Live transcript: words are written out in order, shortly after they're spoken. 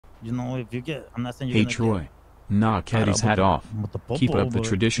you know, if you get, I'm not saying you're Hey gonna Troy, knock get Eddie's hat off. with the popo, Keep up the but,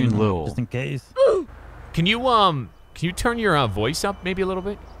 tradition, you know, lol. just in case. Can you turn your voice up maybe a little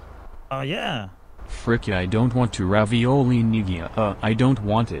bit? Yeah. Frick, I don't want to ravioli nigia. I don't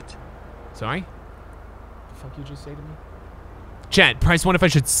want it. Sorry? The fuck you just say to me? Chat, Price one if I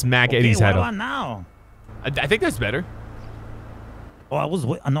should smack Okay, Eddie's what head about off. now? I think that's better. Oh, I was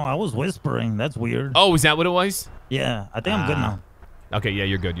whispering. That's weird. Oh, is that what it was? Yeah, I think I'm good now. Okay, yeah,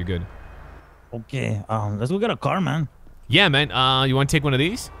 you're good. You're good. Okay, let's go get a car, man. Yeah, man. You want to take one of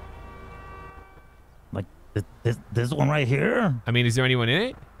these? Like this one right here? I mean, is there anyone in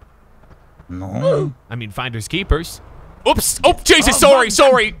it? No. I mean, finders keepers. Oops! Oh, Jesus! Oh,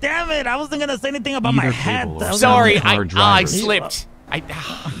 Sorry. Damn it! I wasn't gonna say anything about my Either hat. cable or I was Sorry. Car I driver. slipped.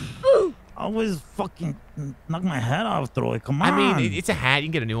 I always fucking knock my head off, Troy. Come on. I mean, it's a hat. You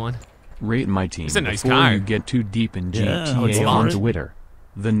can get a new one. Rate my team It's a nice before car. you get too deep in Yeah, GTA it's on locked. Twitter.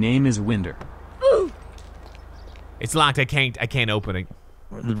 The name is Winder. It's locked. I can't open it.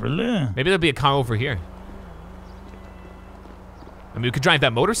 Really? Maybe there'll be a car over here. I mean, we could drive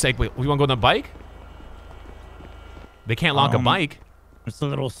that motorcycle. We want to go on the bike? They can't lock a bike. It's a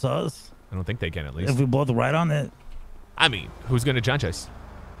little sus. I don't think they can, at least. If we both ride on it. I mean, who's going to judge us?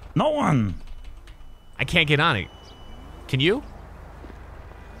 No one. I can't get on it. Can you?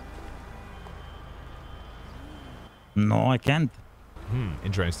 No, I can't.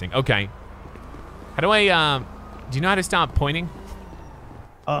 Interesting. Okay. How do I, do you know how to stop pointing?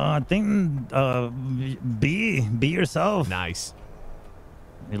 I think, be yourself. Nice.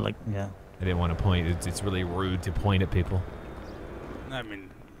 You like, yeah. I didn't want to point. It's really rude to point at people. I mean,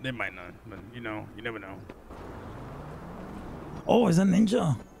 they might not, but you know, you never know. Oh, it's a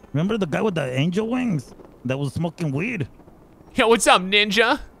ninja. Remember the guy with the angel wings that was smoking weed? Yo, what's up,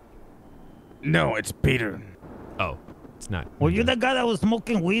 ninja? No, it's Peter. Oh, it's not. Were you that guy that was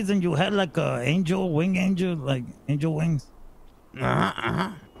smoking weeds and you had like a angel like angel wings?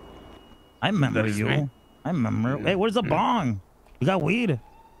 I remember That is you. me. I remember. Hey, where's the bong? You got weed?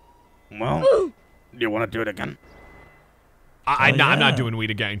 Well, do you want to do it again? I'm yeah. not doing weed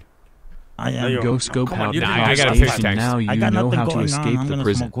again. I am. Yo, Go scope come on, out you the did- I car gotta station. fix text. Now you I got know nothing how to going escape on. I'm the gonna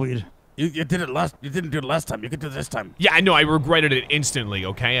prison. smoke weed. You did it last. You didn't do it last time. You can do it this time. Yeah, I know. I regretted it instantly,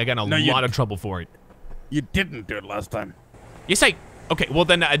 okay? I got in a No, you- lot of trouble for it. You didn't do it last time. Yes, okay, well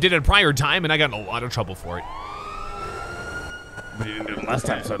then I did it a prior time and I got in a lot of trouble for it. But you didn't do it last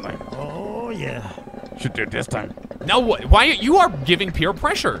time, certainly. Oh yeah. Should do it this time. Now what? Why you are giving peer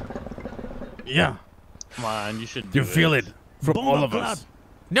pressure? Yeah. Come on, you should do You feel it from Bomba all of clap. us.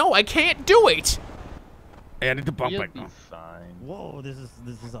 No, I can't do it. Hey, I need to bump You'll back be now. fine. Whoa, this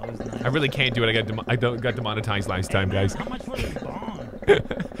is always nice. I really can't do it. I got demonetized last time, guys. How much for this bong?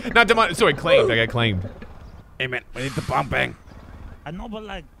 Not demonetized. Sorry, claimed. I got claimed. Hey, man, we need to bump bang. I know, but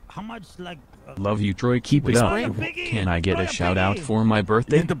like, how much like? Love you, Troy. Keep it up. Piggy. Can I get a Troy, shout out Piggy. for my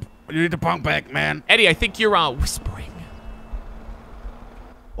birthday? You need to bump back, man. Eddie, I think you're whispering.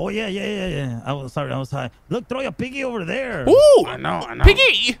 Oh yeah. I was high. Look, throw a piggy over there. Ooh, I know.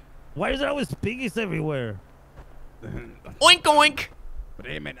 Piggy! Why is there always piggies everywhere? Oink oink! But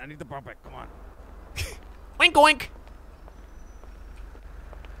hey, man, I need to bump back. Come on. Oink oink!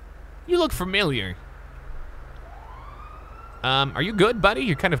 You look familiar. Are you good, buddy?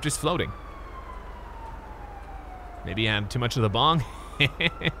 You're kind of just floating. Maybe I'm too much of the bong.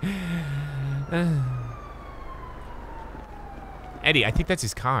 Eddie, I think that's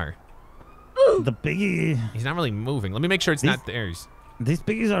his car. The piggy. He's not really moving. Let me make sure it's not theirs. These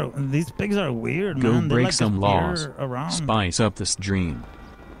pigs are weird, Go man. They break like to some steer laws. around. Spice up this dream.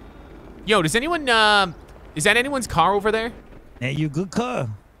 Yo, does anyone, is that anyone's car over there? Hey, you good car?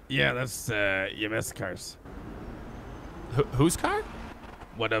 Yeah, that's EMS cars. Whose car?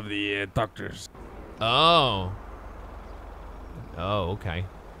 One of the doctors. Oh. Oh, okay.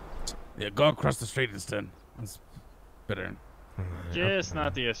 Yeah, go across the street instead. That's better. Just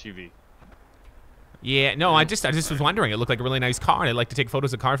not the SUV. Yeah, no, I just was wondering. It looked like a really nice car, and I'd like to take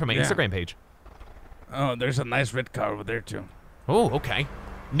photos of cars for my Yeah. Instagram page. Oh, there's a nice red car over there too. Oh, okay.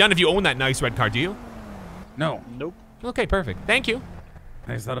 None of you own that nice red car, do you? No, Nope. Okay, perfect. Thank you.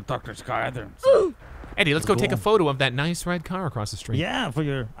 and it's not a doctor's car either. So. Eddie, let's go take a Cool. photo of that nice red car across the street. Yeah, for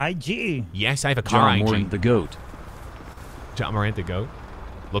your IG. Yes, I have a car John IG. Morant the goat. John Morant the goat.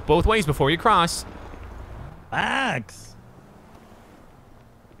 Look both ways before you cross. Facts.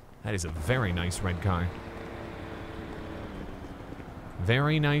 That is a very nice red car.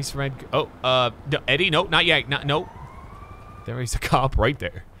 Very nice red. Eddie, no, not yet. No. There is a cop right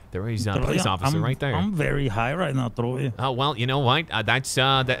there. There is a police officer right there. I'm very high right now, Troy. Oh well, you know what?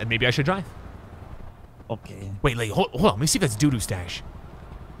 Maybe I should drive. Okay. Wait, hold on. Let me see if that's Doodoo Stash.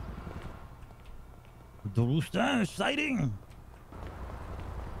 The rooster sighting.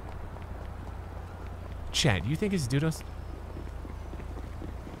 Chad, you think it's Dudos?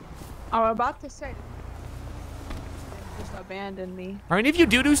 I'm about to say. Just abandoned me. Are any of you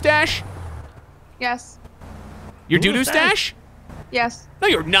Doo-Doo Stash? Yes. You're Doo-Doo Doo-Doo Stash? Stash? Yes. No,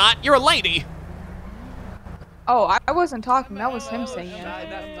 you're not. You're a lady. Oh, I wasn't talking. That was him saying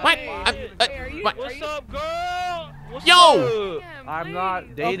it. What? What? What's up, girl? What's Yo! up? I'm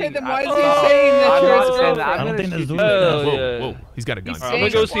not dating. Okay, then why is he I'm saying that I'm you're not his saying that. I I'm don't gonna think shoot that's you. doing that. Whoa, yeah. whoa. He's got a gun. He's I'm gonna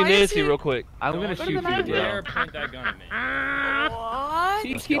go see Why is Nancy he- real quick. I'm gonna shoot you, than Dare bro. point that gun at me. What?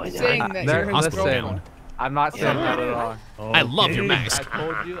 He keeps saying that. There, you're I'll his sit down. girlfriend. I'm not saying that at all. I love your Okay. I mask.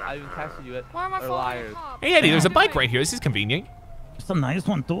 told you. I even texted you it. Why am I They're following liars. a cop? Hey, Eddie, there's a bike right here. This is convenient. It's a nice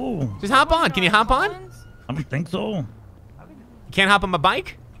one too. Just hop on. Can you hop on? I don't think so. You can't hop on my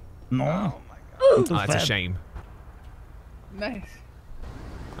bike? No. I'm Oh, too that's a fat. shame. Nice.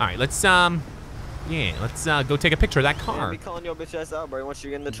 All right, let's go take a picture of that car. Be calling your bitch ass out, bro. Once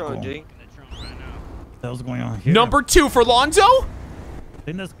you get in the trunk, G. That was going on here. Number 2 for Lonzo? I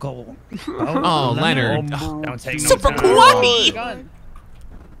think that's cold. Oh, Leonard. Don't take no Super time. Kwame! Gun.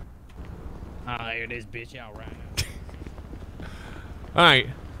 Ah, here this bitch out right now. All right.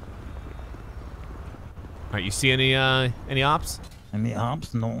 All right, you see any ops? Any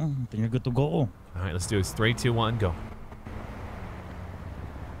hops? No. Then you're good to go. All right, let's do this. 3, 2, 1, go.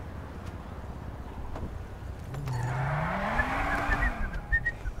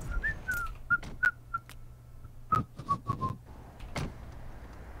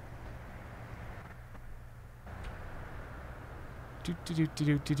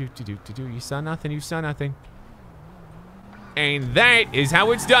 You saw nothing. You saw nothing. And that is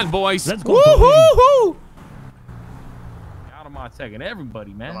how it's done, boys. Let's go, Woo-hoo-hoo! Out of my taking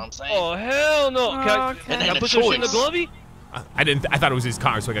everybody, man. Oh, hell no. Can I put some shit in the glovey? I didn't. I thought it was his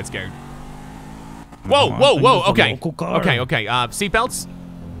car, so I got scared. Whoa, I whoa, think whoa. it's a Okay. local car. Okay, okay. Seatbelts.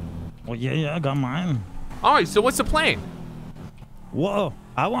 Oh yeah, I got mine. All right. So what's the plan? Whoa.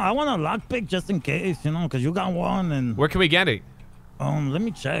 I want a lockpick just in case, you know, because you got one and Where can we get it? let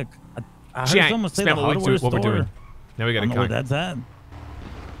me check. I heard Jack, someone say spam the what hardware store. we're doing. Now we I got a don't know where car. that's at.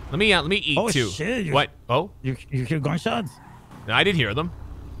 Let me eat Oh, too. shit, you- What? Oh, You hear gunshots? no, I didn't hear them.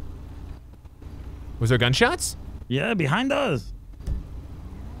 Was there gunshots? Yeah, behind us.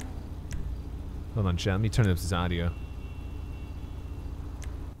 Hold on, Chad. Let me turn up this audio.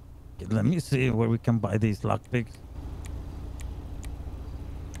 Let me see where we can buy these lockpicks.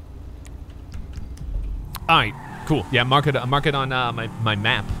 All right, cool. Yeah, mark it on my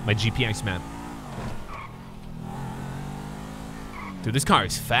map, my GPS map. Dude, this car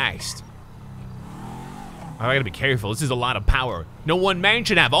is fast. I gotta be careful. This is a lot of power. No one man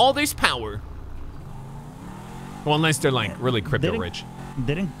should have all this power. Well, unless they're like really crypto rich.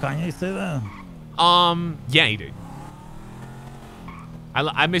 Didn't Kanye say that? Yeah, he did.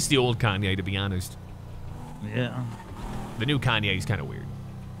 I miss the old Kanye, to be honest. Yeah. The new Kanye is kind of weird.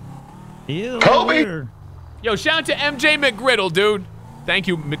 He is a weird. Yo, shout out to MJ McGriddle, dude. Thank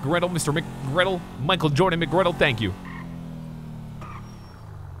you, McGriddle, Mr. McGriddle, Michael Jordan McGriddle. Thank you.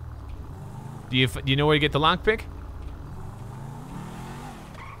 Do you know where to get the lockpick?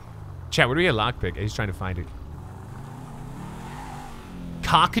 Chat, where do we get a lockpick? He's trying to find it.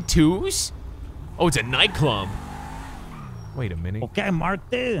 Cockatoos? Oh, it's a nightclub. Wait a minute. Okay, I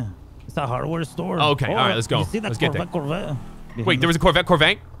marked it. It's a hardware store. Okay, all right, let's go. You see that Let's get there. Corvette? Wait, Behind there was a Corvette?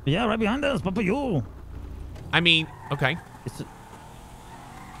 us? Yeah, right behind us, Papa. You. I mean, okay.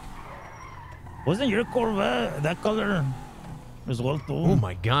 Wasn't your Corvette that color as well too? Oh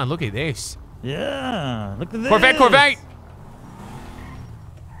my God, look at this. Yeah, look at this. Corvette! Corvette.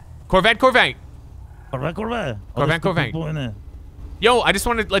 Corvette! Corvette. Oh, Corvette, there's two Corvette. people in it. Yo, I just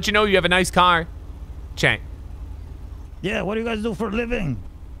wanted to let you know you have a nice car. Chat. Yeah, what do you guys do for a living?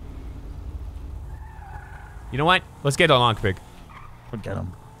 You know what? Let's get a lockpick. Forget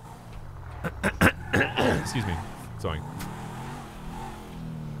them. Excuse me. Sorry.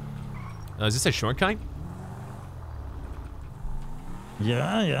 Is this a shortcut?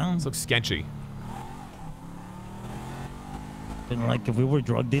 Yeah. This looks sketchy. And like if we were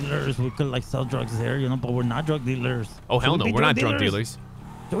drug dealers, we could like sell drugs there, you know, but we're not drug dealers. Oh, hell Should no. we be We're not drug dealers.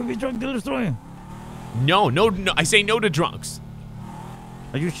 Should we be drug dealers, Troy? No. I say no to drugs.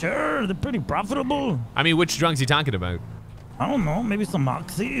 Are you sure? They're pretty profitable. I mean, which drugs are you talking about? I don't know, maybe some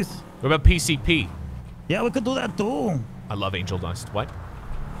oxys. What about PCP? Yeah, we could do that too. I love angel dust. What?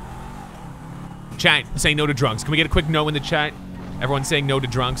 Chat, say no to drugs. Can we get a quick no in the chat? Everyone's saying no to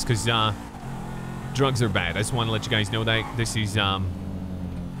drugs because drugs are bad. I just want to let you guys know that this is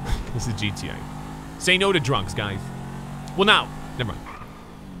this is GTA. Say no to drugs, guys. Well, now, never mind.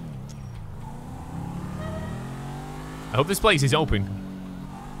 I hope this place is open.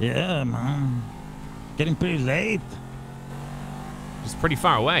 Yeah, man. Getting pretty late. It's pretty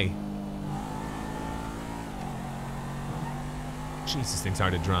far away. Jesus, this thing's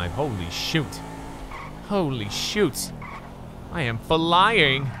hard to drive. Holy shoot. Holy shoot. I am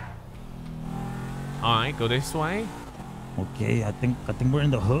flying. Alright, go this way. Okay, I think we're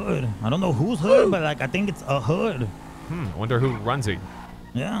in the hood. I don't know whose hood, but like I think it's a hood. I wonder who runs it.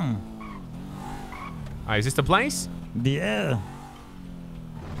 Yeah. Alright, is this the place? Yeah.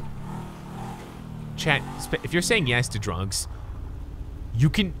 Chat, if you're saying yes to drugs, you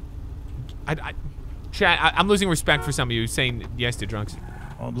can... Chat, I'm losing respect for some of you saying yes to drugs.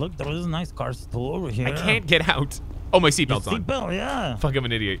 Oh, look, there was a nice car store over here. I can't get out. Oh, my seatbelt's on. Seatbelt, yeah. Fuck, I'm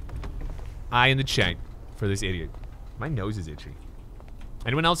an idiot. I in the chat for this idiot. My nose is itchy.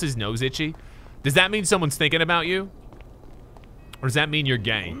 Anyone else's nose itchy? Does that mean someone's thinking about you? Or does that mean you're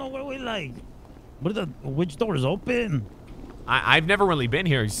gay? I don't know where we like. Which door is open? I've never really been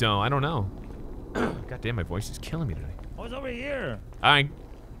here, so I don't know. God damn, my voice is killing me today. Oh, it's over here. All right.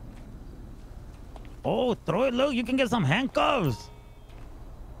 Oh, throw it. Look, you can get some handcuffs.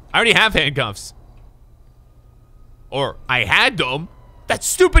 I already have handcuffs. Or I had them. That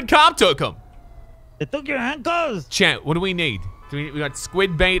stupid cop took them. They took your handcuffs. Chat, what do we need? We got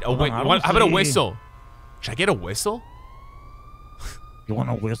squid bait. How about a whistle? Should I get a whistle? You want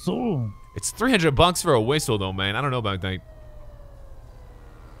a whistle? It's $300 for a whistle, though, man. I don't know about that.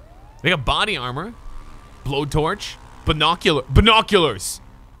 They got body armor, blowtorch, binoculars.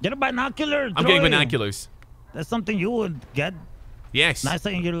 Get a binocular. I'm getting binoculars. That's something you would get. Yes. Not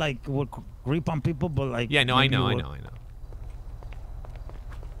saying you're like would creep on people, but like. Yeah, no, I know.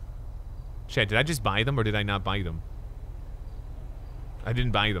 Shit, did I just buy them or did I not buy them? I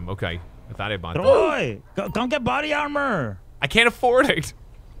didn't buy them. Okay, I thought I bought them. Troy, come get body armor. I can't afford it.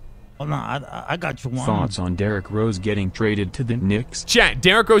 Oh no, I got you one. Thoughts on Derrick Rose getting traded to the Knicks? Chat,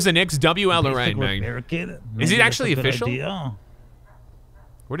 Derrick Rose the Knicks, WLRN, man. Is it actually official? Idea.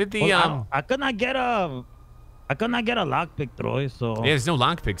 Where did the I could not get a lockpick, Troy. So yeah, there's no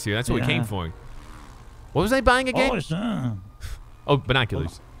lockpicks here. That's what we came for. What was I buying again? Oh, sure. Oh,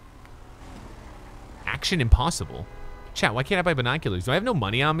 binoculars. Action Impossible. Chat, why can't I buy binoculars? Do I have no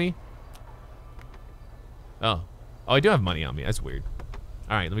money on me? Oh, I do have money on me. That's weird.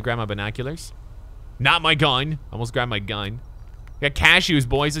 All right, let me grab my binoculars. Not my gun. Almost grabbed my gun. Got cashews,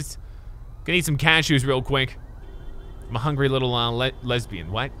 boys. Gonna eat some cashews real quick. I'm a hungry little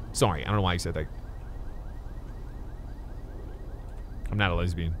lesbian. What? Sorry, I don't know why I said that. I'm not a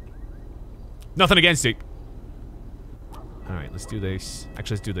lesbian. Nothing against it. All right, let's do this.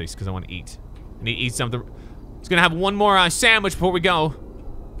 Actually, let's do this because I want to eat. I need to eat something. Just gonna have one more sandwich before we go.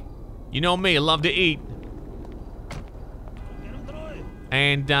 You know me, I love to eat.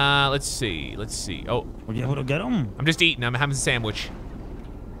 And let's see. Oh, were you able to get them? I'm just eating. I'm having a sandwich.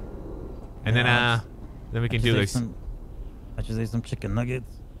 And then we can do this. I just ate some chicken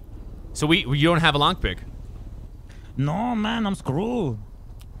nuggets. So you don't have a lockpick? No, man, I'm screwed.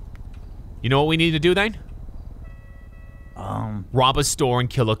 You know what we need to do then? Rob a store and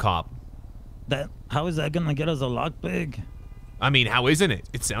kill a cop. How is that gonna get us a lockpick? I mean, how isn't it?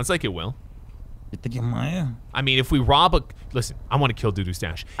 It sounds like it will. You think you might? I mean, if we rob a... Listen, I want to kill Doodoo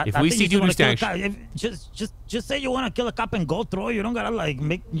Stash. If we see Doodoo Stash... Just say you want to kill a cop and go through it. You don't gotta, like,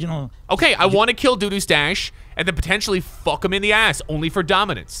 make, you know... Okay, I want to kill Doodoo Stash and then potentially fuck him in the ass, only for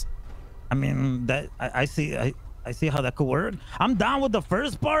dominance. I mean, I see how that could work. I'm down with the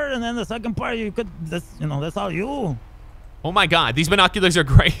first part, and then the second part, that's all you. Oh my god, these binoculars are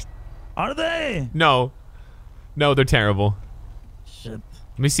great. Are they? No. No, they're terrible. Shit.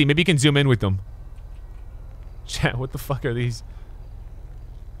 Let me see, maybe you can zoom in with them. Chat, what the fuck are these?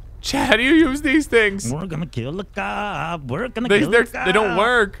 Chat, how do you use these things? We're gonna kill the cop. We're gonna kill the cop. They don't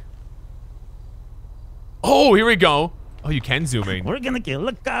work. Oh, here we go. Oh, you can zoom in. We're gonna kill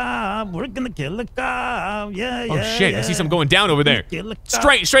the cop. We're gonna kill the cop. Yeah, oh shit, I see something going down over there.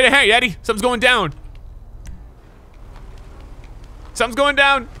 Straight ahead, Eddie. Something's going down. Something's going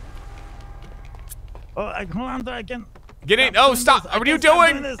down. Oh, hold on, I can. Get in. Oh, stop. What are you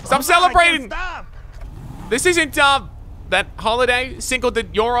doing? Stop celebrating. Stop. This isn't that holiday, Cinco de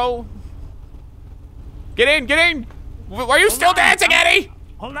Oro. Get in, get in. Why are you still dancing, Eddie?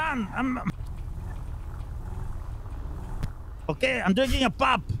 Hold on. Okay, I'm drinking a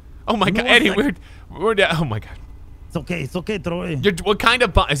pop. Oh my god, Eddie, we're down. Oh my god. It's okay, Troy. What kind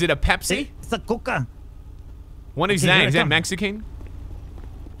of is it a Pepsi? It's a Coca. What is that? Is that Mexican?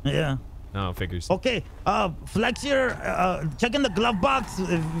 Yeah. Oh, figures. Okay, flex your, check in the glove box,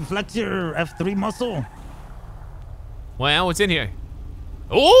 flex your F3 muscle. Well, what's in here?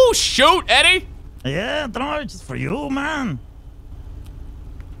 Oh, shoot, Eddie! Yeah, Troy, just for you, man.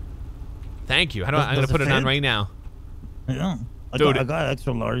 Thank you. How do I'm gonna Does it put it on fit? right now. Yeah. Dude. I got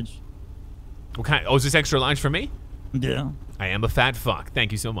extra large. What kind? Oh, is this extra large for me? Yeah. I am a fat fuck.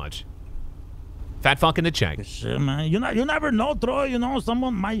 Thank you so much. Fat fuck in the check. Good shit, man. You never know, Troy. You know,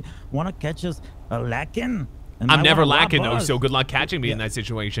 someone might want to catch us lacking. and I'm might never wanna rob lacking though, us. so good luck catching me in that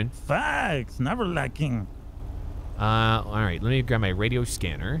situation. Facts. Never lacking. All right. Let me grab my radio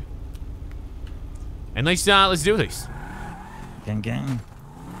scanner. And let's do this. Gang.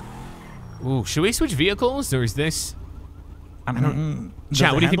 Ooh, should we switch vehicles or is this? I mean,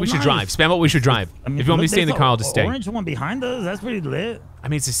 Chat, what do you think we should drive? Spam what we should drive. I mean, if you want me look, to stay in the there's car, a I'll just stay. Orange one behind us. That's pretty lit. I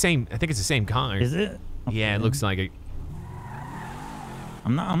mean, it's the same. I think it's the same car. Is it? Yeah, it looks like it.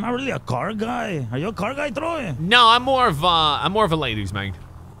 I'm not really a car guy. Are you a car guy, Troy? No, I'm more of a ladies man.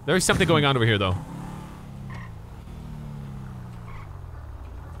 There's something going on over here though.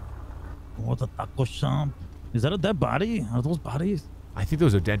 What the taco shop? Is that a dead body? Are those bodies? I think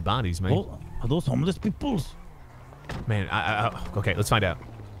those are dead bodies, man. Oh, are those homeless peoples? Man, okay, let's find out.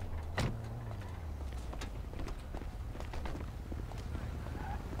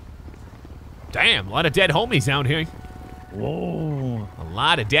 Damn, a lot of dead homies out here. Whoa. A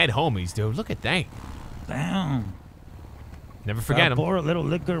lot of dead homies, dude. Look at that. Damn. Never forget them. Pour a little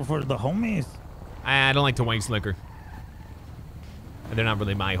liquor for the homies. I don't like to waste liquor. And they're not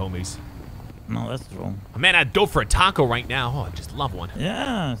really my homies. No, that's true. Man, I'd go for a taco right now. Oh, I just love one.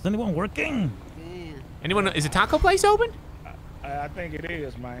 Yeah. Is anyone working? Anyone? Is a taco place open? I think it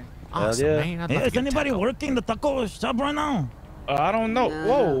is, man. Awesome, man. I'd love Hey, to is get a anybody taco. working the taco shop right now? I don't know.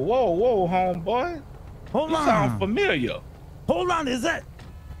 Whoa, homeboy. Hold You on. sound familiar. Hold on. Is that?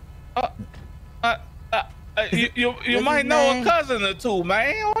 You might know a cousin or two,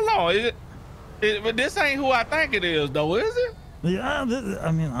 man. Hold on. But this ain't who I think it is, though, is it? Yeah.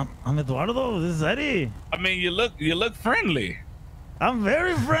 I mean, I'm Eduardo. This is Eddie. I mean, you look friendly. I'm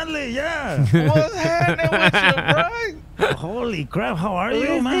very friendly. Yeah. What's happening with you, bro? Holy crap! How are Who you,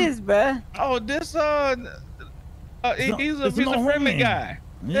 is man? this, bruh? Oh, this he's a it's no friendly homie. guy.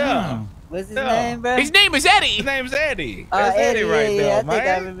 Yeah. What's his Yeah. name, bruh? His name is Eddie. His name's Eddie. That's Eddie right yeah, there, I think I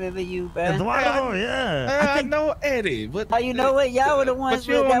man. remember you, bruh. Eduardo. Yeah. I know Eddie, but Oh, you know what? Y'all were the ones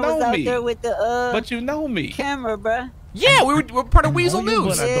you that don't was know out me. there with the but you know me. camera, bruh. Yeah, we're part of Weasel know you,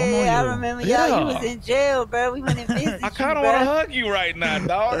 News. but I don't know Yeah, I you. remember y'all. Yeah. You was in jail, bruh. We went and visited I you, kind of want to bruh. hug you right now,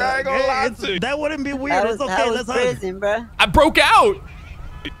 dog. I ain't gonna lie to you. That wouldn't be weird. I was, It's okay. I was Let's hug. prison, bruh. I broke out.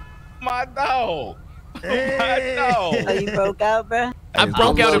 My dog. Hey. My Oh, dog. you broke out, bruh? I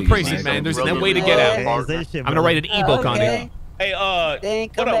broke out love in you, prison, man. man. There's Brother, no way to man. get Yeah. out. Say shit, I'm gonna brother. write an ebook on Okay. it. Hey, They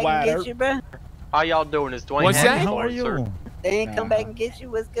ain't come what up, back and Wider? get you, bruh. How y'all doing? Is Dwayne What's Happy that? How are on, sir? you? They ain't come back and get you.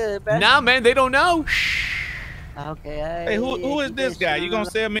 What's good, bruh? Nah, man, they don't know. Okay, Hey, who is this guy? You gonna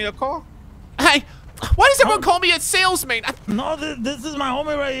sell me a car? Hey, why does everyone call me a salesman? No, this is my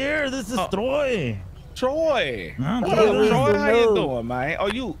homie right here. This is Troy. Troy. Huh, What Troy, up, Weasel Troy? How you News. doing, man?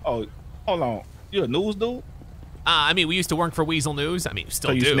 Hold on. You a news dude? I mean, we used to work for Weasel News. I mean, we still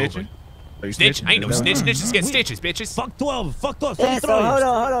So you do. snitching? Are you Snitch? snitching? I ain't no Is that snitch. right? Snitches get stitches, bitches. Fuck 12. Fuck 12. Yeah, Fuck so Troy.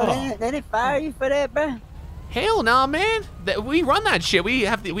 hold on. They didn't fire you for that, bruh? Hell no, man. We run that shit. We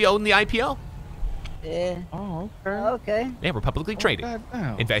own the IPO. Yeah. Oh, okay. Okay. Yeah, we're publicly traded.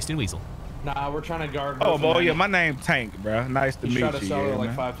 Goddamn. Invest in Weasel. Nah, we're trying to guard. Oh, boy, yeah, my name Tank, bro. Nice to You meet tried to you. sell Yeah, her like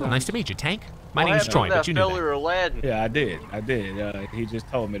man. 5 Oh, times. nice to meet you, Tank. My What name's happened Troy, to but that you knew fella that. or Aladdin? Yeah, I did. He just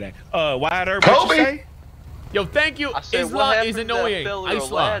told me that. Wider, what you say? Yo, thank you. I said, what Isla happened is to that annoying. fella or Isla.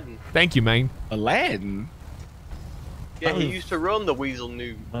 Aladdin? Thank you, man. Aladdin? Yeah, he used to run the Weasel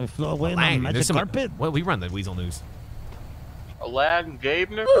News. I flew away on Aladdin, a magic there's some- carpet. Well, we run the Weasel News. Aladdin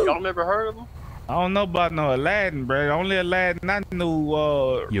Gabner? Y'all never heard of him? I don't know about no Aladdin, bro. Only Aladdin I knew.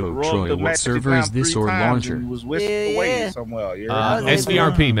 Yo, rolled Troy, the what magic server is lamp this 3 or times launcher? and was whisked Yeah, away yeah. somewhere. You I heard was me?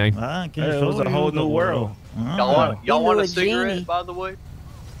 able SVRP, man. I can Yeah, it show was a you whole the new world. Y'all He want knew a a cigarette, genie. by the way?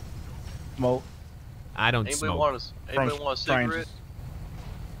 Smoke. I don't Anybody smoke. want a cigarette? Strangers.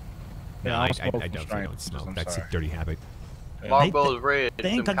 No, Yeah, I I smoke from don't strangers, smoke. I'm That's a sorry. dirty habit. Marlboro's red.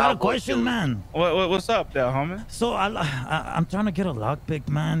 Think Them I got a cowboy question, shoes. man. What's up there, homie? So I'm trying to get a lockpick,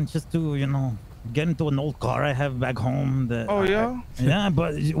 man, just to get into an old car I have back home. That Oh, yeah? yeah,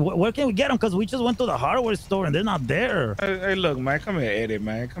 but where can we get them? Because we just went to the hardware store and they're not there. Hey, look, man. Come here, Eddie,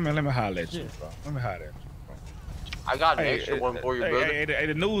 man. Come here. Let me holler at you, bro. Let me holler at you. I got an extra one for you, brother. Hey,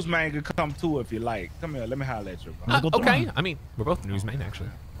 the newsman could come too if you like. Come here. Let me holler at you, bro. Let's go through Okay, them. I mean, we're both newsmen, actually.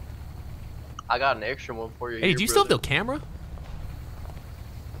 I got an extra one for you. Hey, here, do you still have brother. the camera?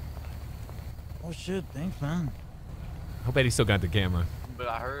 Oh shit, thanks, man. I hope Eddie still got the camera. But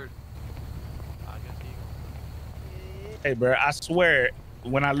I heard. I guess he Hey, bro. I swear,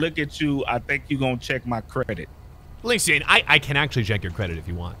 when I look at you, I think you're gonna check my credit. Listen, I can actually check your credit if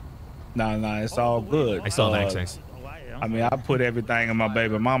you want. Nah, it's all good. I still have access. I mean, I put everything in my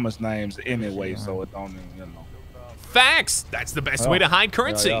baby mama's names anyway, so it don't even, you know. Facts. That's the best way to hide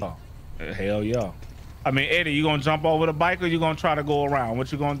currency. Hell yeah. I mean, Eddie, you gonna jump over the bike or you gonna try to go around?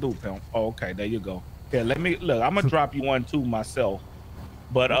 What you gonna do, pimp? Oh, okay, there you go. Here, let me look. I'm gonna drop you one too myself.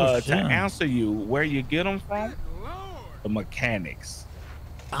 But to answer you, where you get them from? The mechanics.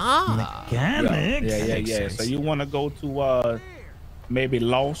 Mechanics. Yeah. So you want to go to maybe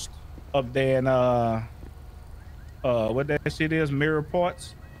Lost up there in what that shit is, Mirror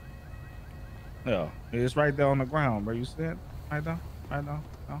Parts. Yeah, it's right there on the ground, bro. You see it? Right there. No.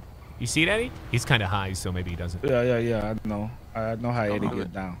 You see it, Eddie? He's kind of high, so maybe he doesn't. Yeah. I know how Eddie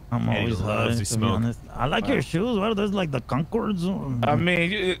get down. I'm always high, to be honest. I like your shoes. What are those, like the Concords? I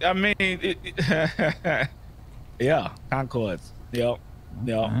mean, yeah, Concords. Yep.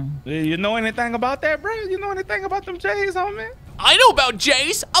 You know anything about that, bro? You know anything about them J's, homie? I know about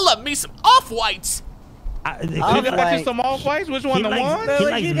J's. I love me some Off-Whites. You got you some Off-Whites? Which one, the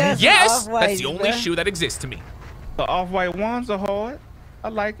ones? Yes, that's the only shoe that exists to me. The Off-White ones are hard. I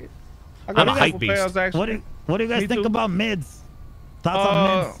like it. I'm a hype beast. What do you guys think about mids? Thoughts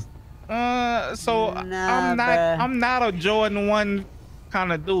on mids? So I'm not a Jordan 1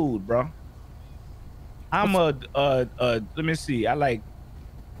 kind of dude, bro. I'm let me see. I like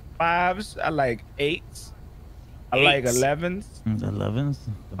 5s. I like 8s. I like 11s. 11s?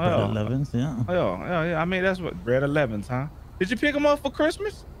 The bread 11s, yeah. Yeah. I mean, that's what bread 11s, huh? Did you pick them up for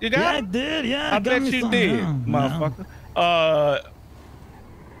Christmas? You got them? I did. Yeah, I bet you did, motherfucker.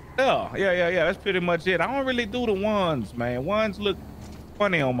 Yeah. That's pretty much it. I don't really do the ones, man. Ones look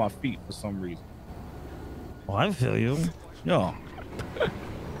funny on my feet for some reason. Well, I feel you. Yeah. Right.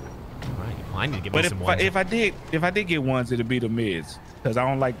 Well, I need to get me some But ones. if I did get ones, it'd be the mids, because I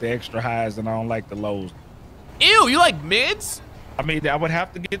don't like the extra highs and I don't like the lows. Ew, you like mids? I mean, I would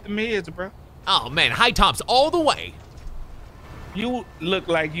have to get the mids, bro. Oh man, high tops all the way. You look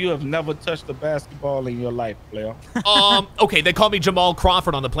like you have never touched a basketball in your life, player. Okay, they call me Jamal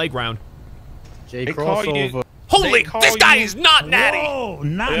Crawford on the playground. Jay They call you- Crossover. Holy, this guy is not natty. Whoa,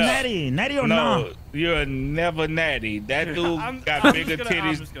 not natty. Natty or No, not? you're never natty. That dude got bigger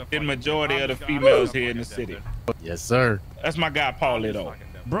titties than majority of the females here in the city. Yes, sir. That's my guy, Paulie, though.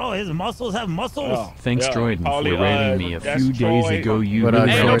 Bro, his muscles have muscles. Oh, Thanks, yeah. Droiden, Paulie, for rating me a that's few days Troy. ago. You What really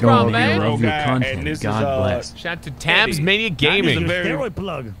up, Hey, no don't problem, know man. you love your Guy, and content. this is, God bless. Shout out to Tabs Eddie. Mania Natty's Gaming. your very- steroid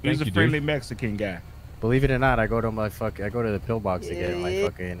plug. He's Thank a you, friendly dude. Mexican guy. Believe it or not, I go to the pillbox to get my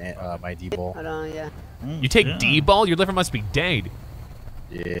fucking my D-ball. Hold on, yeah. You take Yeah. D-ball? Your liver must be dead.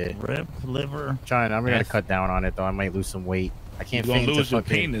 Yeah. Rip, liver. I'm gonna Yes. cut down on it though. I might lose some weight. I can't You're fit gonna into lose your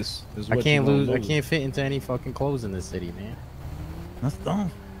fucking. penis. is I what can't you're lose. gonna I can't fit into any fucking clothes in this city, man. That's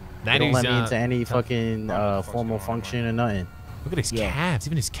dumb. They don't let me into any fucking formal function or nothing. Look at his calves.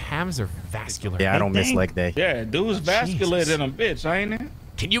 Even his calves are vascular. Yeah, I don't miss leg day. Yeah, dude's vascular Jesus. than a bitch, ain't it?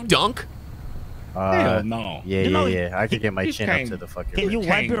 Can you dunk? Hell no. Yeah, You know, I could get my he chin up can't- to the fucking. Can you ribs.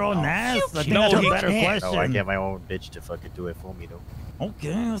 wipe your own No. ass? I think No, that's a he better can't. question. No, I get my own bitch to fucking do it for me though.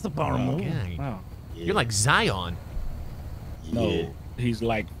 Okay, that's a power move. Okay. No. Yeah. You're like Zion. No. Yeah. He's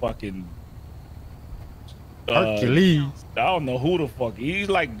like fucking Hercules. I don't know who the fuck. He's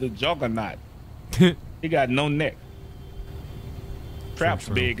like the juggernaut. He got no neck. Trap's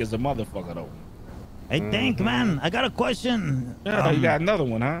True. big as a motherfucker though. Hey, think, man. I got a question. Yeah, you got another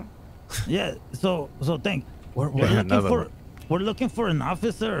one, huh? Yeah. So think. We're Yeah, looking another for. one. We're looking for an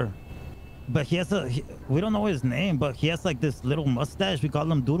officer, but he has we don't know his name, but he has like this little mustache. We call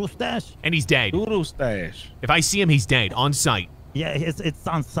him Doodle Stash. And he's dead. Doodle stash. If I see him, he's dead. On sight. Yeah, it's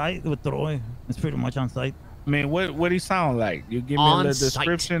on site with Troy. It's pretty much on site. I mean, what he sound like? You give me On a little site.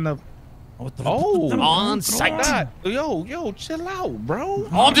 description of. Oh, on site. God, yo, chill out, bro.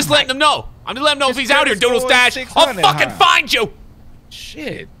 Oh, I'm just letting him know. I'm just letting him know if His he's out here, credit Doodle score is Stash. I'll 600, fucking huh? find you.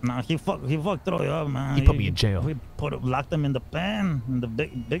 Shit. Nah, he fucked Troy up, man. He put me in jail. We locked him in the pen in the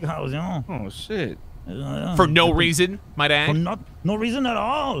big house, you know. Oh shit. Yeah. For no reason, might For add. no reason at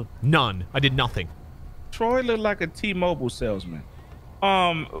all. None. I did nothing. Troy looked like a T-Mobile salesman.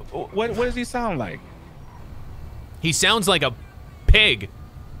 What does he sound like? He sounds like a pig.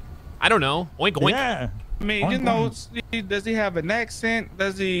 I don't know. Oink, oink. Yeah. I mean, you know, does he have an accent?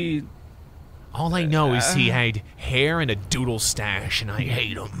 Does he? All I know is he had hair and a doodle stash, and I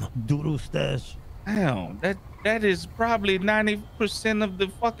hate him. Doodle Stash. Damn, that is probably 90% of the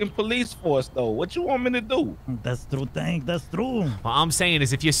fucking police force, though. What you want me to do? That's true, Tank. That's true. What I'm saying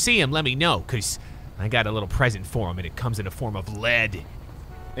is if you see him, let me know, because I got a little present for him, and it comes in the form of lead.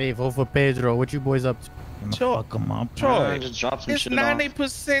 Hey, vote for Pedro. What you boys up to? Fuck him up. Troy, just drop some it's shit off.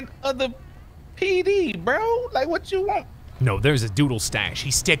 90% of the PD, bro. Like, what you want? No, there's a doodle stash.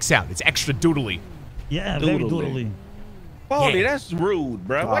 He sticks out. It's extra doodly. Yeah, very Doodly. doodly. Baldy, Yeah. that's rude,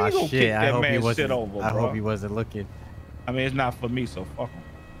 bro. Why you gonna kick that man's shit over, bro? I hope he wasn't looking. I mean, it's not for me, so fuck him.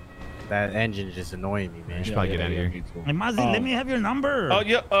 That engine is just annoying me, man. should probably get out of here. Me too. Hey, Mazi, let me have your number. Oh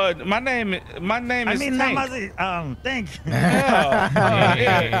yeah, my name is I mean, not Tank. Mazi. Thanks.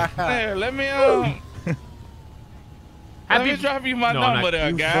 Yeah. Hey, let me let me drop you my number there,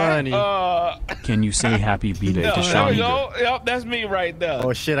 You guy. funny. Can you say happy B-Day No, to there we Sean? go. Yep, that's me right there.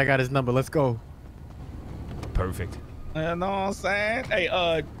 Oh shit, I got his number. Let's go. Perfect. You know what I'm saying?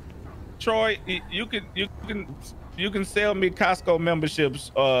 Hey, Troy, you can sell me Costco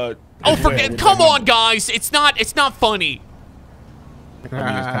memberships. Oh, forget! Come on, guys. It's not funny. I mean,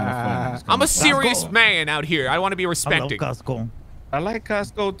 it's kinda fun. I'm a serious Costco. man out here. I want to be I love respected. Costco. I like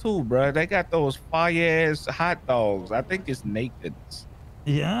Costco too, bro. They got those fire-ass hot dogs. I think it's Nathan's.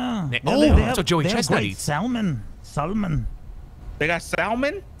 Yeah. Oh, they that's what Joey they have Chestnut great eats. Salmon. Salmon. They got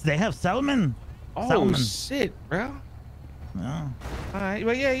salmon? They have salmon. Oh, Salmon. shit, bro. Yeah. All right,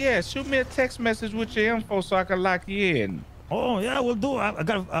 well, yeah. Shoot me a text message with your info so I can lock you in. Oh yeah, we'll do. I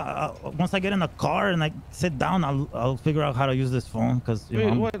got once I get in the car and I sit down, I'll figure out how to use this phone because you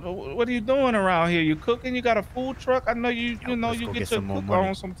know. What are you doing around here? You cooking? You got a food truck? I know you know let's you go get get your some more cook money.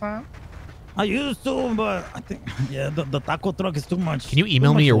 on sometime. I used to, but I think the taco truck is too much. Can you too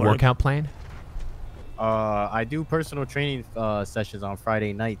email me much your work. workout plan? I do personal training sessions on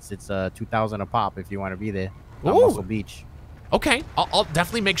Friday nights. It's $2,000 a pop if you want to be there. On Ooh. Muscle Beach. Okay, I'll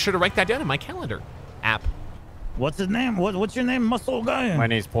definitely make sure to write that down in my calendar app. What's his name? What's your name, muscle guy? My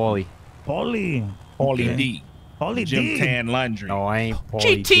name's Paulie. Paulie. Paulie Okay. D. Paulie Jim D. Tan Laundry. No, I ain't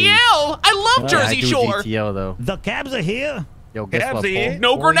Paulie. D. GTL! I love Yeah, Jersey I do Shore. GTL though. The cabs are here. Yo, guess Cabs what? here.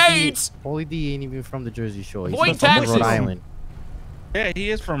 No Paulie D- grenades. Paulie D ain't even from the Jersey Shore. He's Avoid from taxes. Rhode Island. Yeah, he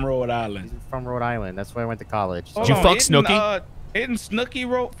is from Rhode He's Island. from Rhode Island. That's where I went to college. Did you Hold fuck on, Snooki? Isn't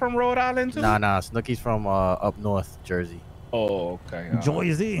Snooki from Rhode Island too? Nah, Snooki's from up north, Jersey. Oh, okay. all right.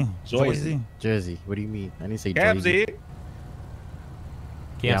 Joyzy. Joyzy. Jersey. What do you mean? I didn't say Cabs Jersey. here.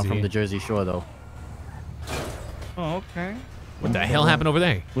 Yeah, I'm Cabs from here. the Jersey Shore though. Oh, okay. What the hell happened over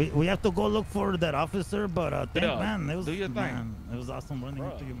there? We have to go look for that officer, but thank Yeah, man, it was do your thing. man, it was awesome running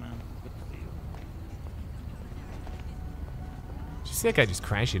into you, man. Good to see you. Did you see that guy just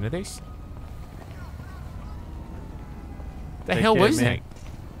crash into this? The Take hell care, was man.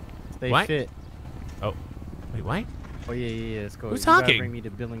 that? Stay What? fit. Oh, wait, what? Oh yeah. Let's go. Who's You gotta talking? Bring me to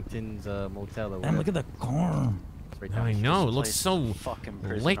Billington's motel or Damn, whatever. look at that car. It's right down I the street. know, it looks Place so fucking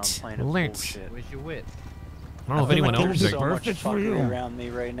prison lit. on Planet Lit. Bullshit. Where's your whip? I don't know if feel anyone like owns there's it. so much perfect for you. around me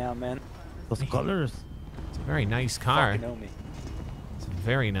right now, man. Those colors. It's a very nice car. Fucking know me. It's a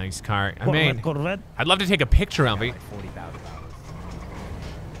very nice car. I Corvette, mean, Corvette. I'd love to take a picture of it. Like $40,000.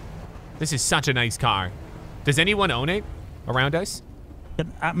 This is such a nice car. Does anyone own it around us?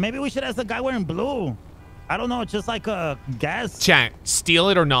 Maybe we should ask the guy wearing blue. I don't know, just like a gas. Chat, steal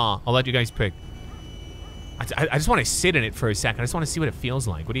it or nah? I'll let you guys pick. I just want to sit in it for a second. I just want to see what it feels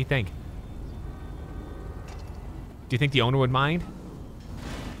like. What do you think? Do you think the owner would mind?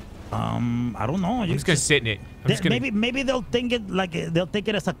 I don't know. I'm just gonna sit in it. I'm just gonna. Maybe they'll think it like they'll take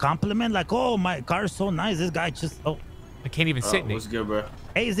it as a compliment. Like, oh, my car is so nice. This guy just I can't even sit in What's it. good, bro?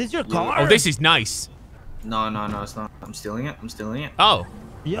 Hey, is this your car? Oh, this is nice. No, it's not. I'm stealing it. I'm stealing it. Oh,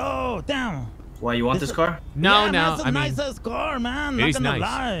 Yo, damn. Why, you want This this car? no, yeah, no. Man, it's a I mean, nice ass car, man. it Not is gonna nice.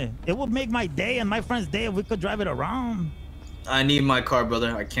 lie. It would make my day and my friend's day if we could drive it around. I need my car,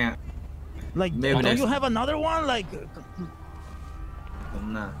 brother. I can't. Like, Maybe don't next you time. have another one? Like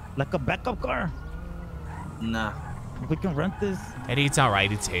Nah. a backup car? Nah. We can rent this. Eddie, it's all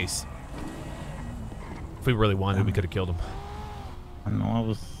right. It's his. If we really wanted, we could have killed him. I know I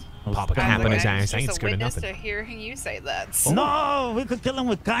was Pop a cap in his ass. I ain't Just a scared of witness nothing. to hearing you say that. No, we could kill him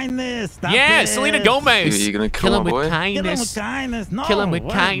with kindness. Stop Yeah, it. Selena Gomez. You gonna kill kill him my with boy? Kill him with kindness. kindness. No. Kill him with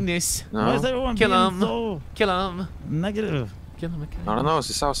why? kindness. Why is No, everyone Kill being him. so Kill him. negative? Kill him with I don't kindness. know. It's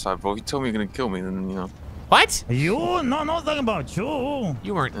the South Side, bro. You told me you're gonna kill me, then you know. What? You? No, I was talking about you.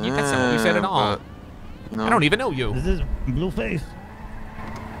 You weren't. That's not what you said at all. But, no, I don't even know you. This is Blueface.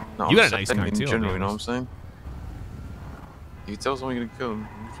 No, You got I'm a nice saying car, in too, I'll be general, you know what I'm honest. saying? You tell someone you're gonna kill him.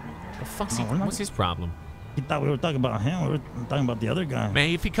 The fuck's he, No, we're not- what's his problem? He thought we were talking about him. We were talking about the other guy. Man,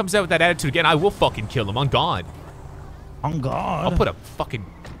 if he comes out with that attitude again, I will fucking kill him. On God. On God. I'll put a fucking.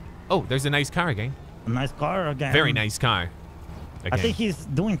 Oh, there's a nice car again. a nice car again. Very nice car. Again. I think he's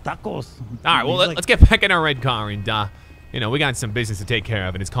doing tacos. All right, well, He's like- let's get back in our red car and, you know, we got some business to take care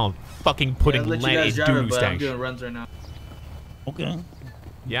of, and it's called fucking putting Yeah, I'll let you lead in guys drive it, doo but I'm stash. doing runs right now. Okay.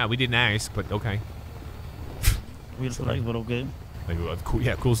 Yeah, we didn't ask, but okay. weird flag, but okay. Like, cool,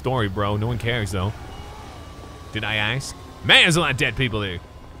 yeah, cool story, bro. No one cares, though. Did I ask? Man, there's a lot of dead people here.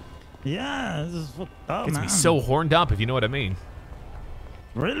 Yeah, this is fucked up, Gets man. me so horned up, if you know what I mean.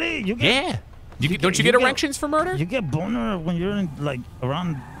 Really? You get? Yeah. Don't you get erections for murder? You get boner when you're in, like,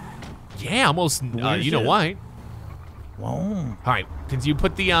 around... Yeah, almost, you know shit. what? Whoa. All right, can you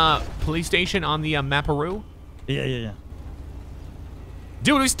put the police station on the Maparoo? Yeah.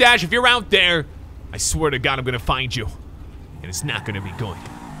 Doodoo Stash, if you're out there, I swear to God I'm gonna find you. And it's not gonna be good.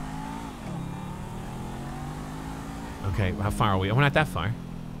 Okay, how far are we? We're not that far.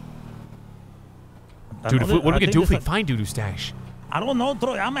 Dude, what are we gonna do if we find Doodoo Stash? I don't know,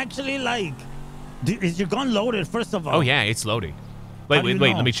 Troy. I'm actually like... Is your gun loaded, first of all? Oh, yeah, it's loading. Wait,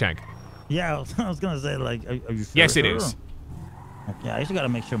 let me check. Yeah, I was gonna say, like, are you sure? Yes, it is. Okay, I just gotta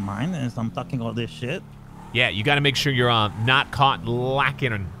make sure mine is. I'm talking all this shit. Yeah, you gotta make sure you're not caught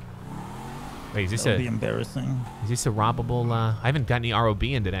lacking. Wait, is this That'll be embarrassing. Is this a robbable? I haven't got any ROB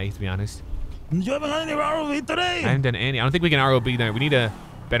in today, to be honest. You haven't got any ROB today? I haven't done any. I don't think we can ROB there. We need a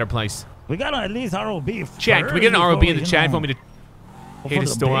better place. We got at least ROB. Chat, can we get an ROB in the chat? Want me to hit for a the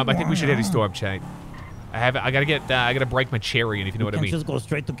store up? big I think we should hit a one, store up, chat. I gotta break my cherry, and if you know what I We mean. can't just go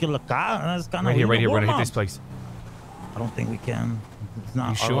straight to kill a cop. That's kind of Right here. We're gonna hit this place. I don't think we can. It's not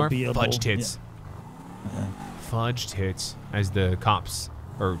You sure? ROB-able. Fudge tits. Yeah. Fudge tits, as the cops.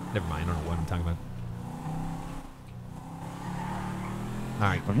 Or never mind. I don't know what I'm talking about. All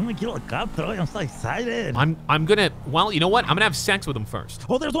right. We're gonna kill a cop, Troy. I'm so excited. I'm gonna. Well, you know what? I'm gonna have sex with him first.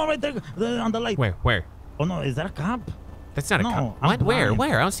 Oh, there's one right there on the light. Where? Oh no, is that a cop? That's not a No, cop. I'm What? Where? blind.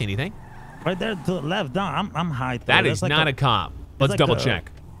 Where? I don't see anything. Right there to the left. Down. I'm high. Troy. That That's is like not a cop. Let's like double a-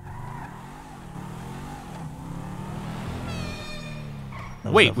 check.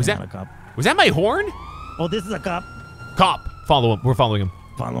 That Wait, was definitely not a cop. Was that my horn? Oh, this is a cop. Cop. Follow him. We're following him.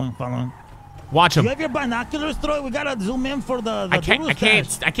 Following. Watch him. You have your binoculars, Troy? We gotta zoom in for the I can't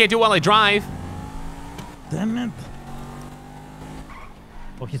do it while I drive. Damn it.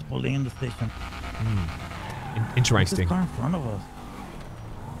 Oh, he's pulling in the station. What's Interesting. this car in front of us?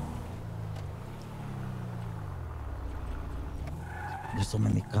 There's so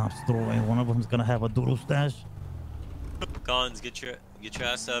many cops, Troy. One of them's gonna have a doodle stash. Collins, get your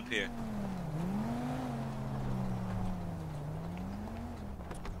ass up here.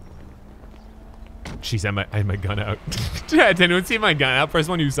 Jeez, I had my gun out. Did anyone see my gun out? First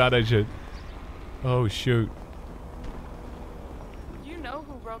one you saw that shit. Oh, shoot. You know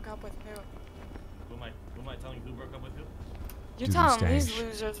who broke up with who. Who am I telling who broke up with who? You Doodoo tell them these stash.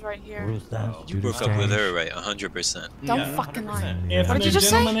 losers right here. You broke up with her, right? 100%. Don't fucking lie. Anthony, What did you just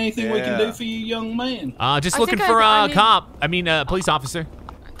say? gentlemen, anything we can do for you, young man? Just I looking think for I a need- cop. I mean, police officer.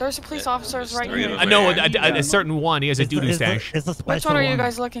 There's a police officers right here. I know a certain one. He has a doodoo stash. It's a special Which one are you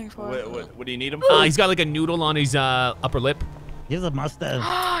guys looking for? What do you need him for? He's got like a noodle on his upper lip. He has a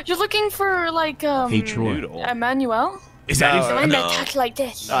mustache. You're looking for like Noodle. Emmanuel? Is that his The one that talks like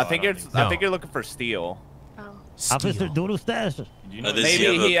this. No, I think No. you're looking for Steel. Officer Doodle Stash.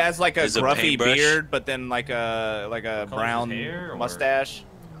 Maybe he has like a does he have a gruffy paintbrush? beard, but then like a brown mustache.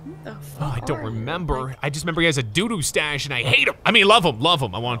 Oh, I don't remember. I just remember he has a doodoo stash, and I hate him. I mean, love him.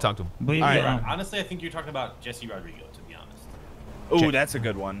 I want to talk to him. Honestly, I think you're talking about Jesse Rodrigo, to be honest. Ooh, that's a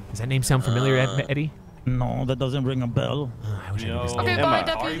good one. Does that name sound familiar, Eddie? No, that doesn't ring a bell. I wish I knew his Okay, name. bye, Emma.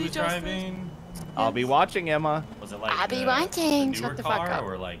 Deputy Justice. I'll be watching, Emma. Was it like I'll be watching. Shut the fuck car up.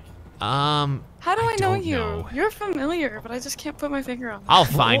 or like? How do I know don't you? know. You're familiar, but I just can't put my finger on. I'll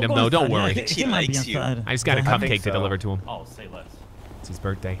find him, though. Don't worry. He might be inside. I just got a I think cupcake to so. deliver to him. Oh, say less. It's his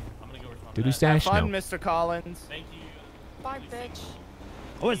birthday. I'm gonna go with my Doodoo bag. stash? Fun, No. Mr. Collins. Thank you. Bye, bitch.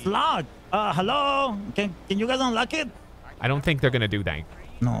 Oh, it's locked. Hello? Can you guys unlock it? I don't think they're gonna do that.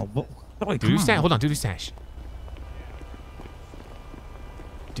 No, but Troy, come Doodoo on. stash? Hold on, doodoo stash.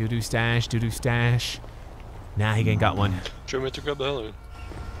 Doodoo stash, doodoo stash. Nah, he ain't got one. Trim it to grab the hell out of it.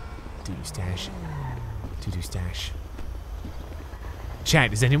 Doodoo stash. Doodoo stash.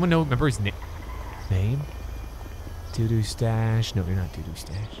 Chat, does anyone remember his name? Doodoo stash. No, you're not doodoo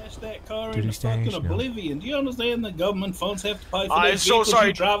stash. Dash that car Doodoo into fucking stash, no. oblivion. Do you understand the government funds have to pay for I'm these so vehicles? sorry.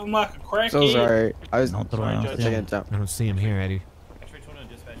 You drive them like a crackhead. So sorry. I was No, Troy, I don't see him. I don't see him here, Eddie.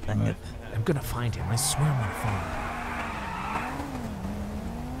 Dang it. I'm gonna find him. I swear I'm gonna find him.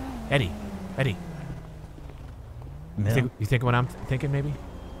 Eddie. Yeah. You think what I'm thinking, maybe?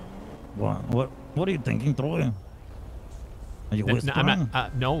 What are you thinking, Troy? Are you No, whispering? I'm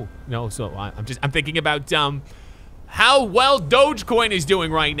not. No. So I'm thinking about how well Dogecoin is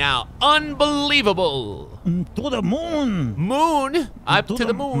doing right now. Unbelievable. To the moon. Moon up to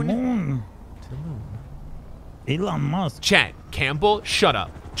the moon. To the moon. Elon Musk. Chat, Campbell, shut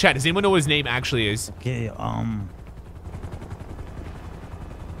up. Chat, does anyone know what his name actually is? Okay,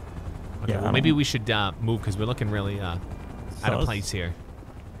 Okay, well, maybe we should move because we're looking really out of place here.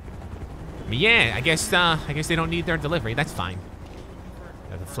 But yeah, I guess they don't need their delivery. That's fine.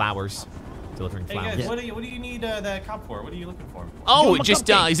 The flowers, delivering flowers. Hey guys, what do you need that cop for? What are you looking for? Oh, just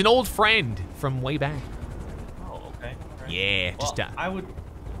he's an old friend from way back. Oh, okay. Right. Yeah, well, just I would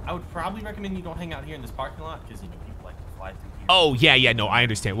probably recommend you don't hang out here in this parking lot because people like to fly through here. Oh yeah, no, I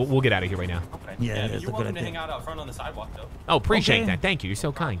understand. We'll get out of here right now. Okay. Yeah, you're welcome to hang out front on the sidewalk though. Oh, appreciate that. Thank you. You're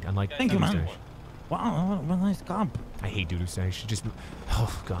so kind. I'm like, thank you, man. Wow, what a nice comp. I hate Doodoo Stash. She just,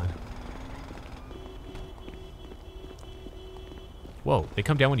 oh god. Whoa, they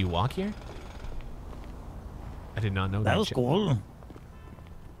come down when you walk here? I did not know that. That was cool. All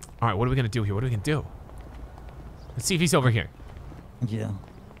right, what are we gonna do here? What are we gonna do? Let's see if he's over here. Yeah.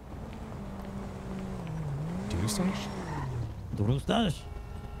 Doodoo Stash? Doodoo Stash.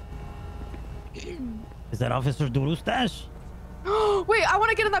 Is that Officer Doodoo Stash? Wait, I want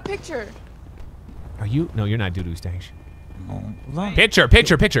to get in that picture. Are you? No, you're not Doodoo Stash. No. Picture.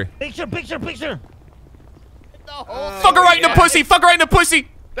 Picture. Fuck her right in the pussy! Fuck her right in the pussy!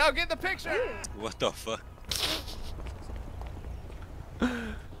 No, get the picture! What the fuck?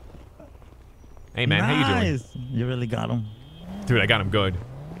 Hey man, how you doing? You really got him. Dude, I got him good.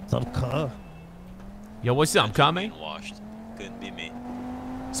 What's up, cuh? Yo, what's up, Kame? Washed. Couldn't be me.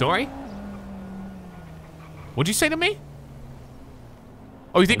 Sorry? What'd you say to me?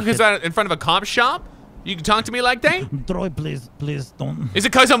 Oh, you think because I'm in front of a comp shop, you can talk to me like that? Troy, please don't. Is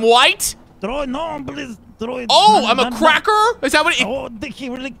it because I'm white? Troy, no, please, Troy. Oh, I'm a cracker? Is that what it... Oh, he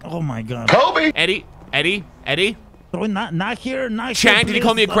really... Oh, my God. Kobe! Eddie? Troy, not here, Chad, did he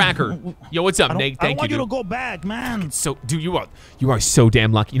call me a cracker? Yo, what's up, Nate? I Thank want you, you dude. to go back, man. So, dude, you are so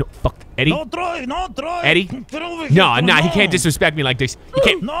damn lucky. You know, fuck, Eddie. No, Troy. Eddie? Get over here. No, he can't disrespect me like this. You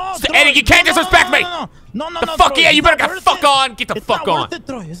can't. No, Eddie, you can't disrespect me. No, the fuck Troy, yeah, you better get worth fuck it. on. Get the fuck on. It's not worth it,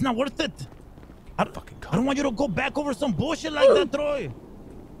 Troy. It's not worth it. I don't want you to go back over some bullshit like that, Troy.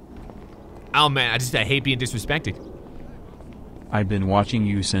 Oh man, I hate being disrespected. I've been watching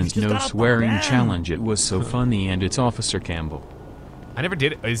you since No Swearing Challenge. It was so funny, and it's Officer Campbell. I never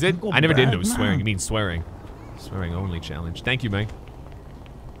did it. Is it? I never did no swearing. You mean swearing. Swearing only challenge. Thank you, man.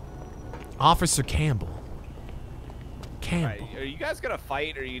 Officer Campbell. Right, are you guys gonna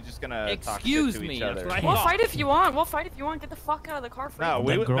fight, or are you just gonna talk shit to each other? We'll fight if you want. Get the fuck out of the car for no,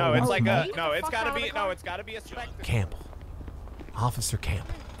 you. no, it's like a no. It's gotta be a spectacle. Campbell. Officer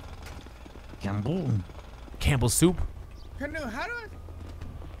Campbell. Campbell. Campbell soup. How do I?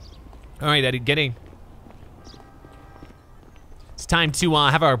 All right, Eddie, get in. It's time to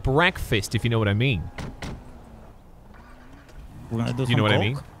have our breakfast, if you know what I mean. We're gonna do you know what coke? I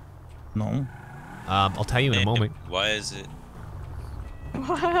mean? No. I'll tell you in a moment. Why is it?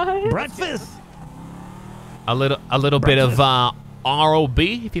 Breakfast. A little bit of ROB,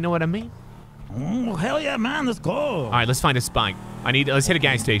 if you know what I mean. Oh hell yeah, man! Let's go. All right, let's find a spot. Let's hit a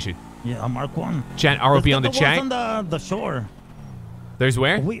gas station. Yeah, I'll mark one. Chat ROB on the chat. On the shore. There's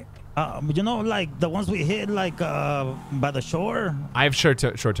where? You know, like the ones we hit, like by the shore. I have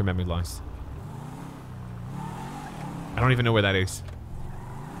short-term memory loss. I don't even know where that is.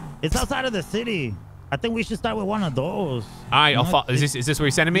 It's outside of the city. I think we should start with one of those. All right, I'll follow. Is this where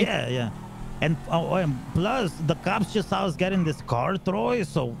you're sending me? Yeah. And plus, the cops just saw us getting this car, Troy.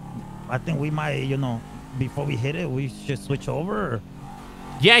 So I think we might, before we hit it, we should switch over.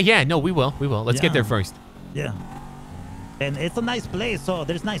 Yeah. No, we will. Let's get there first. Yeah. And it's a nice place, so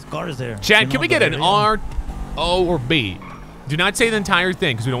there's nice cars there. Chad, can we get an R, O, or B? Do not say the entire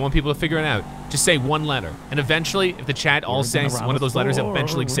thing, because we don't want people to figure it out. Just say one letter. And eventually, if the chat all says one of those letters,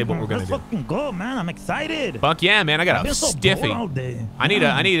 eventually say what we're going to do. Let's fucking go, man. I'm excited. Fuck yeah, man. I got a so stiffy. all day. I need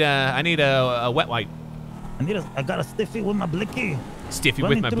a wet wipe. I got a stiffy with my blicky. Stiffy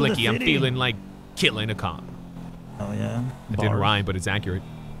with my blicky. I'm feeling like killing a cop. Oh, yeah. It didn't rhyme, but it's accurate.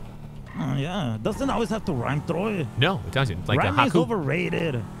 Oh, yeah. Doesn't always have to rhyme, Troy. No, it doesn't. It's like Rhyming a is haiku.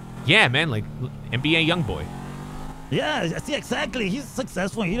 Overrated. Yeah, man. Like NBA Youngboy. Yeah, see, exactly. He's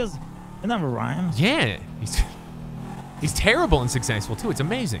successful. He never rhymes. Yeah. He's terrible and successful, too. It's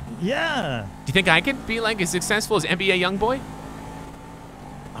amazing. Yeah. Do you think I could be like as successful as NBA Youngboy?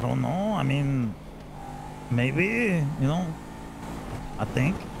 I don't know. I mean, maybe, I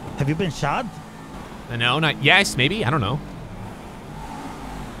think. Have you been shot? No, not yes, maybe. I don't know.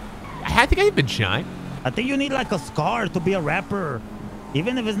 I think I've been shot. I think you need like a scar to be a rapper.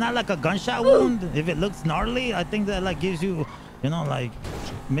 Even if it's not like a gunshot wound, if it looks gnarly, I think that like gives you, like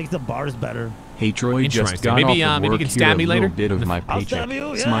makes the bars better. Hey Troy, just got maybe off of maybe work. you can stab me later. Bit of my I'll paycheck. stab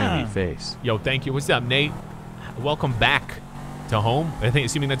you, yeah. Smiley face. Yo, thank you. What's up, Nate? Welcome back to home. I think,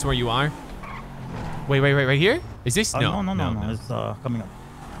 assuming that's where you are. Wait, right here? Is this? No. It's coming up.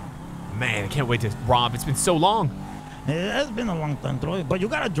 Man, I can't wait to rob. It's been so long. It has been a long time, Troy. But you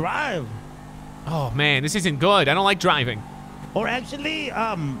gotta drive. Oh man, this isn't good. I don't like driving. Or actually,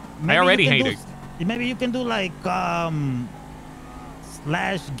 I already hate it. Maybe you can do like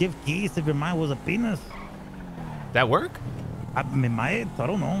slash give keys if your mind was a penis. That work? I mean, I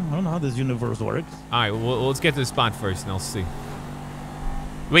don't know. I don't know how this universe works. All right, well, let's get to the spot first, and I'll see.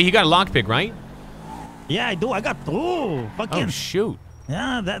 Wait, you got a lockpick, right? Yeah, I do. I got two. Fucking. Oh shoot.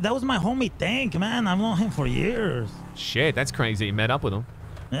 Yeah, that was my homie Tank, man. I've known him for years. Shit, that's crazy. You met up with him.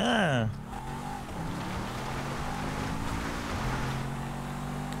 Yeah.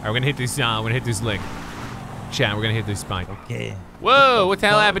 All right, we're gonna hit this. We're gonna hit this lick. Chat, we're gonna hit this spike. Okay. Whoa, what the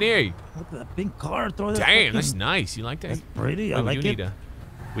hell happened here? Look at that pink car. Throw that. Damn, that's nice. You like that? That's pretty. I we like do it.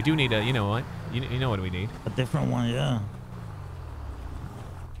 We do need a. You know what? You know what we need? A different one, yeah.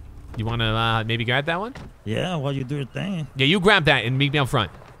 You wanna maybe grab that one? Yeah, while you do your thing. Yeah, you grab that and meet me up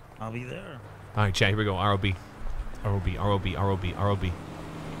front. I'll be there. All right, chat. Here we go. ROB. ROB. ROB. ROB. ROB.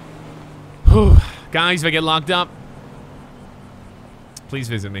 Whew. Guys, if I get locked up, please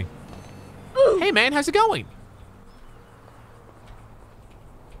visit me. Hey man, how's it going?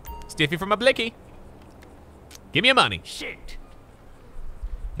 Stiffy from a blicky. Give me your money. Shit.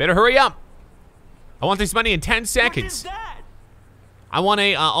 Better hurry up. I want this money in 10 seconds. What is that? I want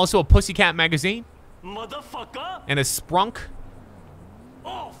a also a Pussycat magazine. Motherfucker. And a Sprunk.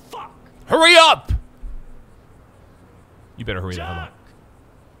 Oh fuck. Hurry up! You better hurry the hell up.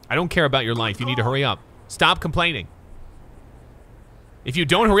 I don't care about your life. You need to hurry up. Stop complaining. If you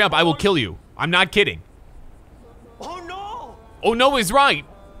don't hurry up, I will kill you. I'm not kidding. Oh no! Oh no is right.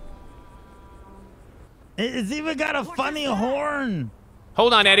 It's even got a funny horn.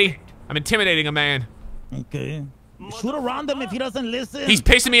 Hold on, Eddie. I'm intimidating a man. Okay. Shoot around him if he doesn't listen. He's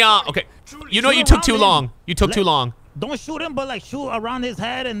pissing me off. Okay. You know you took too long. You took too long. Don't shoot him, but like shoot around his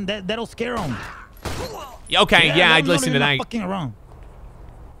head and that'll scare him. Okay, yeah, I'd listen to that. Fucking around.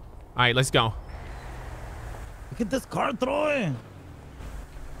 All right, let's go. Look at this car, Troy.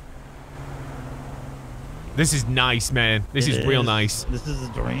 This is nice, man. This is real nice. This is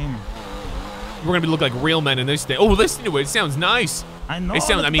a dream. We're gonna look like real men in this thing. Oh, listen to it. It sounds nice. I know. It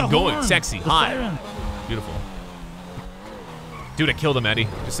sounds, I mean, going, horn. sexy, The hot. siren. Beautiful. Dude, I killed him, Eddie.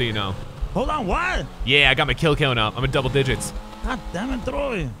 Just so you know. Hold on, what? Yeah, I got my kill count up. I'm in double digits. God damn it,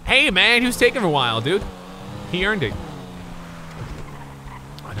 Troy. Hey, man, he was taking a while, dude. He earned it.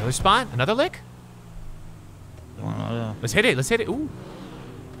 Another spot? Another lick? Let's hit it. Let's hit it. Ooh.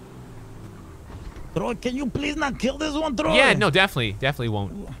 Troy, can you please not kill this one, Troy? Yeah, no, definitely. Definitely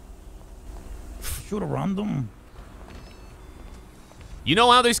won't. Shoot around them. You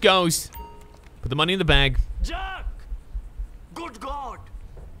know how this goes. Put the money in the bag. Jack! Good God!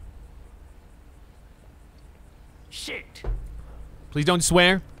 Shit! Please don't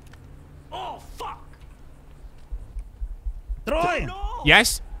swear. Oh fuck! Troy! No.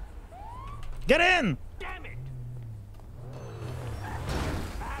 Yes? Get in! Damn it!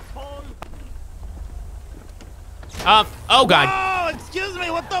 Asshole! Oh God. Oh, excuse me,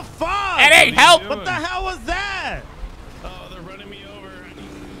 what the fuck? Eddie, help! What the hell was that? Oh, they're running me over.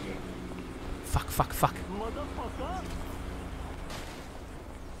 Fuck, fuck, fuck. Motherfucker!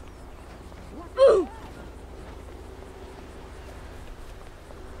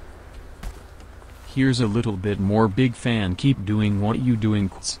 Here's a little bit more, big fan. Keep doing what you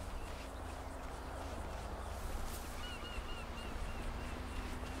doing.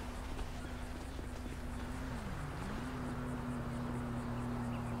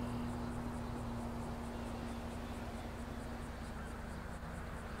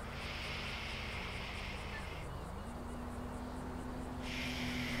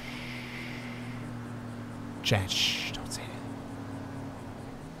 Chat, shh, don't say it.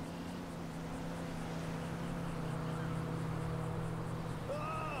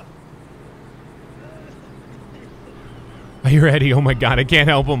 Are you ready? Oh my God, I can't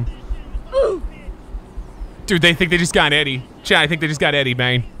help him. Dude, they think they just got Eddie. Chat, I think they just got Eddie,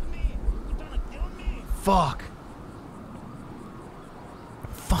 man. Fuck. What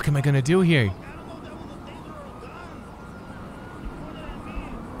the fuck am I gonna do here?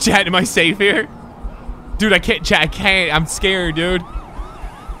 Chat, am I safe here? Dude, I can't, chat, I can't. I'm scared, dude.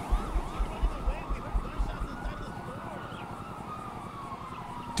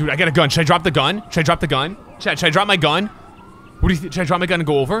 Dude, I got a gun. Should I drop the gun? Should I drop the gun? Chat, should I drop my gun? What do you think? Should I drop my gun and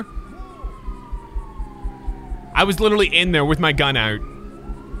go over? I was literally in there with my gun out.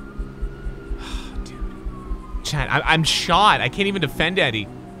 Dude. Chat, I'm shot. I can't even defend Eddie.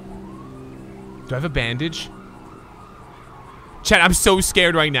 Do I have a bandage? Chat, I'm so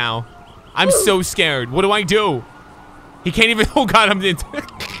scared right now. I'm so scared. What do I do? He can't even. Oh God, I'm in.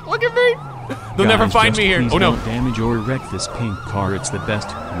 Look at me. They'll never find me here. Please Oh no. don't damage or wreck this pink car. It's the best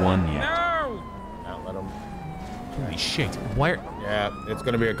one yet. No! Don't let him. Holy shit. Where? Yeah, it's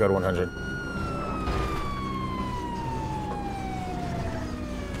gonna be a code 100.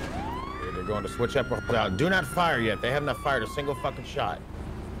 They're going to switch up. Do not fire yet. They have not fired a single fucking shot.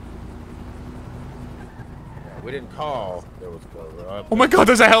 Yeah, we didn't call. There was Oh my god,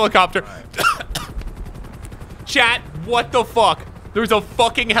 there's a helicopter. Chat, what the fuck? There's a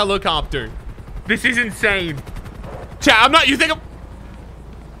fucking helicopter. This is insane. Chat, I'm not, you think I'm...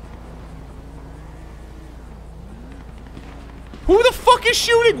 Who the fuck is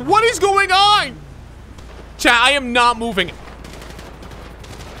shooting? What is going on? Chat, I am not moving.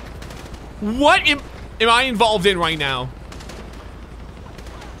 What am I involved in right now?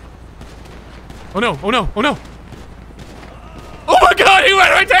 Oh no, oh no, oh no. Oh my god, he went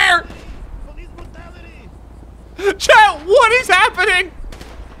right there! Chat, what is happening?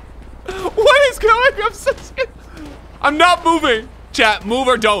 What is going on? I'm not moving. Chat, move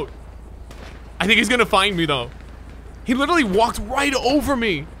or don't. I think he's gonna find me though. He literally walked right over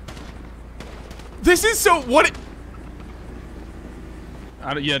me. This is so, what?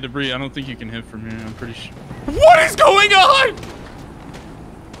 Yeah, Debris, I don't think you can hit from here, I'm pretty sure. What is going on?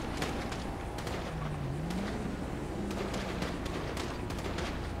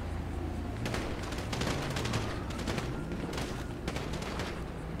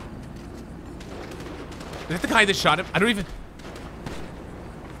 Is that the guy that shot him? I don't even...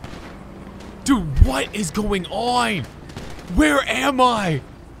 Dude, what is going on? Where am I?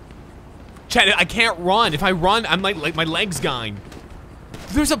 Chat, I can't run. If I run, I'm like my leg's gone.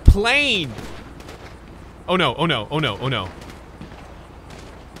 There's a plane. Oh no, oh no, oh no, oh no.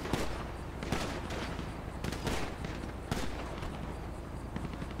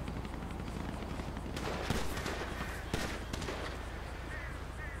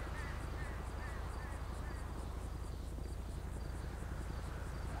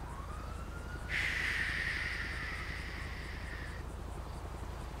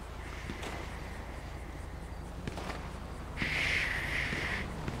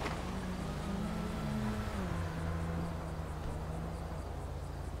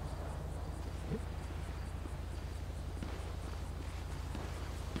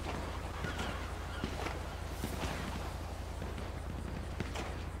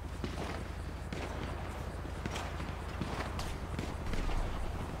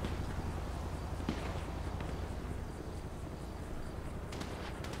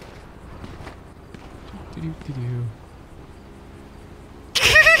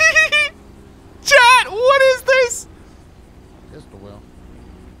 Chat, what is this? Pistol will.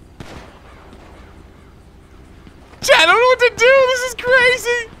 Chat, I don't know what to do. This is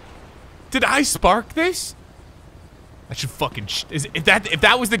crazy. Did I spark this? I should fucking if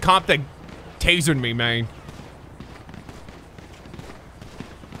that was the cop that tasered me, man.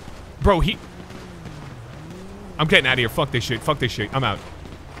 Bro, I'm getting out of here. Fuck this shit. Fuck this shit. I'm out.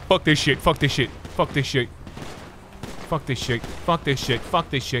 Fuck this shit. Fuck this shit. Fuck this shit. Fuck this shit. Fuck this shit. Fuck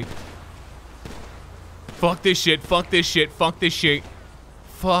this shit. Fuck this shit. Fuck this shit. Fuck this shit.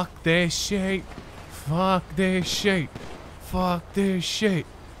 Fuck this shit. Fuck this shit. Fuck this shit.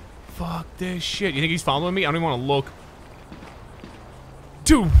 Fuck this shit. You think he's following me? I don't even want to look.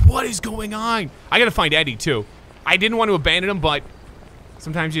 Dude, what is going on? I gotta find Eddie, too. I didn't want to abandon him, but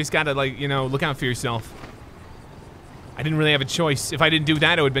sometimes you just gotta, like, you know, look out for yourself. I didn't really have a choice. If I didn't do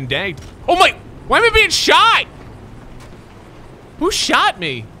that, I would have been dead. Oh my! Why am I being shot? Who shot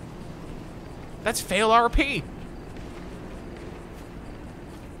me? That's fail RP.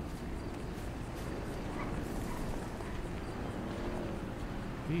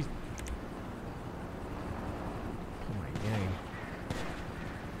 Jeez. Oh my god.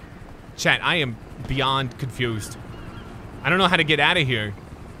 Chat, I am beyond confused. I don't know how to get out of here.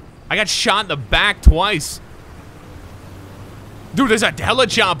 I got shot in the back twice. Dude, there's a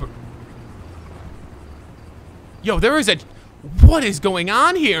helichopper. Yo, there is a... What is going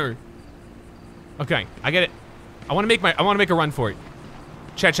on here? Okay, I get it. I want to make a run for it.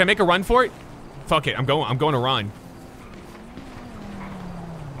 Chat, should I make a run for it? Fuck it, I'm going to run.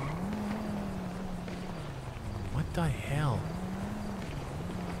 What the hell?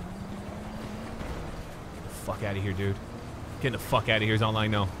 Get the fuck out of here, dude. Getting the fuck out of here is all I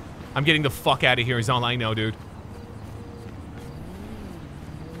know. I'm getting the fuck out of here is all I know, dude.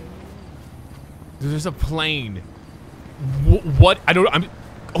 There's a plane. What?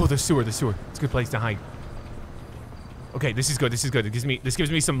 Oh, the sewer, the sewer. It's a good place to hide. Okay, this is good, this is good. This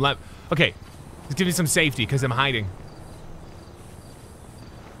gives me some okay. This gives me some safety, because I'm hiding.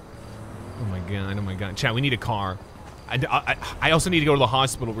 Oh my god, oh my god. Chat, we need a car. I also need to go to the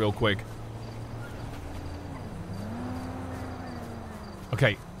hospital real quick.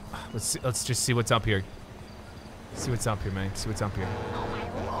 Okay, let's just see what's up here. See what's up here, man. See what's up here.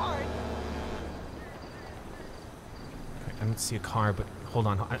 Okay, I don't see a car, but hold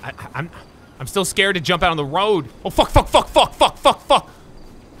on. I'm still scared to jump out on the road. Oh fuck! Fuck! Fuck! Fuck! Fuck! Fuck! Fuck!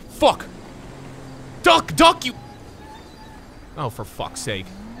 Fuck! Duck! Duck! You! Oh, for fuck's sake!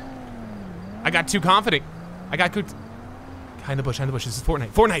 I got too confident. I got good. Behind the bush. Behind the bush. This is Fortnite.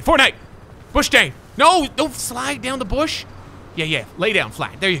 Fortnite. Fortnite. Bush day. No! Don't slide down the bush. Yeah, yeah. Lay down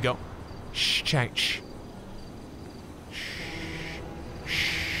flat. There you go. Shh, chat. Shh.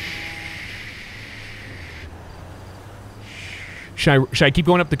 Should I keep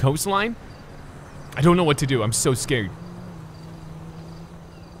going up the coastline? I don't know what to do. I'm so scared.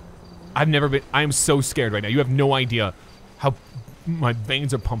 I've never been. I am so scared right now. You have no idea how my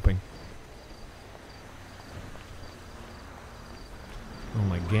veins are pumping. Oh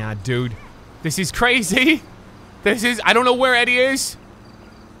my god, dude. This is crazy. This is. I don't know where Eddie is.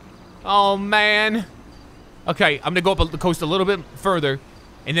 Oh man. Okay, I'm gonna go up the coast a little bit further,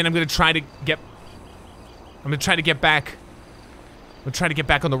 and then I'm gonna try to get. I'm gonna try to get back. I'm gonna try to get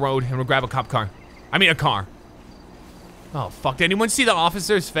back on the road and we'll grab a cop car. I mean a car. Oh fuck, did anyone see the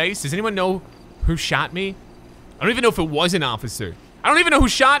officer's face? Does anyone know who shot me? I don't even know if it was an officer. I don't even know who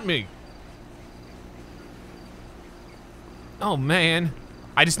shot me. Oh man.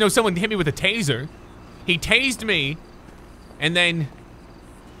 I just know someone hit me with a taser. He tased me and then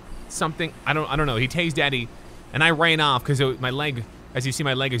something, I don't know. He tased Eddie and I ran off because my leg, as you see,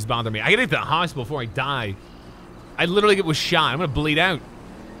 my leg is bothering me. I gotta get to the hospital before I die. I literally was shot. I'm gonna bleed out.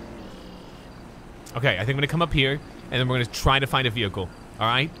 Okay, I think I'm gonna come up here, and then we're gonna try to find a vehicle. All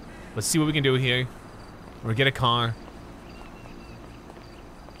right, let's see what we can do here. We're gonna get a car.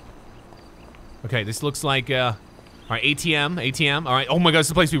 Okay, this looks like all right, ATM. All right. Oh my God, this is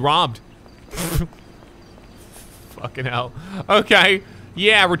the place we robbed. Fucking hell. Okay.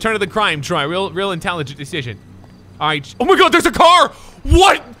 Yeah, return to the crime, Troy. Real intelligent decision. All right. Oh my God, there's a car.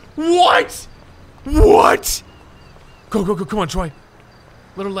 What? What? What? Go, go, go, come on, Troy.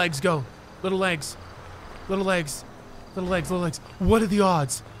 Little legs, go. Little legs. Little legs. Little legs, little legs. What are the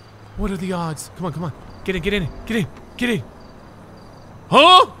odds? What are the odds? Come on, come on. Get in, get in, get in, get in.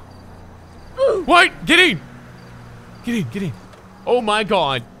 Huh? What? Get in. Get in, get in. Oh my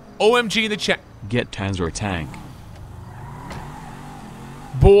God. OMG in the chat. Get Taz or tank.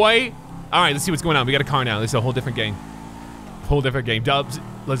 Boy. All right, let's see what's going on. We got a car now. This is a whole different game. Whole different game. Dubs,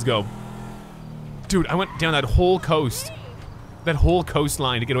 let's go. Dude, I went down that whole coast. That whole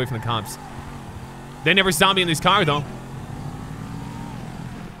coastline to get away from the cops. They never saw me in this car, though.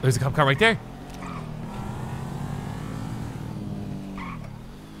 There's a cop car right there.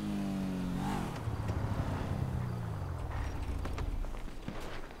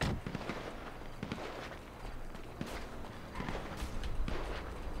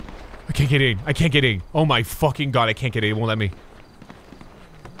 I can't get in. I can't get in. Oh my fucking God, I can't get in. It won't let me.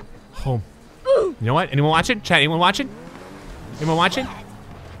 Home. You know what? Anyone watching? Chat, anyone watching? Anyone watching?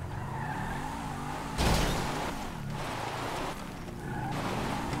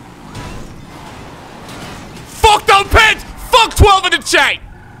 Fuck the pit! Fuck 12 in the chat!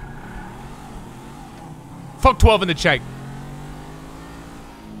 Fuck 12 in the chat.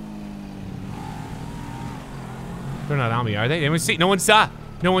 They're not on me, are they? Anyone see? No one saw.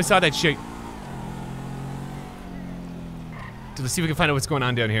 No one saw that shit. Dude, let's see if we can find out what's going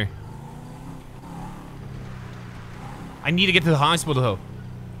on down here. I need to get to the hospital, though.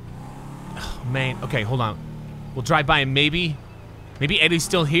 Oh, man. Okay, hold on. We'll drive by and maybe Eddie's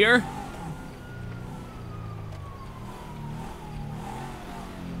still here?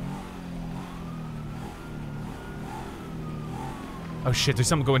 Oh, shit. There's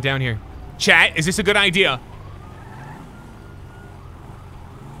something going down here. Chat, is this a good idea?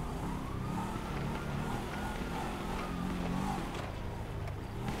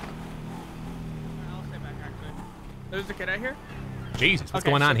 There's a kid out here. Jesus, what's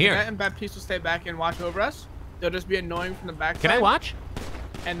going on here? Cadet and Baptiste will stay back and watch over us. They'll just be annoying from the back. Can I watch?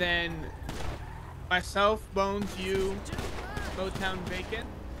 And then myself, Bones, you, Motown, Bacon,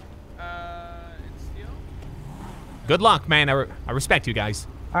 and Steel. Good luck, man. I respect you guys.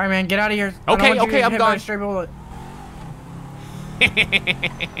 All right, man, get out of here. Okay, okay, I'm gone.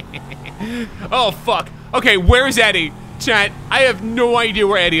 Oh fuck. Okay, where's Eddie? Chat, I have no idea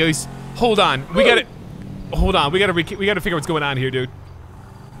where Eddie is. Hold on, we gotta. Hold on, we gotta figure out what's going on here, dude.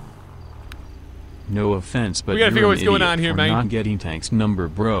 No offense, but we gotta figure out what's going on here, man. man. Not getting Tank's number,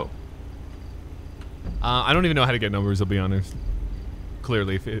 bro. I don't even know how to get numbers. I'll be honest.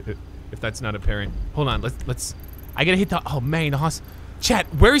 Clearly, if that's not apparent. Hold on, let's I gotta hit the, oh man, the hospital. Chat,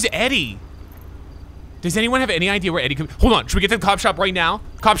 where's Eddie? Does anyone have any idea where Eddie could be? Hold on, should we get to the cop shop right now?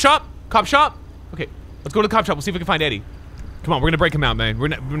 Cop shop? Cop shop? Okay, let's go to the cop shop. We'll see if we can find Eddie. Come on, we're gonna break him out, man. We're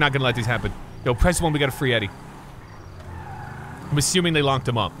not gonna let this happen. Yo, press 1, we gotta free Eddie. I'm assuming they locked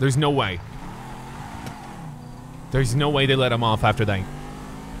him up. There's no way. There's no way they let him off after that.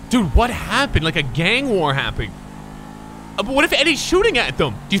 Dude, what happened? Like a gang war happened. But what if Eddie's shooting at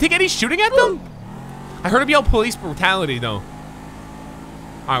them? Do you think Eddie's shooting at them? I heard him yell police brutality, though.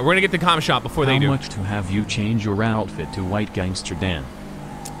 All right, we're gonna get the cop shop before they do. How much to have you change your outfit to White Gangster Dan?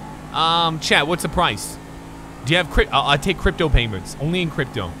 Chat, what's the price? Do you have crypto? I'll take crypto payments. Only in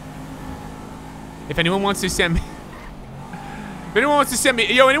crypto. If anyone wants to send me... If anyone wants to send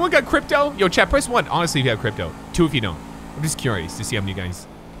me... Yo, anyone got crypto? Yo, chat, press 1. Honestly, if you have crypto. 2 if you don't. I'm just curious to see how many guys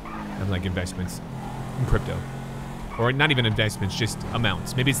have, like, investments in crypto. Or not even investments, just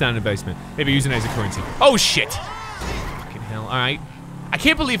amounts. Maybe it's not an investment. Maybe using it as a currency. Oh, shit. Fucking hell. All right. I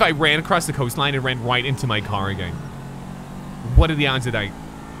can't believe I ran across the coastline and ran right into my car again. What are the odds of that?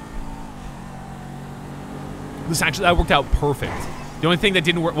 This actually, that worked out perfect. The only thing that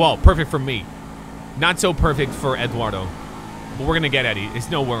didn't work, well, perfect for me. Not so perfect for Eduardo. But we're gonna get Eddie. It's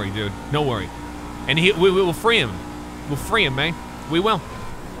no worry, dude. No worry. And we will free him. We'll free him, man. We will.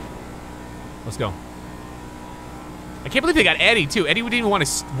 Let's go. I can't believe they got Eddie, too. Eddie wouldn't even want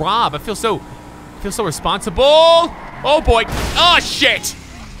to rob. I feel so responsible. Oh, boy. Oh, shit.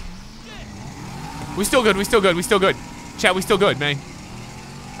 We still good. We still good. We still good. Chat, we still good, man.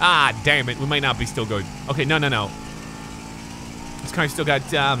 Ah, damn it. We might not be still good. Okay, no. This car still got,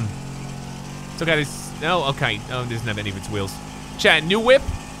 his, no, okay. Oh, doesn't have any of its wheels. Chat, new whip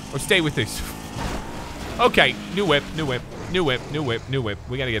or stay with this? Okay, new whip.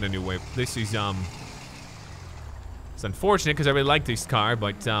 We gotta get a new whip. This is, it's unfortunate because I really like this car,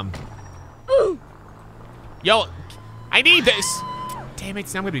 but, yo, I need this. Damn it,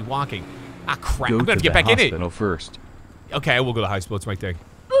 I'm gonna be walking. Ah, crap. I'm gonna have to get back in it. Hospital first. Okay, I will go to the hospital. It's right there.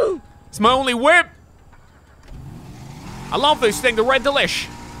 It's my only whip. I love this thing, the red delish.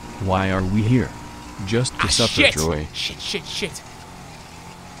 Why are we here? Just to suffer joy. Shit.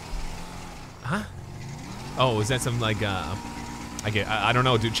 Huh? Oh, is that some like I don't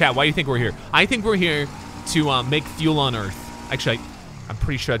know, dude. Chat, why do you think we're here? I think we're here to make fuel on Earth. Actually, I'm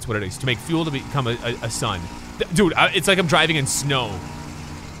pretty sure that's what it is. To make fuel to become a sun. Dude, it's like I'm driving in snow.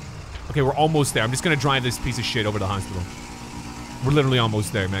 Okay, we're almost there. I'm just gonna drive this piece of shit over to the hospital. We're literally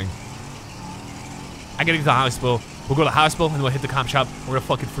almost there, man. I gotta get to the hospital. We'll go to the hospital and then we'll hit the cop shop. We're gonna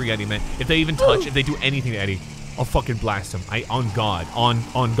fucking free Eddie, man. If they even touch, if they do anything to Eddie, I'll fucking blast him. On God,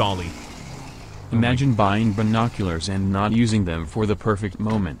 on golly. Imagine buying binoculars and not using them for the perfect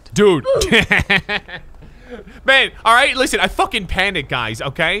moment. Dude. Man, all right, listen, I fucking panicked, guys,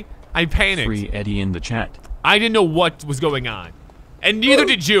 okay? I panicked. Free Eddie in the chat. I didn't know what was going on. And neither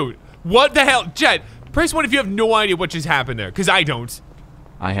did you. What the hell? Jet, press 1 if you have no idea what just happened there, because I don't.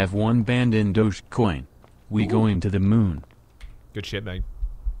 I have 1 band in Dogecoin. We going to the moon. Good shit, man.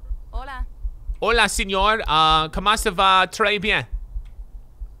 Hola. Hola, señor. ¿Cómo se va? Très bien.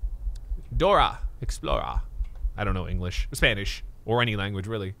 Dora Explorer. I don't know English, Spanish, or any language,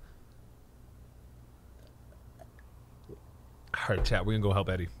 really. All right, chat, we're gonna go help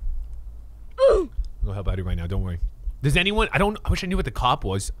Eddie. Go help Eddie right now, don't worry. Does anyone, I wish I knew what the cop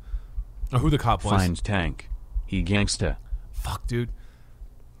was. Or who the cop was. Find Tank. He gangsta. Fuck, dude.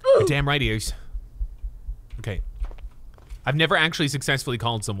 You're damn right he is. Okay. I've never actually successfully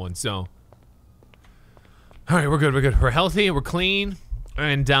called someone, so. Alright, we're good, We're healthy, we're clean,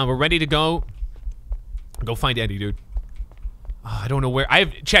 and we're ready to go. Go find Eddie, dude. Oh, I don't know where.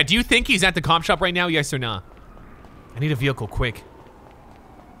 Chad, do you think he's at the cop shop right now? Yes or nah? I need a vehicle, quick.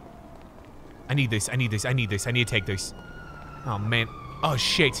 I need this. I need to take this. Oh, man. Oh,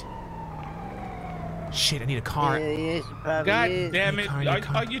 shit. Shit, I need a car. Yes, God damn it. Car.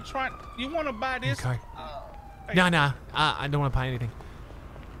 Are you trying? You want to buy this? Car. Nah. I don't want to buy anything.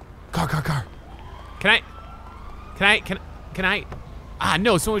 Car. Can I? Ah,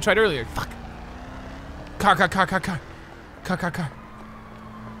 no, it's the one we tried earlier. Fuck. Car.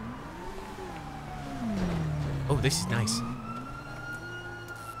 Oh, this is nice.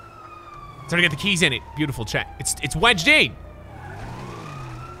 It's already got the keys in it. Beautiful, chat. It's wedged in.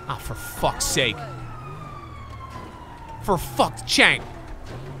 Ah, for fuck's sake. For fuck's sake.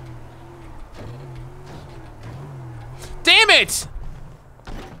 Damn it!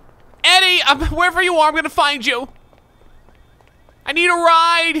 Eddie, wherever you are, I'm gonna find you. I need a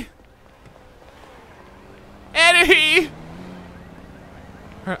ride. Eddie!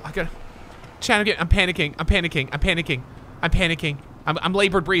 Alright, I gotta... Chat again. I'm panicking. I'm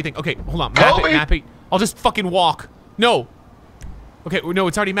labored breathing. Okay, hold on. Map it. I'll just fucking walk. No. Okay, no,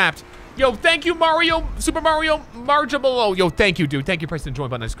 it's already mapped. Yo, thank you, Mario. Super Mario Marjabolo. Yo, thank you, dude. Thank you for pressing the join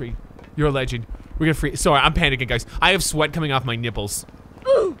button on the screen. You're a legend. We're gonna free. Sorry, I'm panicking, guys. I have sweat coming off my nipples.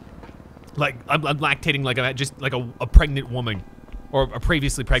 Like, I'm lactating like a pregnant woman. Or a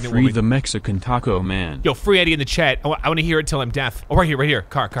previously pregnant woman. Free the Mexican taco man. Yo, free Eddie in the chat. I want to hear it till I'm deaf. Oh, right here.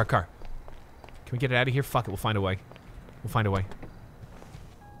 Car. Can we get it out of here? Fuck it, we'll find a way. Okay,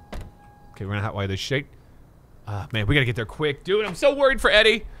 we're gonna hotwire this shit. Man, we gotta get there quick. Dude, I'm so worried for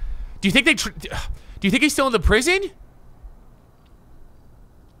Eddie. Do you think do you think he's still in the prison?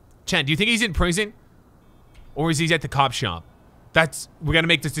 Chan, do you think he's in prison? Or is he at the cop shop? We gotta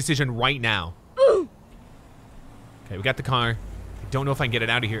make this decision right now. Okay, we got the car. I don't know if I can get it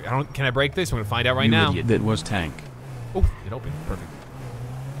out of here. Can I break this? We're gonna find out right now. Idiot, that was Tank. Oh, it opened. Perfect.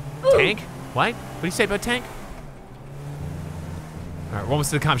 Tank? What? What did he say about Tank? Alright, we're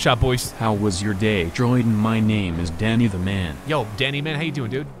almost to the cop shop, boys. How was your day, Droiden? My name is Danny the Man. Yo, Danny, man, how you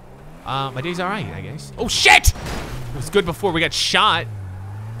doing, dude? My day's alright, I guess. Oh, shit! It was good before we got shot.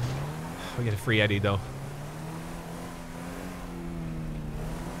 We got a free Eddie, though.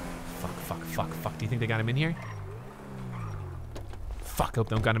 Fuck. Do you think they got him in here? Fuck, hope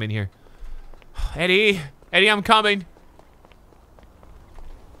they don't got him in here. Eddie, I'm coming.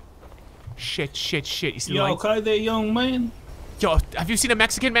 Shit. You see you okay there, young man? Yo, have you seen a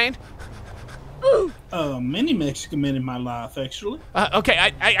Mexican man? Many Mexican men in my life, actually. Okay,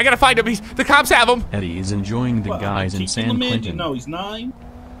 I gotta find him. The cops have him. Eddie is enjoying the guys in San Quentin. Do you know his name?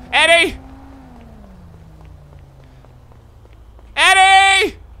 Eddie!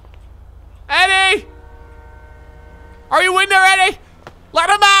 Are you in there, Eddie? Let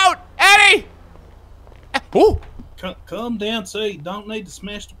him out! Eddie! Oh! Come down, see. Don't need to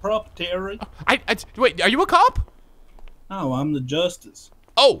smash the proprietary. Wait, are you a cop? No, I'm the justice.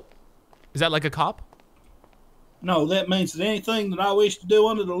 Oh! Is that like a cop? No, that means that anything that I wish to do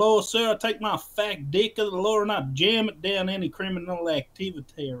under the law, sir, I take my fat dick of the law and I jam it down any criminal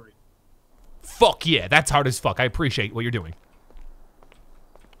activity. Fuck yeah, that's hard as fuck. I appreciate what you're doing.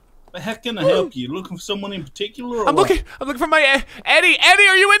 But how can I help you? Looking for someone in particular? Or I'm looking for my Eddie. Eddie,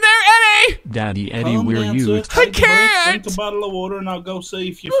 are you in there, Eddie? Daddy, Eddie, where are you? I can't. Drink a bottle of water and I'll go see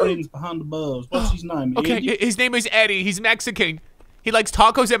if your friend's behind the bars. What's his name? Okay, Eddie? His name is Eddie. He's Mexican. He likes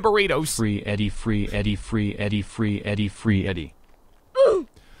tacos and burritos. Free Eddie, free Eddie, free Eddie, free Eddie, free Eddie. Oh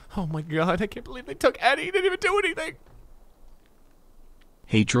my god, I can't believe they took Eddie. He didn't even do anything.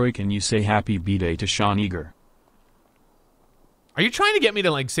 Hey Troy, can you say happy B-Day to Sean Eager? Are you trying to get me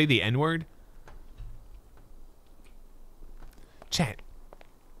to, like, say the N-word? Chat.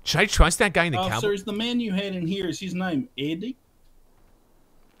 Should I trust that guy in the cowboy? Officer, is the man you had in here, is his name Eddie?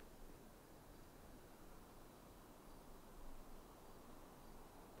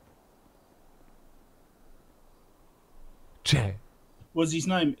 Chat. Was his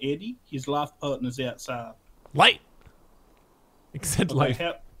name Eddie? His life partner's outside. Light. Except life.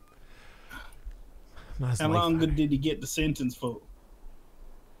 How long did he get the sentence for?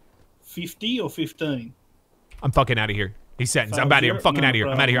 50 or 15? I'm fucking out of here. He's sentenced. I'm out of here. I'm fucking out of here.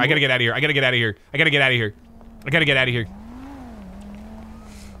 I'm out of here. I gotta get out of here. I gotta get out of here. I gotta get out of here. I gotta get out of here.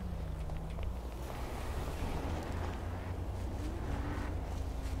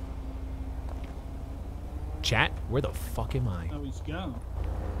 Chat, where the fuck am I? Oh, he's gone.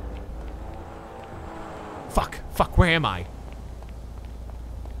 Fuck, where am I?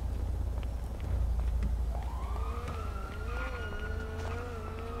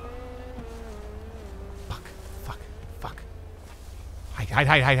 Fuck.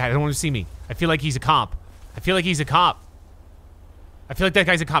 Hide. I don't want to see me. I feel like he's a cop. I feel like that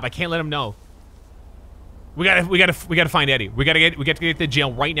guy's a cop. I can't let him know. We gotta find Eddie. We gotta get to the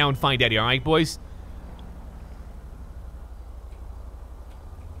jail right now and find Eddie, alright, boys?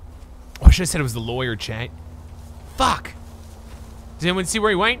 Oh, I should have said it was the lawyer, chat. Fuck. Does anyone see where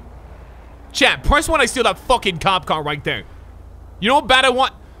he went? Chat, press when I steal that fucking cop car right there. You know how bad I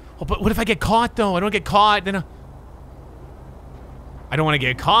want... Oh, but what if I get caught, though? I don't get caught, then... I don't want to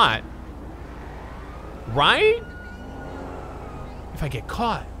get caught. Right? If I get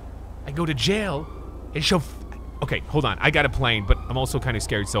caught, I go to jail and show... Okay, hold on. I got a plane, but I'm also kind of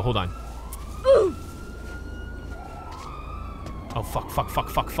scared, so hold on. Oh, fuck.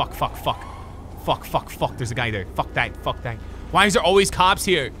 There's a guy there. Fuck that. Why is there always cops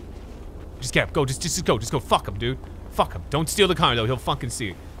here? Just get up. Go. Just go. Just go. Fuck him, dude. Fuck him. Don't steal the car, though. He'll fucking see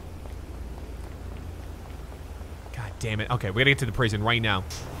it. God damn it. Okay, we gotta get to the prison right now.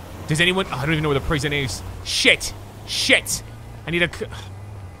 Does anyone... Oh, I don't even know where the prison is. Shit. I need a...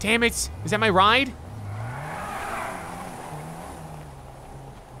 Damn it. Is that my ride?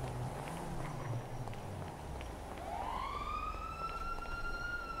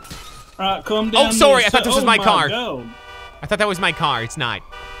 Right, come down. Oh, sorry. I there. thought this was my car. God. I thought that was my car. It's not.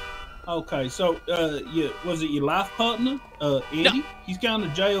 Okay, so was it your life partner, Eddie? No. He's gone to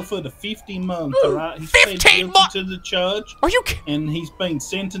jail for the 15 months, all right? He's 15 months to the charge. Are you? And he's been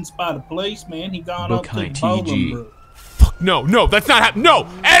sentenced by the police, man. He gone Book up to the TG. Bolingbrook. Fuck no, no, that's not happening. No,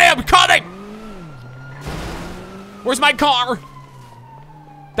 Eddie, I'm coming. Where's my car?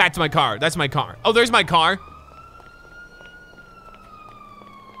 That's my car. That's my car. Oh, there's my car.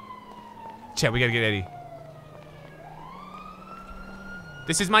 Chat, we gotta get Eddie.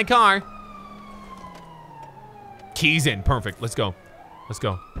 This is my car. Keys in. Perfect. Let's go. Let's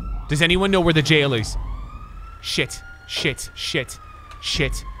go. Does anyone know where the jail is? Shit. Shit. Shit.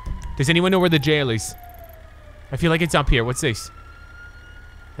 Shit. Does anyone know where the jail is? I feel like it's up here. What's this?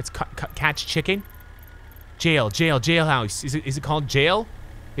 It's catch chicken? Jail. Jail. Jailhouse. Is it called jail?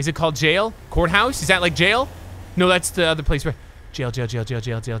 Is it called jail? Courthouse? Is that like jail? No, that's the other place where... Jail. Jail. Jail. Jail.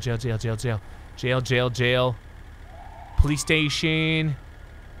 Jail. Jail. Jail. Jail. Jail. Jail. Jail. Jail. Jail. Police station.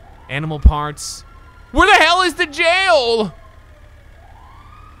 Animal parts. Where the hell is the jail?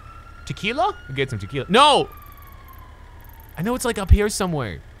 Tequila? I'll get some tequila. No! I know it's like up here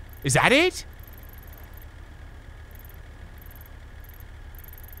somewhere. Is that it?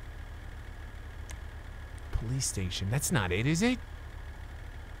 Police station. That's not it, is it?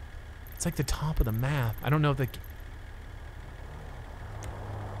 It's like the top of the map. I don't know if the...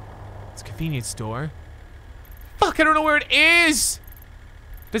 It's a convenience store. Fuck, I don't know where it is!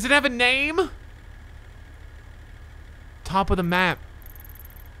 Does it have a name? Top of the map.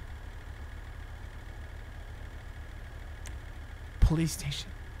 Police station.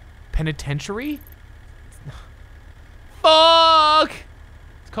 Penitentiary? Fuck!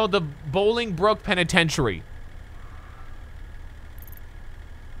 It's called the Bolingbrook Penitentiary.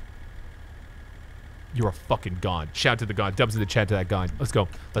 You're a fucking god. Shout to the god. Dubs in the chat to that god. Let's go.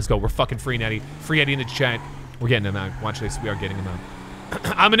 Let's go. We're fucking freeing Eddie. Free Eddie in the chat. We're getting him out. Watch this. We are getting him out.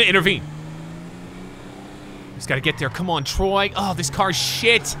 I'm gonna intervene. Just gotta get there. Come on, Troy. Oh, this car's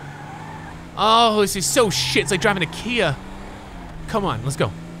shit. Oh, this is so shit. It's like driving a Kia. Come on, let's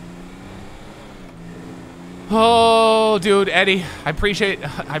go. Oh, dude, Eddie. I appreciate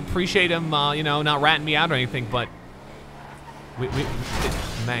him, you know, not ratting me out or anything, but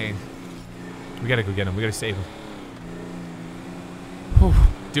man, we gotta go get him. We gotta save him. Whew.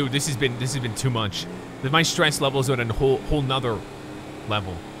 Dude, this has been too much. My stress levels are at a whole nother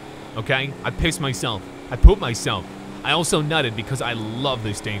level. Okay? I pissed myself. I pooped myself. I also nutted because I love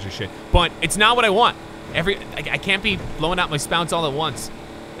this danger shit. But it's not what I want. I can't be blowing out my spouts all at once.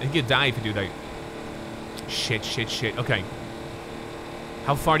 I think you'd die if you do that. Shit, shit, shit. Okay.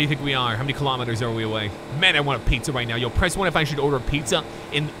 How far do you think we are? How many kilometers are we away? Man, I want a pizza right now. Yo, press 1 if I should order a pizza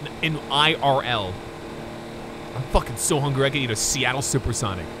in IRL. I'm fucking so hungry I can eat a Seattle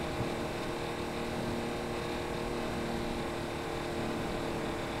Supersonic.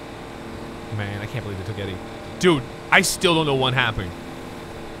 Man, I can't believe they took Eddie. Dude, I still don't know what happened.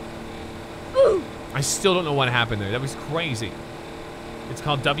 I still don't know what happened there. That was crazy. It's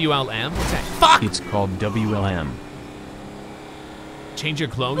called WLM? What's that? Fuck! It's called WLM. Change your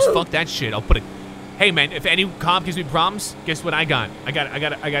clothes? Fuck that shit. I'll put it... Hey, man, if any cop gives me problems, guess what I got? I got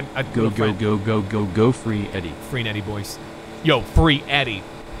a Go, free Eddie. Free Eddie, boys. Yo, free Eddie.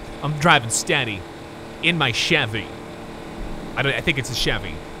 I'm driving steady. In my Chevy. I think it's a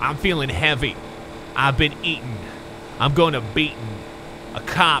Chevy. I'm feeling heavy. I've been eating. I'm going to beating a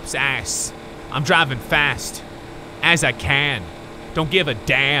cop's ass. I'm driving fast as I can. Don't give a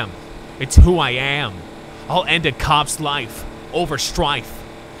damn. It's who I am. I'll end a cop's life over strife.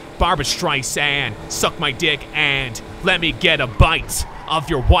 Barbara Streisand, suck my dick and let me get a bite of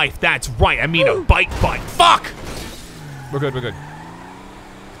your wife. That's right. I mean a bite. Fuck! We're good, we're good.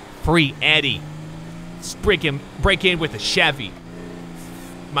 Free Eddie. Break in with a Chevy.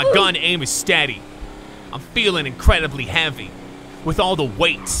 My gun aim is steady. I'm feeling incredibly heavy. With all the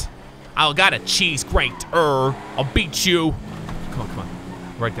weight. I got a cheese grate. I'll beat you. Come on.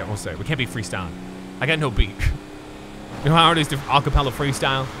 Right there, we'll say. We can't be freestyling. I got no beat. You know how hard it is to acapella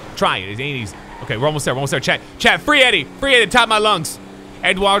freestyle? Try it, it ain't easy. Okay, we're almost there, Chat, free Eddie, top of my lungs.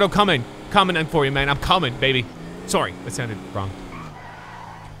 Eduardo, coming in for you, man. I'm coming, baby. Sorry, that sounded wrong.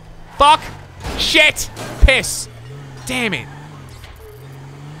 Fuck, shit, piss, damn it.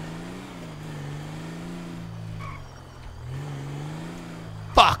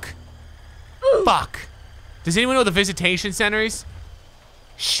 Fuck. Does anyone know the visitation center is?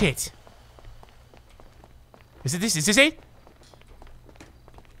 Shit. Is it this? Is this it?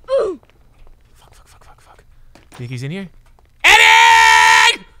 Fuck. Think he's in here?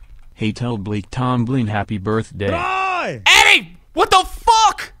 Eddie! Hey, tell Blake Tomlin happy birthday. Troy! Eddie! What the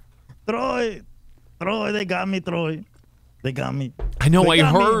fuck? Troy, they got me, Troy. They got me. I know, They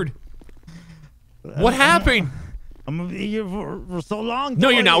I got me. heard. What happened? I'm gonna be here for so long. No, Troy.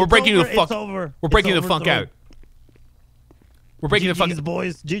 you're not. We're It's breaking over. the fuck. It's over. We're breaking It's the over, fuck Troy. out. We're breaking the fuck. GG's,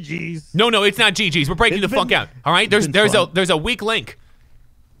 boys. GG's. No, it's not GG's. We're breaking It's the fuck been- out. All right. it's been fun. There's a weak link.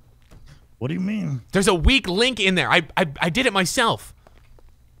 What do you mean? There's a weak link in there. I did it myself.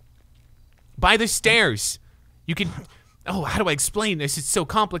 By the stairs. You can. Oh, how do I explain this? It's so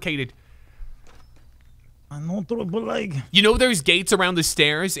complicated. I know, Troy, but like. You know, there's gates around the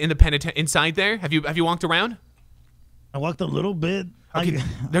stairs in the inside there. Have you walked around? I walked a little bit. Okay.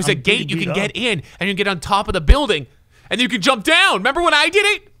 There's a gate you can get in, and you can get on top of the building, and you can jump down. Remember when I did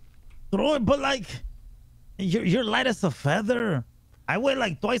it? Troy, but like, you're light as a feather. I weigh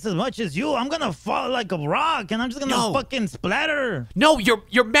like twice as much as you. I'm gonna fall like a rock, and I'm just gonna fucking splatter. No,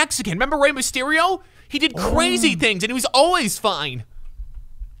 you're Mexican. Remember Rey Mysterio? He did crazy things, and he was always fine.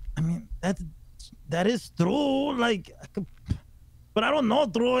 I mean, that is true. Like, but I don't know,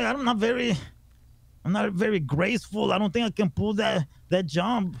 Troy. I'm not very graceful. I don't think I can pull that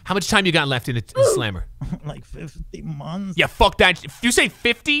jump. How much time you got left in a slammer? Like 50 months. Yeah, fuck that. If you say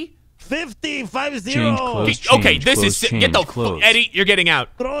 50? 50, 50. Change clothes, Okay, change this clothes, is get the change clothes. Eddie. You're getting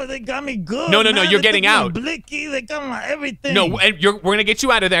out. Bro, they got me good. No, man. you're They getting took my out. Blicky, they got my everything. No, and we're gonna get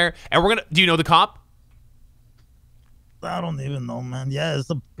you out of there, and we're gonna. Do you know the cop? I don't even know, man. Yeah, it's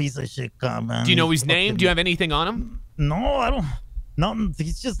a piece of shit cop, man. Do you know his He's name? fucking- Do you have anything on him? No, I don't. No, he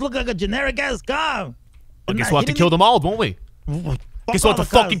just look like a generic ass cop. I guess we'll have to kill them all, won't we? Guess we'll all have to the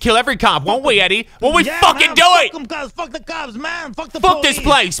fucking cops. kill every cop, won't we, Eddie? Won't we Yeah, fucking man, do fuck it? them cops, fuck the cops, man. Fuck the Fuck this police.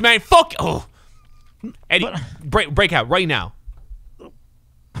 place, man. Fuck. Oh, Eddie, break out right now.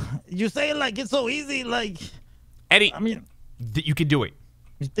 You say it like it's so easy, like. Eddie, I mean, you can do it.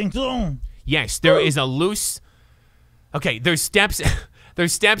 You think so? Yes, there is a loose. Okay, there's steps.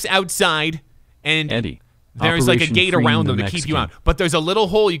 There's steps outside, and Eddie, there's like a Operation gate Freeing around the them to keep you Mexican. out. But there's a little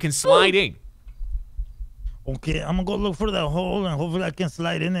hole you can slide in. Okay, I'm gonna go look for that hole and hopefully I can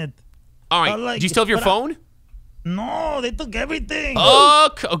slide in it. All right. like Do you still have your it, but phone? No, they took everything.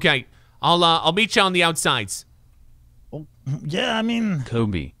 Okay. I'll meet you on the outsides. Yeah, I mean,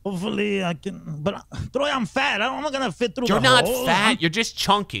 Kobe. hopefully I can. But Troy, I'm fat. I'm not gonna fit through You're the not hole. fat. You're just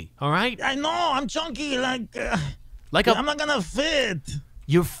chunky. All right. I know. I'm chunky. Like I'm not gonna fit.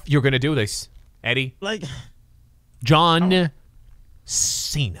 You're gonna do this, Eddie. Like John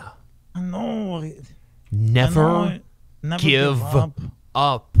Cena. I know. Never give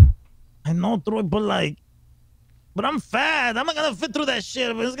up. I know, Troy, but like. But I'm fat. I'm not gonna fit through that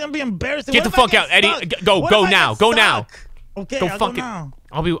shit. It's gonna be embarrassing. Get What the if I fuck out, get Eddie. stuck? Go What go if I now. get Go now. stuck? Okay, Go I'll fuck go it. now.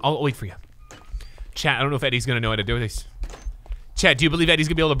 I'll wait for you. Chat, I don't know if Eddie's gonna know how to do this. Chat, do you believe Eddie's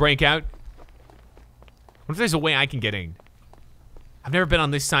gonna be able to break out? What if there's a way I can get in? I've never been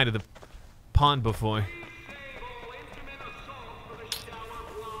on this side of the pond before.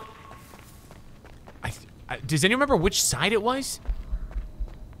 Does anyone remember which side it was?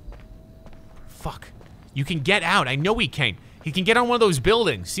 Fuck. You can get out. I know he can. He can get on one of those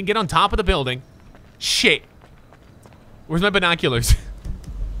buildings. He can get on top of the building. Shit. Where's my binoculars?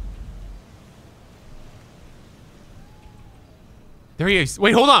 There he is.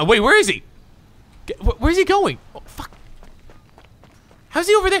 Wait, hold on. Wait, where is he? Where's he going? Oh, fuck. How's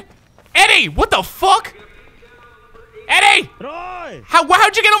he over there? Eddie, what the fuck? Eddie! Troy!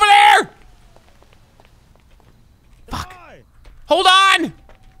 How'd you get over there? Fuck. Hold on!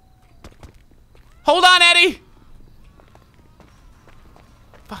 Hold on, Eddie!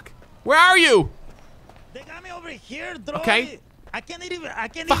 Fuck. Where are you? They got me over here, Troy. Okay. I can't even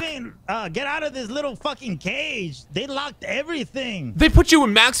get out of this little fucking cage. They locked everything. They put you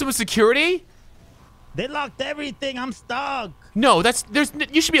in maximum security? They locked everything. I'm stuck. No,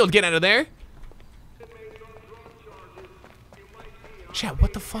 you should be able to get out of there. Chat,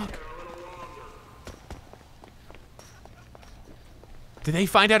 what the fuck? Did they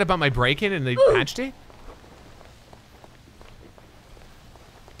find out about my break-in and they patched it?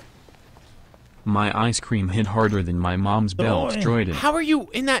 My ice cream hit harder than my mom's belt. Destroyed it. How are you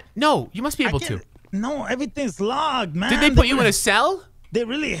in that? No, you must be able to. No, everything's locked, man. Did they put you in a cell? They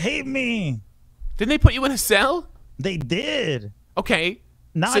really hate me. Didn't they put you in a cell? They did. Okay.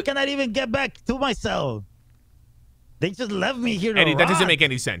 Now I cannot even get back to my cell. They just left me here to Eddie, that doesn't rot. make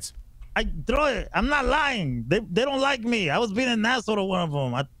any sense. Troy, I'm not lying. They don't like me. I was being an asshole to one of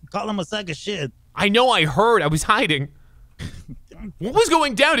them. I call them a sack of shit. I know, I heard. I was hiding. What was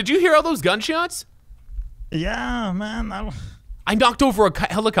going down? Did you hear all those gunshots? Yeah, man. I knocked over a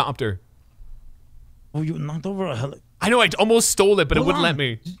helicopter. Oh, you knocked over a helicopter? I know, I almost stole it, but it Hold wouldn't on. let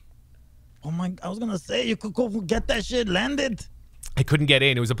me. Oh my, I was gonna say, you could go get that shit landed. I couldn't get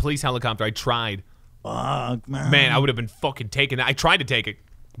in. It was a police helicopter. I tried. Fuck, man. Man, I would have been fucking taking that. I tried to take it,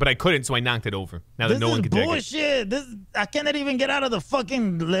 but I couldn't, so I knocked it over. Now that no one can take it. This is bullshit. I cannot even get out of the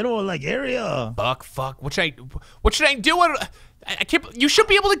fucking little like area. Fuck. What should I do? I can't. You should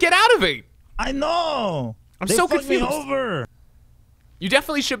be able to get out of it. I know. They so fucked confused. Me over. You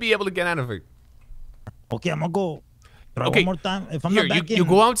definitely should be able to get out of it. Okay, I'm gonna go. Try Okay, one more time. If I'm here, not back you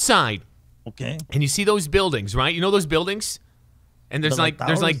go outside. Okay. And you see those buildings, right? You know those buildings? And there's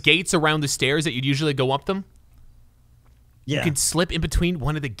there's like gates around the stairs that you'd usually go up them. Yeah. You can slip in between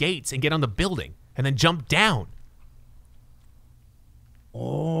one of the gates and get on the building and then jump down.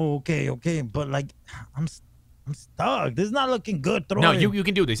 Oh, okay. But like, I'm stuck. This is not looking good, Troy. No, you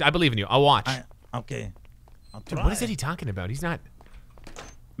can do this. I believe in you. I'll watch. Okay. I'll Dude, try. what is it he talking about? He's not.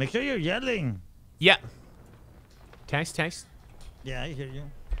 Make sure you're yelling. Yeah. Test. Yeah, I hear you.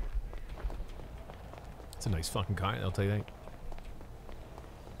 It's a nice fucking car, I'll tell you that. All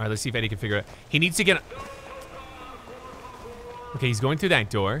right, let's see if Eddie can figure it out. He needs to get... Okay, he's going through that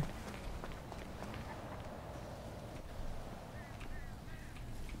door.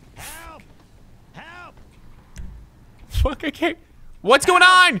 Help! Fuck, I can't... What's going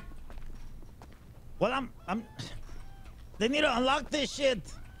on? Well, I'm... They need to unlock this shit.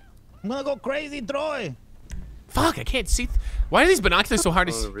 I'm gonna go crazy, Troy. Fuck, I can't see... Why are these binoculars so hard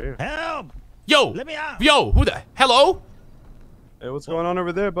to see? Help! Yo! Let me out! Yo, who the... Hello? Hey, what's going on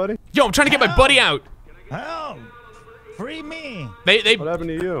over there, buddy? Yo, I'm trying to get my buddy out. Help! Free me! They... What happened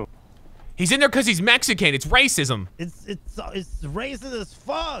to you? He's in there because he's Mexican. It's racism. It's racist as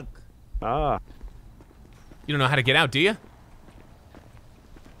fuck. Ah. You don't know how to get out, do you?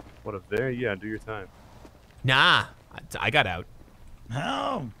 What up there? Yeah, do your time. Nah, I got out.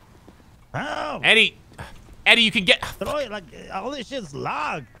 Help! Help! Eddie, you can get... Troy, like, all this shit's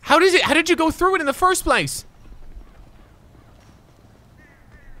locked. How did you go through it in the first place?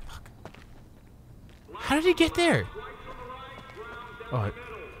 Fuck. How did he get there? Oh,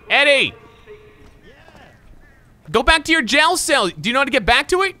 Eddie! Yeah. Go back to your jail cell. Do you know how to get back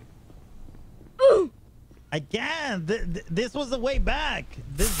to it? I can't. This was the way back.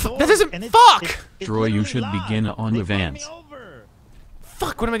 This door, That doesn't... and Fuck! Troy, you should begin on the vans.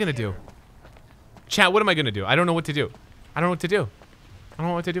 Fuck, what am I gonna do? Chat, what am I gonna do? I don't know what to do. I don't know what to do. I don't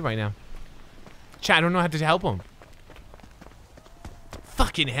know what to do right now. Chat, I don't know how to help him.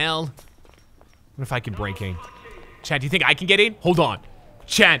 Fucking hell. What if I can break in? Chat, do you think I can get in? Hold on.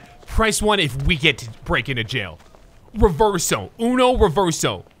 Chat, press 1 if we get to break into jail. Reverso. Uno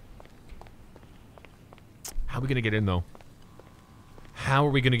reverso. How are we gonna get in, though? How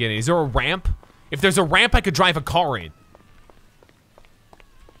are we gonna get in? Is there a ramp? If there's a ramp, I could drive a car in.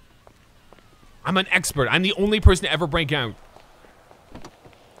 I'm an expert. I'm the only person to ever break out.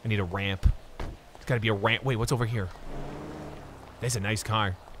 I need a ramp. There's gotta be a ramp. Wait, what's over here? That's a nice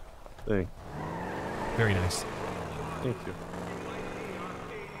car. Hey. Very nice. Thank you.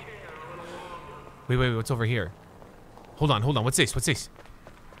 Wait, what's over here? Hold on. What's this?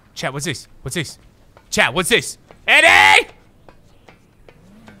 Chat, what's this? Chat, what's this? Eddie!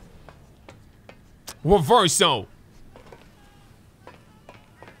 Reverso.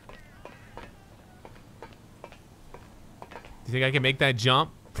 Do you think I can make that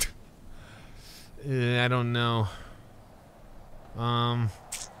jump? I don't know.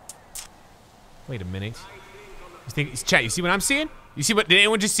 Wait a minute. Chat, you see what I'm seeing? You see what? Did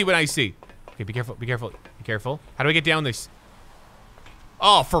anyone just see what I see? Okay, be careful. How do I get down this?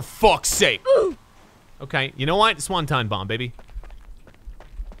 Oh, for fuck's sake. Okay, you know what? Swanton bomb, baby.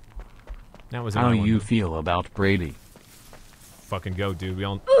 That was how you feel about Brady? Fucking go, dude. We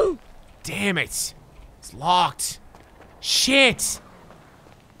all... Damn it. It's locked. Shit.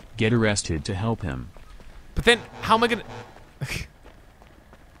 Get arrested to help him. But then, how am I gonna...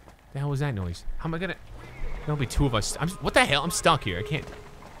 The hell was that noise? How am I gonna... There'll be two of us. What the hell? I'm stuck here. I can't...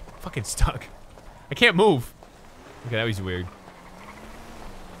 Fucking stuck. I can't move. Okay, that was weird.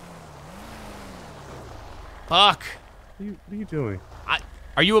 Fuck. What are you doing?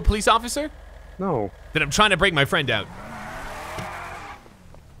 Are you a police officer? No. Then I'm trying to break my friend out.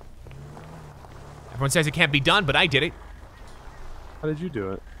 Everyone says it can't be done, but I did it. How did you do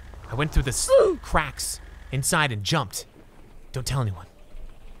it? I went through the cracks inside and jumped. Don't tell anyone.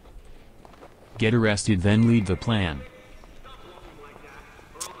 Get arrested, then lead the plan.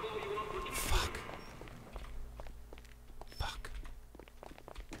 Fuck.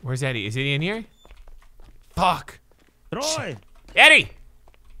 Where's Eddie? Is Eddie in here? Fuck. Troy. Eddie.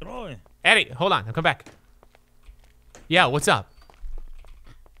 Troy. Eddie, hold on. I'll come back. Yeah, what's up?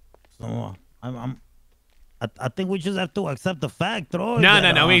 So I think we just have to accept the fact, Troy.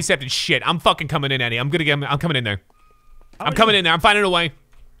 No. We accepted shit. I'm fucking coming in, Eddie. I'm coming in there. I'm coming in there. I'm finding a way.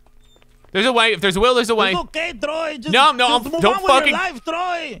 There's a way. If there's a will, there's a way. It's okay, Troy. Just, no, just move don't on fucking. With your life,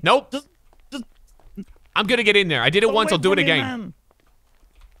 Troy. Nope. I'm gonna get in there. I did it once. I'll do it again. Man.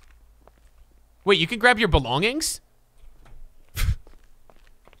 Wait, you can grab your belongings?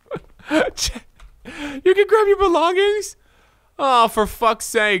 You can grab your belongings? Oh, for fuck's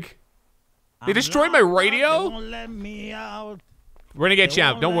sake. They destroyed my radio? They won't let me out. We're gonna get you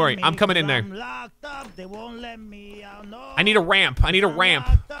out. Don't worry. I'm coming in there. They won't let me out. No. I need a ramp. I need a ramp.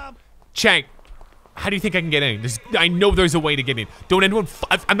 Check. How do you think I can get in? I know there's a way to get in. Don't anyone.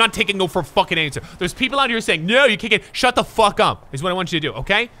 I'm not taking no for a fucking answer. There's people out here saying, no, you can't get. Shut the fuck up, is what I want you to do,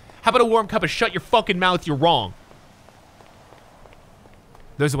 okay? How about a warm cup of shut your fucking mouth? You're wrong.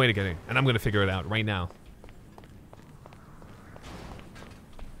 There's a way to get in, and I'm gonna figure it out right now.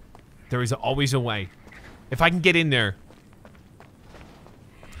 There is always a way. If I can get in there.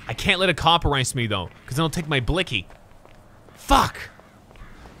 I can't let a cop arrest me, though, because then I'll take my blicky. Fuck.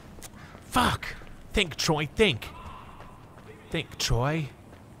 Fuck. Think, Troy, think. Think, Troy.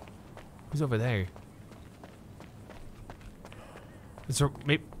 Who's over there? Is there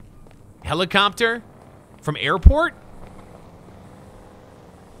maybe helicopter from airport?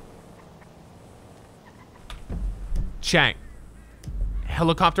 Check.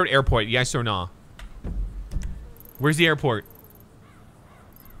 Helicopter at airport, yes or no? Where's the airport?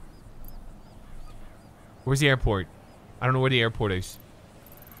 Where's the airport? I don't know where the airport is.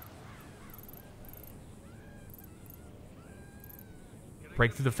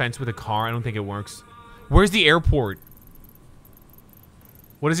 Break through the fence with a car? I don't think it works. Where's the airport?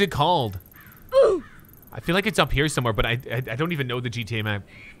 What is it called? I feel like it's up here somewhere, but I don't even know the GTA map.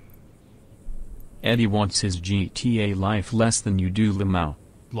 Eddie wants his GTA life less than you do, Lamau.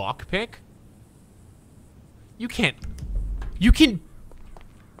 Lockpick? You can't... You can...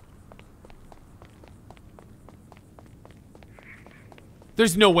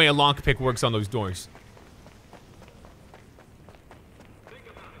 There's no way a lockpick works on those doors.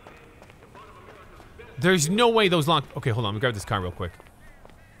 There's no way those lock... Okay, hold on. Let me grab this car real quick.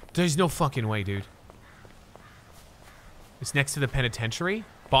 There's no fucking way, dude. It's next to the penitentiary?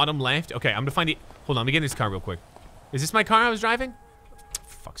 Bottom left? Okay, I'm gonna find it. Hold on, let me get in this car real quick. Is this my car I was driving?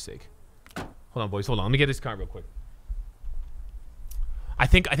 For fuck's sake. Hold on, boys. Hold on. Let me get this car real quick. I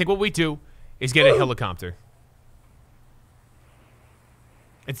think what we do is get a helicopter.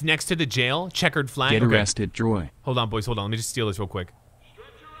 It's next to the jail. Checkered flag. Get arrested, Troy. Hold on, boys. Hold on. Let me just steal this real quick.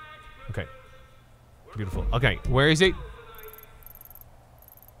 Okay. Beautiful. Okay, where is it?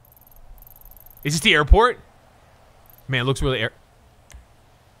 Is this the airport? Man, it looks really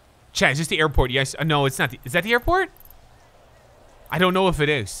Chat, is this the airport? Yes. No, it's not. Is that the airport? I don't know if it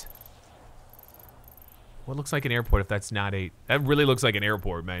is. What looks like an airport if that's not a... That really looks like an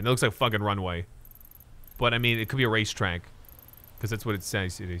airport, man. It looks like a fucking runway. But, I mean, it could be a racetrack. Because that's what it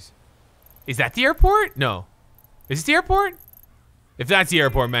says it is. Is that the airport? No. Is this the airport? If that's the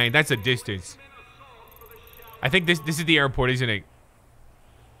airport, man, that's a distance. I think this is the airport, isn't it?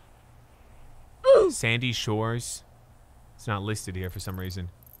 Sandy Shores. It's not listed here for some reason.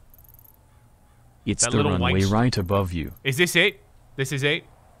 It's the runway right above you. Is this it? This is it?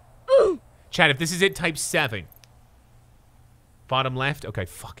 Chat, if this is it, type 7. Bottom left? Okay,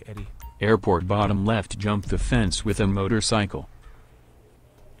 fuck, Eddie. Airport bottom left, jump the fence with a motorcycle.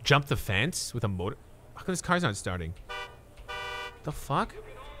 Jump the fence with a motor... How come this car's not starting? The fuck?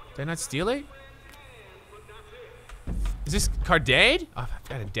 Did I not steal it? Is this car dead? Oh, I've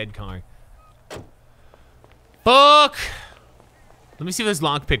got a dead car. Fuck! Let me see if this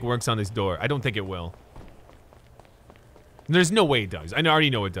lockpick works on this door. I don't think it will. There's no way it does. I already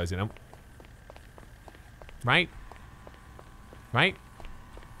know it doesn't. Right? Right?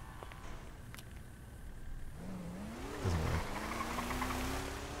 Doesn't work.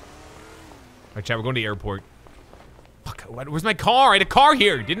 Alright, chat, we're going to the airport. Fuck, where's my car? I had a car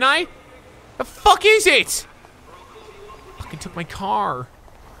here, didn't I? The fuck is it? Fucking took my car.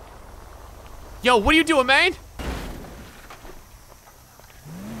 Yo, what are you doing, man?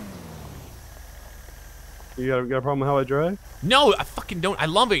 You got a problem with how I drive? No, I fucking don't. I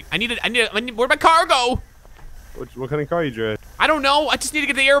love it. I need it. Where'd my car go? What kind of car you drive? I don't know. I just need to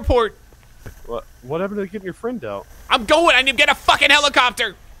get to the airport. What happened to getting your friend out? I'm going. I need to get a fucking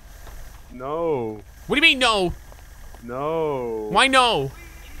helicopter. No. What do you mean, no? No. Why no?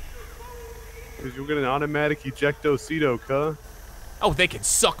 Because you'll get an automatic ejectocito, cuh. Oh, they can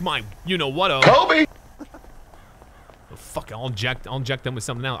suck my you-know-what, oh. Kobe! Oh, fuck, I'll inject them with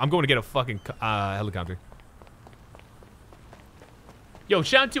something else. I'm going to get a fucking helicopter. Yo,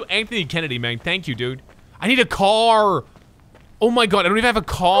 shout out to Anthony Kennedy, man. Thank you, dude. I need a car. Oh my god, I don't even have a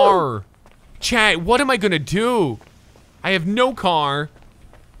car. Chat, what am I gonna do? I have no car.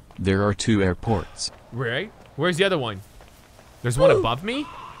 There are 2 airports. Right? Where's the other one? There's one above me?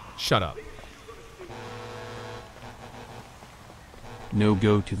 Shut up. No,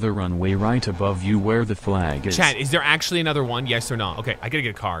 go to the runway right above you where the flag is. Chat, is there actually another one? Yes or no? Okay, I gotta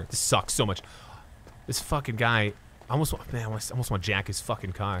get a car. This sucks so much. This fucking guy. I almost want to jack his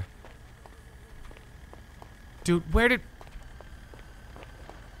fucking car. Dude, where did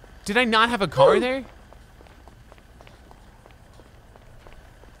I not have a car there?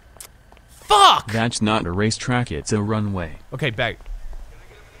 Fuck! That's not a racetrack, it's a runway. Okay, bet.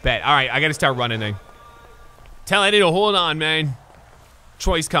 Alright, I gotta start running then. Tell Eddie to hold on, man.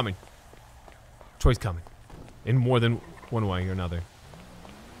 Troy's coming. Troy's coming. In more than one way or another.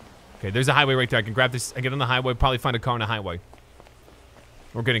 Okay, there's a highway right there. I can grab this. I get on the highway, probably find a car on the highway.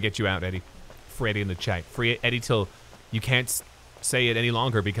 We're gonna get you out, Eddie. Free Eddie in the chat. Free Eddie till you can't say it any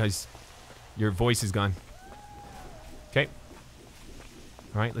longer because your voice is gone. Okay.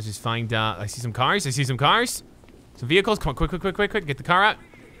 Alright, let's just find, I see some cars. Some vehicles. Come on, quick. Get the car out.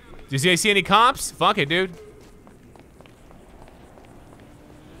 Do you see any cops? Fuck it, dude.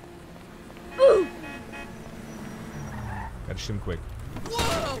 Gotta shoot him quick.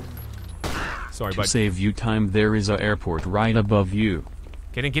 Sorry, bud. To save you time, there is a airport right above you.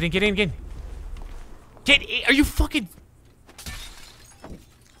 Get in. Get in! Are you fucking...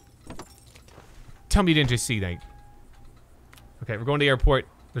 Tell me you didn't just see that. Okay, we're going to the airport.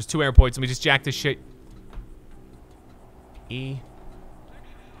 There's 2 airports. Let me just jack this shit. E.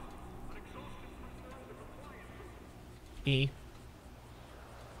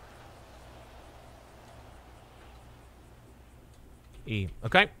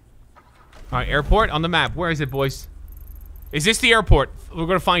 Okay. Alright, airport on the map. Where is it, boys? Is this the airport? We're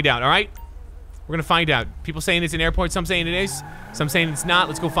gonna find out, alright? We're gonna find out. People saying it's an airport, some saying it is, some saying it's not.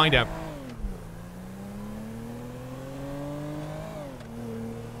 Let's go find out.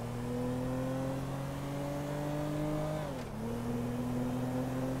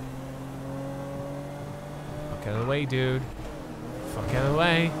 Fuck out of the way, dude. Fuck out of the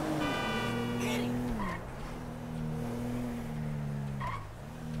way.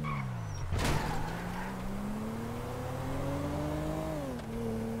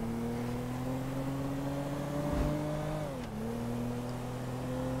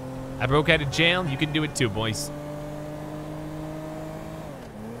 I broke out of jail. You can do it too, boys.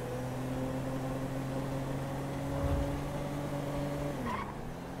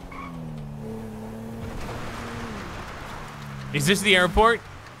 Is this the airport?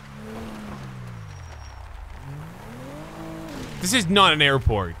 This is not an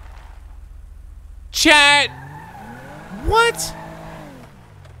airport. Chat! What?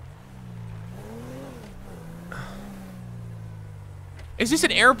 Is this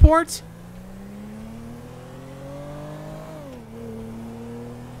an airport?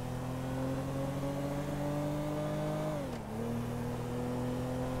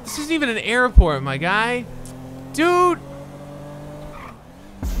 This isn't even an airport, my guy. Dude!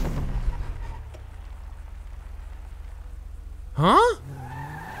 Huh?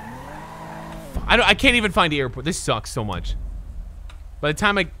 I can't even find the airport. This sucks so much. By the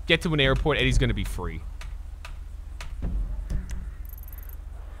time I get to an airport, Eddie's gonna be free.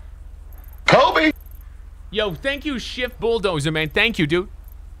 Kobe! Yo, thank you, Shift Bulldozer, man. Thank you, dude.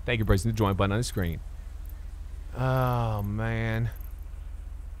 Thank you, pressing the join button on the screen. Oh, man.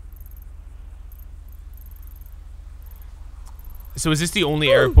 So is this the only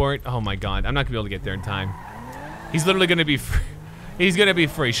airport? Oh, my God. I'm not gonna be able to get there in time. He's literally gonna be free. He's gonna be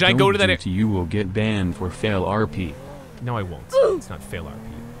free. Should I go to that? You will get banned for fail RP. No, I won't. It's not fail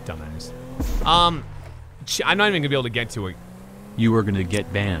RP, dumbass. I'm not even gonna be able to get to it. You are gonna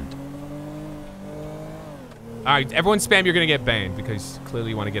get banned. Alright, everyone spam you're gonna get banned because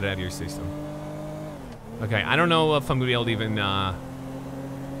clearly you want to get it out of your system. Okay, I don't know if I'm gonna be able to even,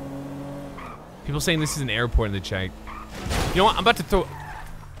 people saying this is an airport in the chat. You know what? I'm about to throw...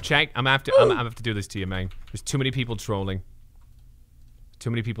 Chat, I'm gonna have to do this to you, man. There's too many people trolling. Too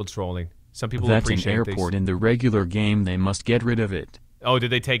many people trolling. Some people That's appreciate an airport in the regular game. They must get rid of it. Oh,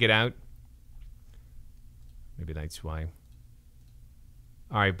 did they take it out? Maybe that's why.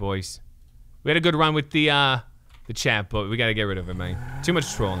 Alright, boys. We had a good run with the chat, but we gotta get rid of it, man. Too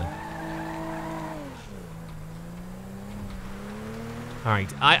much trolling.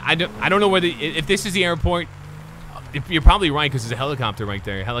 Alright, I don't know whether... If this is the airport... You're probably right, because there's a helicopter right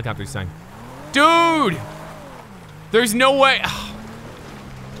there. Helicopter sign. Dude! There's no way...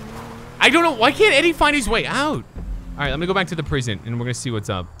 I don't know. Why can't Eddie find his way out? Alright, let me go back to the prison, and we're gonna see what's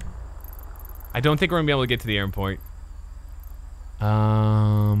up. I don't think we're gonna be able to get to the airport.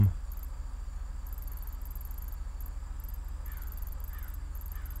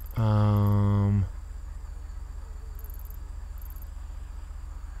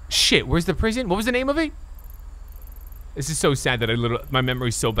 Shit, where's the prison? What was the name of it? This is so sad that my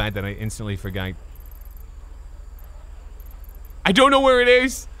memory's so bad that I instantly forgot. I don't know where it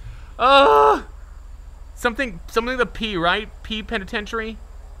is. Something with a P, right? P Penitentiary?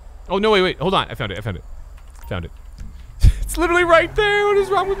 Oh, no, wait, hold on. I found it. It's literally right there. What is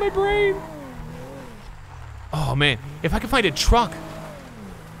wrong with my brain? Oh, man. If I could find a truck.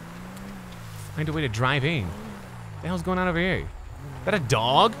 Find a way to drive in. What the hell's going on over here? Is that a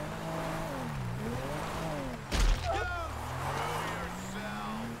dog?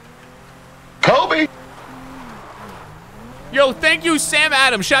 Kobe! Yo, thank you, Sam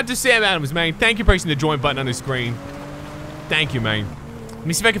Adams. Shout out to Sam Adams, man. Thank you for pressing the join button on the screen. Thank you, man. Let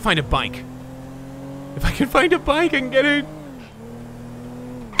me see if I can find a bike. If I can find a bike, I can get it.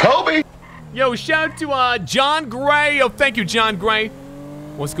 Kobe! Yo, shout out to John Gray. Oh, thank you, John Gray.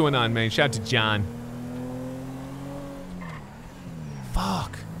 What's going on, man? Shout out to John.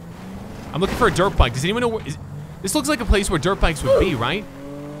 Fuck. I'm looking for a dirt bike. Does anyone know where... This looks like a place where dirt bikes would be, right?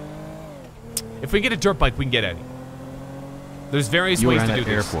 If we get a dirt bike, we can get it. There's various ways to do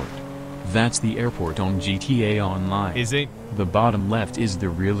this. Airport. That's the airport on GTA Online. Is it? The bottom left is the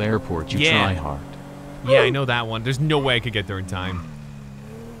real airport. You try hard. Yeah, I know that one. There's no way I could get there in time.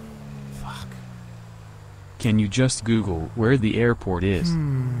 Fuck. Can you just Google where the airport is?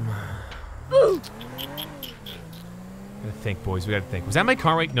 Gotta think, boys. We gotta think. Was that my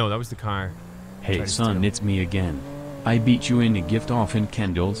car right? No, that was the car. Hey, son, it's me again. I beat you in a gift off in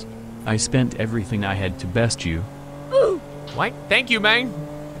Kendall's. I spent everything I had to best you. What? Thank you, man.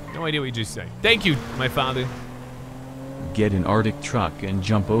 No idea what you just said. Thank you, my father. Get an Arctic truck and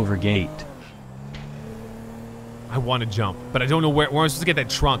jump over gate. I want to jump, but I don't know where I'm supposed to get that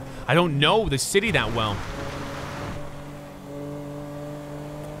truck. I don't know the city that well.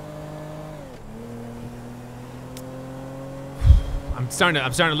 I'm starting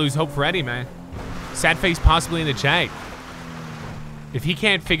to lose hope for Eddie, man. Sad face possibly in the chat. If he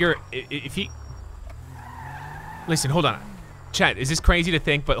can't figure, if he... Listen, hold on. Chat, is this crazy to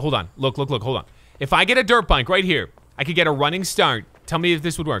think? But hold on. Look, hold on. If I get a dirt bike right here, I could get a running start. Tell me if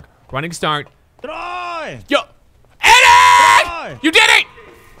this would work. Running start. Troy! Yo! Eddie! Troy! You did it!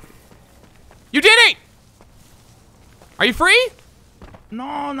 You did it! Are you free?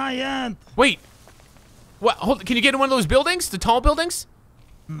 No, not yet. Wait. What? Hold. Can you get in one of those buildings? The tall buildings?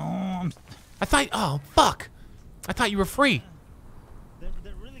 No, I thought... Oh, fuck. I thought you were free.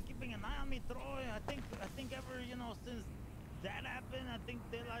 They're really keeping an eye on me, Troy. I think ever, you know, since that happened, I think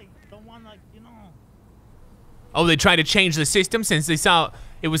they, like, don't want, like, you know... Oh, they tried to change the system since they saw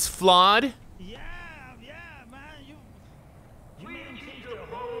it was flawed? Yeah, man. You made them change their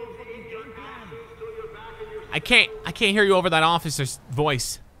whole fucking game plan. I can't hear you over that officer's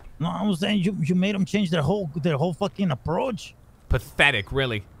voice. No, I was saying you made them change their whole fucking approach. Pathetic,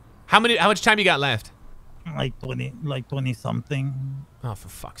 really. How much time you got left? Like 20 something. Oh, for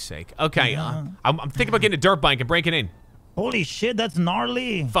fuck's sake. Okay, yeah. I'm thinking about getting a dirt bike and breaking in. Holy shit, that's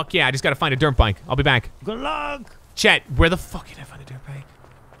gnarly. Fuck yeah, I just gotta find a dirt bike. I'll be back. Good luck. Chat, where the fuck can I find a dirt bike?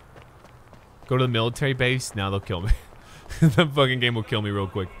 Go to the military base? No, they'll kill me. The fucking game will kill me real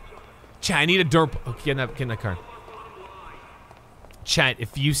quick. Chat, I need a dirt bike. Okay, get in that car. Chat,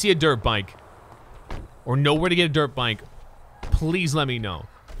 if you see a dirt bike or know where to get a dirt bike, please let me know.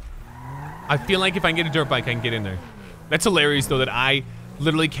 I feel like if I can get a dirt bike, I can get in there. That's hilarious, though, that I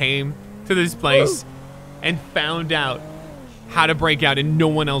literally came to this place and found out how to break out and no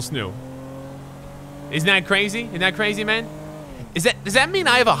one else knew. Isn't that crazy? Isn't that crazy, man? Does that mean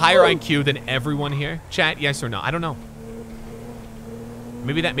I have a higher IQ than everyone here? Chat, yes or no? I don't know.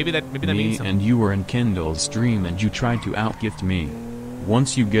 Maybe that means something. And you were in Kendall's stream and you tried to outgift me.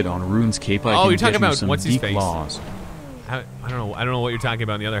 Once you get on RuneScape, I can get you some what's his deep face? laws. I don't know what you're talking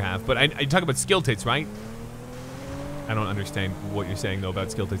about in the other half, but I talk about skill tits, right? I don't understand what you're saying though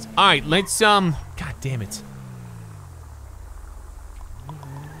about skill tits. All right, let's God damn it.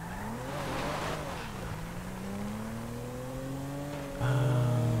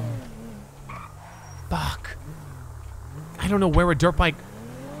 Fuck. I don't know where a dirt bike.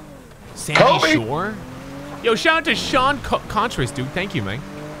 Sandy Shore? Yo, shout out to Sean Contras, dude. Thank you, man.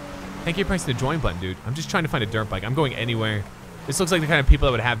 Thank you for pressing the join button, dude. I'm just trying to find a dirt bike. I'm going anywhere. This looks like the kind of people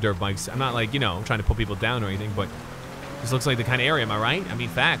that would have dirt bikes. I'm not like, you know, trying to pull people down or anything, but this looks like the kind of area, am I right? I mean,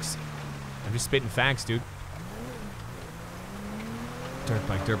 facts. I'm just spitting facts, dude. Dirt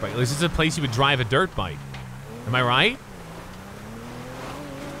bike, dirt bike. This is a place you would drive a dirt bike. Am I right?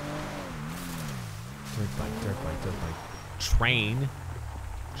 Dirt bike, dirt bike, dirt bike. Train,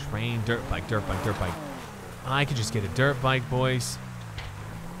 dirt bike, dirt bike, dirt bike. I could just get a dirt bike, boys.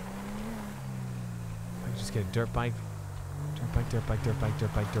 Let's get a dirt bike. Dirt bike, dirt bike, dirt bike,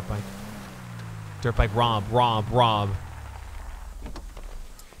 dirt bike, dirt bike. Dirt bike, Rob.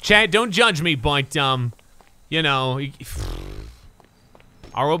 Chad, don't judge me, but, you know,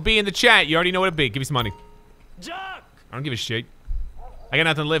 ROB in the chat. You already know what it be. Give me some money. I don't give a shit. I got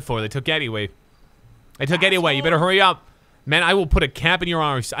nothing to live for. They took Eddie away. They took Eddie away. You better hurry up. Man, I will put a cap in your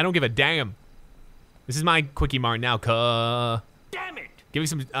arse. I don't give a damn. This is my Quickie Mart now, Damn it! Give me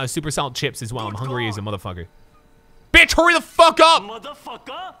some super salt chips as well. I'm hungry as a motherfucker. Bitch, hurry the fuck up!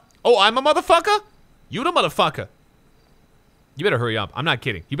 Motherfucker! Oh, I'm a motherfucker? You the motherfucker. You better hurry up. I'm not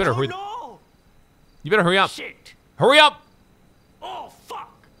kidding. You better hurry. No! You better hurry up. Shit. Hurry up! Oh,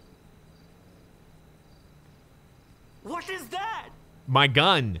 fuck! What is that? My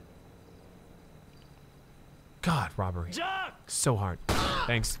gun. God, robbery. Jack! So hard.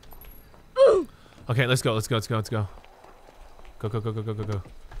 Thanks. Okay, let's go. Let's go. Go. Go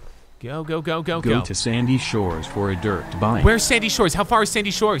to Sandy Shores for a dirt bike. Where's Sandy Shores? How far is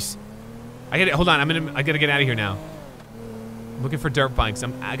Sandy Shores? Hold on. I gotta get out of here now. I'm looking for dirt bikes.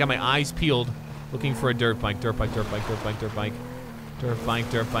 I got my eyes peeled, looking for a dirt bike. Dirt bike. I'm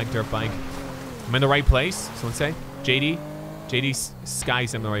in the right place. Someone say, JD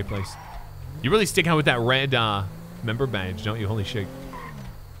Skies. I'm in the right place. You really stick out with that red member badge, don't you? Holy shit.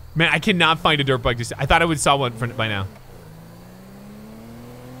 Man, I cannot find a dirt bike. I thought I would saw one by now.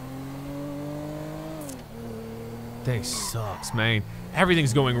 Day sucks, man.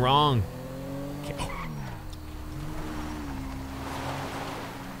 Everything's going wrong.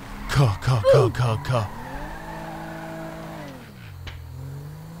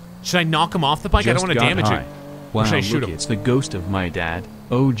 Should I knock him off the bike? I don't want to damage it. Wow, or should I shoot look, him? it's the ghost of my dad.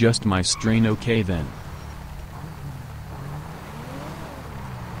 Oh, just my strain. Okay then.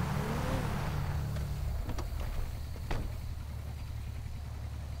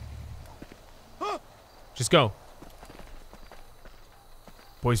 Just go.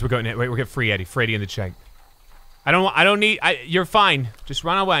 Boys, we're going. Wait, we're getting free Eddie. Freddy in the chat. I don't need. You're fine. Just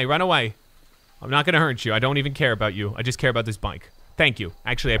run away. Run away. I'm not gonna hurt you. I don't even care about you. I just care about this bike. Thank you.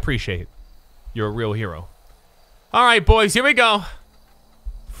 Actually, I appreciate it. You're a real hero. All right, boys. Here we go.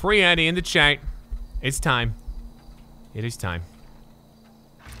 Free Eddie in the chat. It's time. It is time.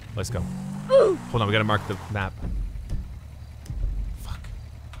 Let's go. Hold on. We gotta mark the map.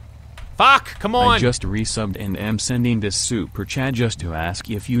 Fuck, come on! I just resubbed and am sending this super chat just to ask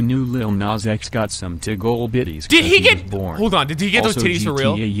if you knew Lil Nas X got some tiggle bitties. Did he get? Born. Hold on, did he get also, those titties for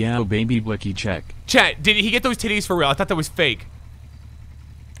real? Yeah, baby, blicky check. Chat, did he get those titties for real? I thought that was fake.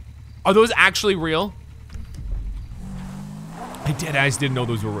 Are those actually real? I deadass didn't know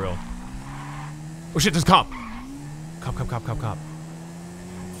those were real. Oh shit, there's a cop. Cop.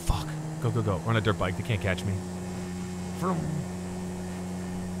 Fuck. Go. We're on a dirt bike. They can't catch me. Vroom.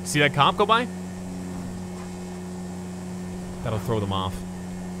 See that cop go by? That'll throw them off.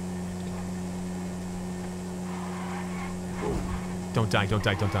 Don't die.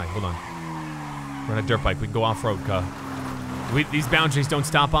 Hold on. We're on a dirt bike. We can go off-road, these boundaries don't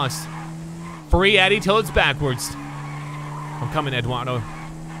stop us. Free Eddie till it's backwards. I'm coming, Eduardo.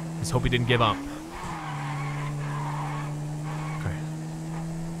 Just hope he didn't give up. Okay.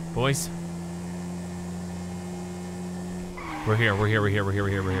 Boys. We're here.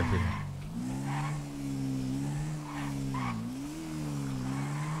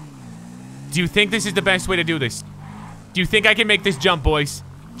 Do you think this is the best way to do this? Do you think I can make this jump, boys?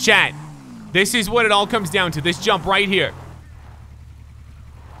 Chat, this is what it all comes down to. This jump right here.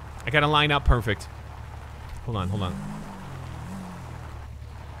 I gotta line up perfect. Hold on.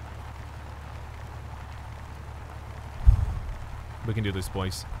 We can do this,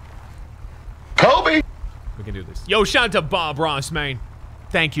 boys. Kobe! We can do this. Yo, shout out to Bob Ross, man.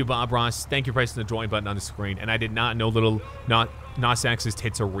 Thank you, Bob Ross. Thank you for pressing the join button on the screen. And I did not know little Nas X's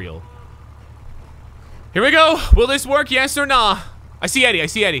tits are real. Here we go. Will this work? Yes or nah? I see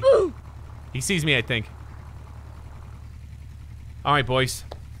Eddie. He sees me, I think. All right, boys.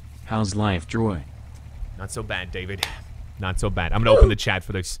 How's life, Troy? Not so bad, David. Not so bad. I'm gonna open the chat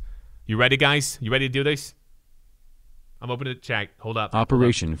for this. You ready, guys? You ready to do this? I'm opening the chat. Hold up.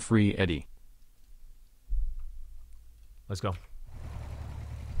 Operation Free Eddie. Let's go.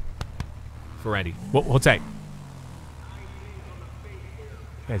 For Eddie. What's that?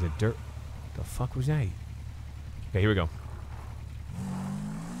 Guys, a dirt. The fuck was that? Okay, here we go.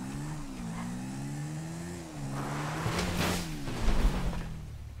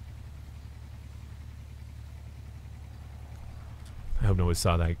 I hope no one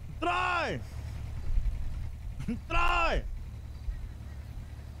saw that. Try!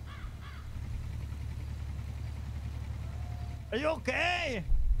 Are you okay?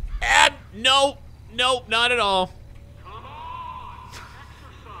 No. Nope, not at all.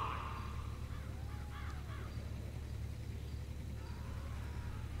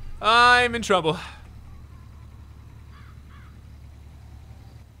 I'm in trouble.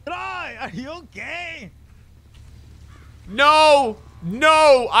 Troy, are you okay? No!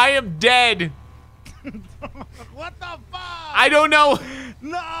 No! I am dead! What the fuck? I don't know.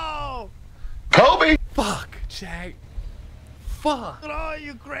 No! Kobe! Fuck, Jack. Fuck. Troy,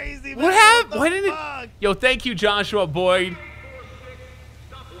 you crazy, man. What happened? What Why the did fuck? it? Yo, thank you, Joshua Boyd.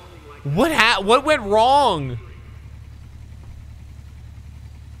 What went wrong?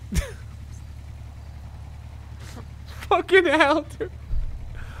 Fucking hell, dude.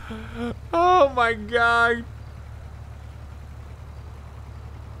 Oh my god.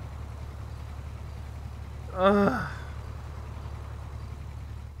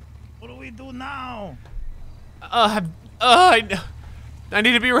 What do we do now? I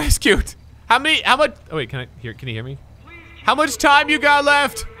need to be rescued. How much? Oh wait, can you hear me? How much time you got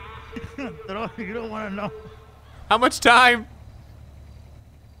left? You don't want to know. How much time?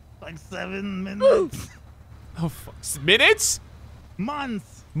 Like 7 minutes. Oh, fuck. Minutes?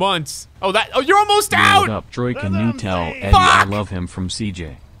 Months. Months. Oh, you're almost out. What up, Troy? Can you tell Eddie Fuck! I love him from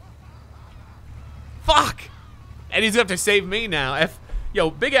CJ? Fuck. Eddie's gonna have to save me now. Yo,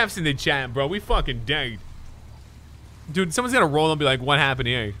 big F's in the chat, bro. We fucking dead. Dude, someone's gonna roll and be like, what happened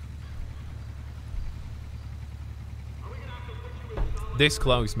here? This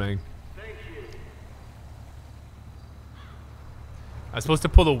close, man. I was supposed to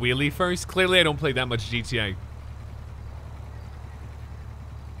pull a wheelie first. Clearly, I don't play that much GTA.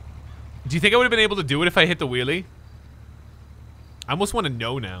 Do you think I would have been able to do it if I hit the wheelie? I almost want to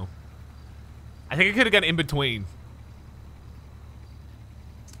know now. I think I could have got in between.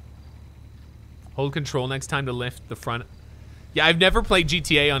 Hold control next time to lift the front. Yeah, I've never played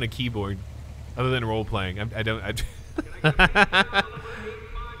GTA on a keyboard, other than role playing. I don't.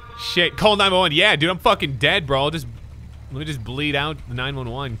 Shit, call 911. Yeah, dude, I'm fucking dead, bro. Let me just bleed out the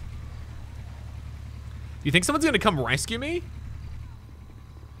 911. You think someone's gonna come rescue me?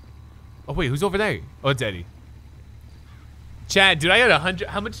 Oh wait, who's over there? Oh, it's Eddie. Chad, dude, I had 100.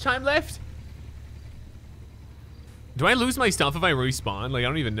 How much time left? Do I lose my stuff if I respawn? Like, I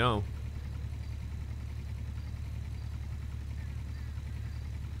don't even know.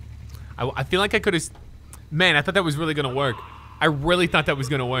 I feel like I could have. Man, I thought that was really gonna work. I really thought that was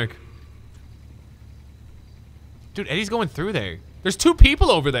gonna work. Dude, Eddie's going through there. There's 2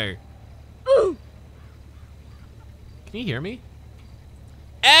 people over there. Ooh. Can you hear me?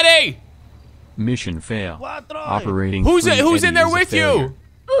 Eddie! Mission fail. What, Troy? Operating. Who's free in Eddie there is a with failure.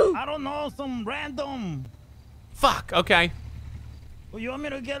 you? I don't know, some random. Fuck, okay. Well, you want me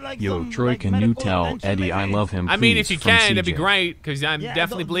to get like Yo, some, Troy, like, can you medical tell attention, Eddie I maybe? love him, I mean, if please, you from can, that'd be CJ? great, because I'm Yeah,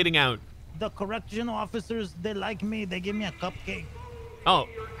 definitely bleeding out. The correctional officers, they like me. They give me a cupcake. Oh,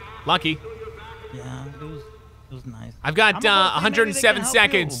 lucky. Yeah, it was nice. I've got I'm gonna go see, maybe they 107 can help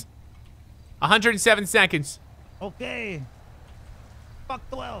seconds. 107 seconds. you. Okay. Fuck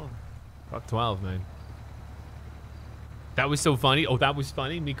 12. Fuck 12, man. That was so funny. Oh, that was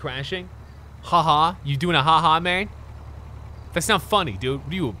funny. Me crashing. Haha. You doing a haha, man? That's not funny, dude.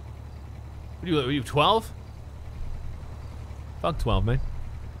 What are you 12? Fuck 12, man.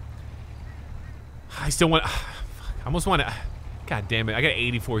 I still want. I almost want to. God damn it. I got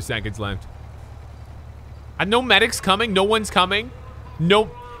 84 seconds left. No medics coming. No one's coming. No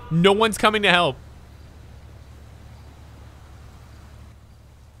one's coming to help.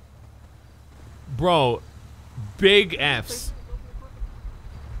 Bro, big F's.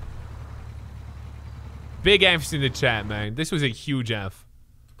 Big F's in the chat, man. This was a huge F.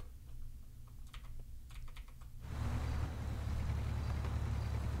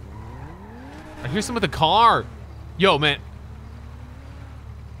 I hear someone with a car. Yo, man.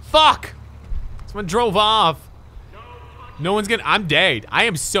 Fuck! Someone drove off. No one's gonna. I'm dead. I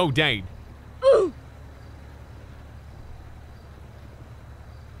am so dead.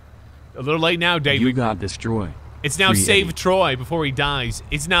 A little late now, Dave. You got this, Troy. It's now Free save Eddie. Troy before he dies.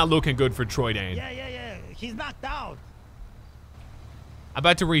 It's not looking good for Troy, Dan. Yeah. He's knocked out. I'm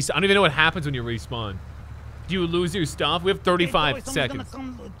about to respawn. I don't even know what happens when you respawn. Do you lose your stuff? We have 35 hey, boy, seconds.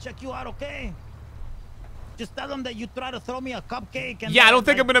 someone's gonna come check you out, okay? Just tell them that you try to throw me a cupcake. And Yeah, I don't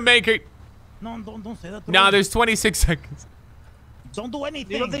think I'm gonna make it. No, don't say that. Nah, there's 26 seconds. Don't do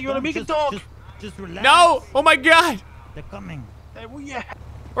anything. You don't think you're gonna make it, dog? Just relax. No! Oh my god! They're coming. Hey, where you at?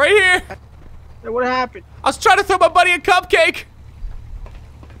 Right here! Hey, what happened? I was trying to throw my buddy a cupcake!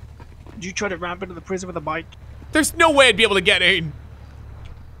 Did you try to ramp into the prison with a bike? There's no way I'd be able to get in.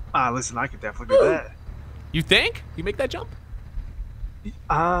 Listen, I could definitely do that. You think? You make that jump?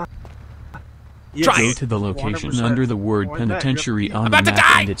 Go to the location 100%. under the word Go ahead, penitentiary yep. on I'm about the to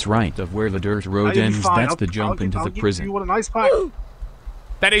map, die! and it's right of where the dirt road You'll be ends. fine. That's the jump into the prison. You want a nice pack?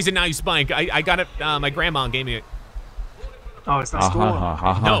 That is a nice bike. I got it. My grandma gave me it. Oh, it's not stolen. No,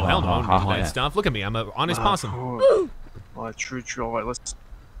 hell no. I don't do that stuff. Look at me. I'm an honest possum. Cool. Well, true. All right, let's.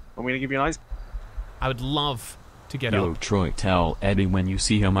 Want me to give you a nice? I would love to get Yo, up. Troy, tell Eddie when you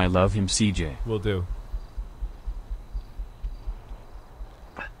see him I love him, CJ. Will do.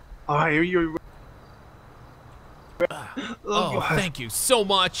 Oh, here you. Oh, thank you so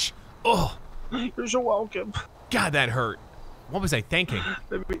much. Oh, you're so welcome. God, that hurt. What was I thinking?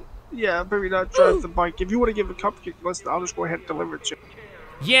 Maybe not drive the bike. If you want to give a cupcake, listen, I'll just go ahead and deliver it to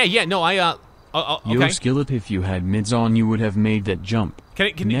you. Yeah. No, okay. Yo, Skillet, if you had mids on, you would have made that jump. Can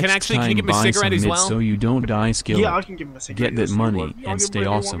you give me a buy cigarette some as mids well? so you don't die, Skillet. Yeah, I can give him a cigarette. Get that money and stay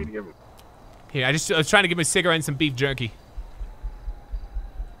awesome. Here, I was trying to give him a cigarette and some beef jerky.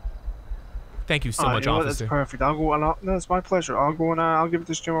 Thank you so much, officer. That's perfect. I'll go. No, it's my pleasure. I'll go and I'll give it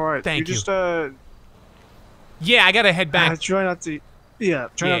this to him. All right. Thank you. Just Yeah, I gotta head back. Try not to. Yeah,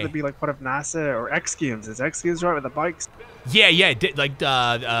 try not to be like part of NASA or X Games. Is X Games right with the bikes? Yeah. Like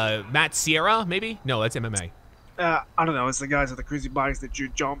Matt Sierra, maybe? No, that's MMA. I don't know. It's the guys with the crazy bikes that do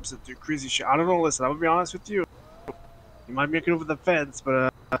jumps and do crazy shit. I don't know. Listen, I'm gonna be honest with you. You might make it over the fence,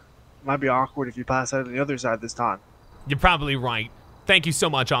 but it might be awkward if you pass out on the other side this time. You're probably right. Thank you so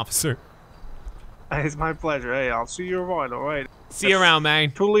much, officer. It's my pleasure. Hey, I'll see you around. All right. See you around,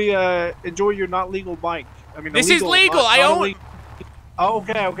 man. Totally enjoy your not legal bike. I mean, this is legal. I own it. Oh,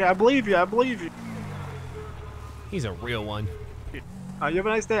 okay. I believe you. He's a real one. You have a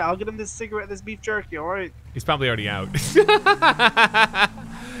nice day. I'll get him this cigarette, this beef jerky. All right. He's probably already out.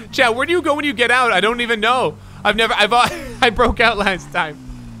 Chad, where do you go when you get out? I don't even know. I broke out last time.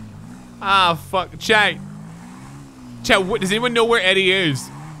 Ah, fuck. Chad, does anyone know where Eddie is?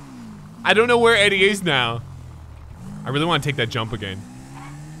 I don't know where Eddie is now. I really want to take that jump again.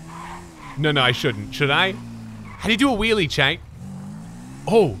 No, I shouldn't. Should I? How do you do a wheelie, Chad?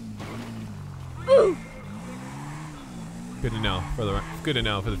 Oh. Good to know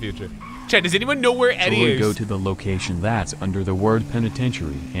for the future. Chad, does anyone know where Eddie is? Go to the location that's under the word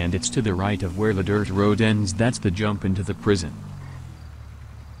penitentiary, and it's to the right of where the dirt road ends. That's the jump into the prison.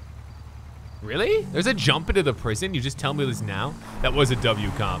 Really? There's a jump into the prison? You just tell me this now? That was a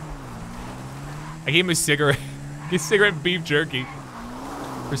W comp. I gave him a cigarette. And beef jerky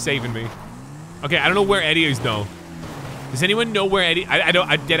for saving me. Okay, I don't know where Eddie is though. Does anyone know where Eddie? I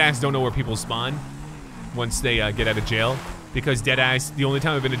deadass don't know where people spawn once they get out of jail, because deadass, the only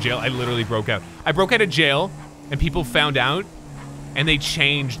time I've been to jail, I literally broke out. I broke out of jail and people found out and they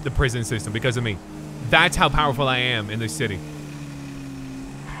changed the prison system because of me. That's how powerful I am in this city.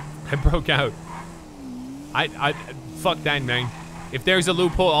 I broke out. I fuck that, man. If there's a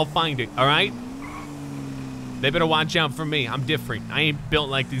loophole, I'll find it, all right? They better watch out for me. I'm different. I ain't built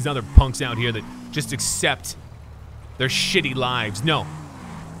like these other punks out here that just accept their shitty lives. No.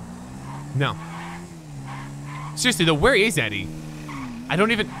 Seriously, though, where is Eddie? I'd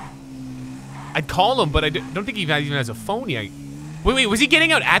call him, but I don't think he even has a phone yet. Wait, was he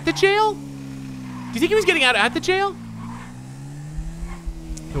getting out at the jail? Do you think he was getting out at the jail?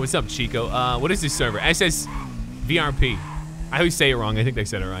 Hey, what's up, Chico? What is this server? SSVRP. I always say it wrong. I think they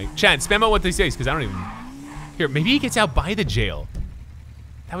said it right. Chad, spam out what they say, because I don't even... Here, maybe he gets out by the jail.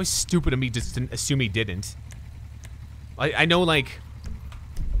 That was stupid of me just to assume he didn't. I know, like...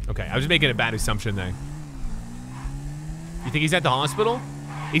 Okay, I was making a bad assumption there. You think he's at the hospital?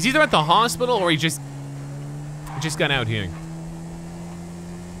 He's either at the hospital or he just got out here.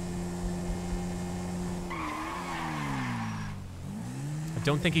 I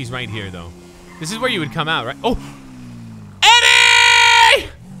don't think he's right here, though. This is where you would come out, right? Oh! Eddie!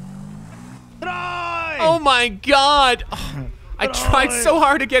 Oh my God! Oh, I tried so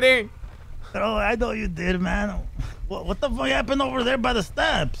hard to get in. Oh, I know you did, man. What the fuck happened over there by the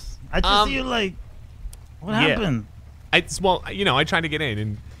steps? I just see you like... What happened? Well, you know, I tried to get in,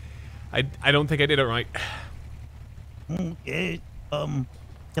 and I don't think I did it right. Okay.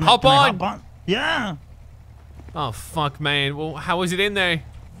 Hop on! Yeah. Oh, fuck, man. Well, how was it in there?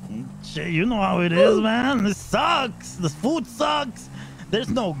 Shit, you know how it is, man. This sucks. This food sucks. There's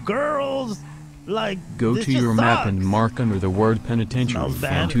no girls. Like, go to your map and mark under the word penitentiary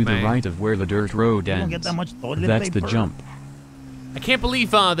and to the right of where the dirt road ends. Get that much toilet That's paper. the jump. I can't believe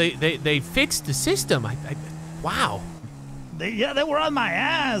they fixed the system. Wow. They were on my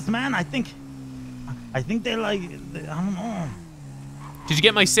ass, man. I think they like, I don't know. Did you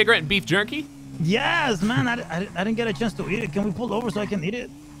get my cigarette and beef jerky? Yes, man. I didn't get a chance to eat it. Can we pull over so I can eat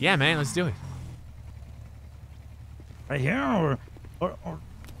it? Yeah, man. Let's do it. Right here or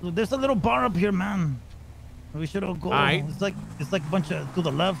There's a little bar up here, man. We should all go. All right. It's like a bunch of to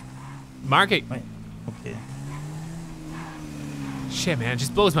the left. Mark it. Wait. Okay. Shit, man, it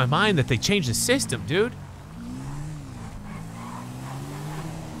just blows my mind that they changed the system, dude.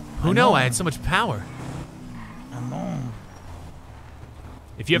 Who knew I had so much power? I know.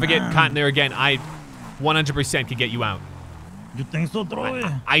 If you ever get caught in there again, I 100% could get you out. You think so, Troy?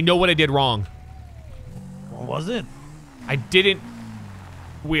 I know what I did wrong. What was it? I didn't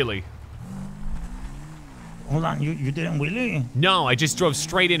wheelie. Hold on, you didn't wheelie? No, I just drove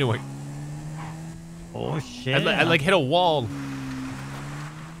straight into it. Oh shit! I like hit a wall.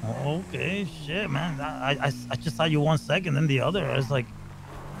 Oh, okay, shit, man. I just saw you 1 second, then the other. I was like,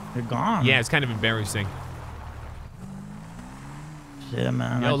 you're gone. Yeah, it's kind of embarrassing. Shit,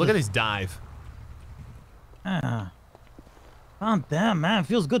 man. Yo, look at this dive. Yeah. Oh, damn, man.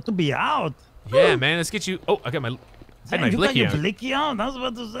 Feels good to be out. Yeah, man. Let's get you. Oh, I got my. I had my blicky you out. got your blicky out? I was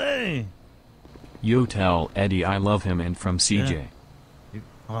about to say. Yo, tell Eddie I love him and from CJ.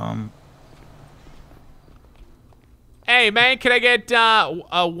 Yeah. Hey, man, can I get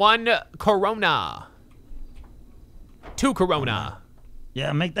 1 Corona? 2 Corona.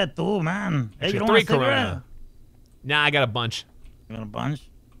 Yeah, make that 2, man. Hey, Actually, you don't 3 want a Corona. cigarette? Nah, I got a bunch. You got a bunch?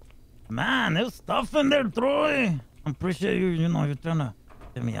 Man, there's stuff in there, Troy. I'm pretty sure you're trying to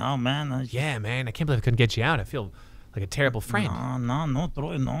get me out, man. Yeah, man, I can't believe I couldn't get you out. I feel like a terrible friend. No,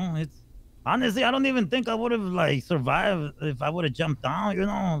 Troy, no. It's honestly, I don't even think I would have like survived if I would have jumped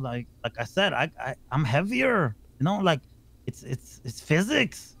down. Like I said, I'm heavier. Like it's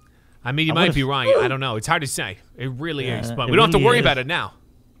physics. I mean, you might be right. I don't know. It's hard to say. It really is, but we don't have to worry about it now.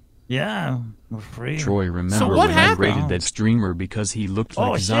 Yeah, we're free. Troy, remember when I raided that streamer because he looked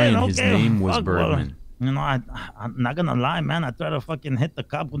like Zion? His name was Birdman. I'm not gonna lie, man. I tried to fucking hit the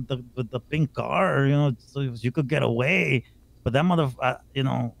cop with the pink car, so you could get away. But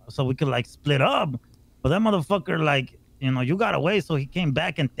that so we could like split up. But that motherfucker, like, you got away, so he came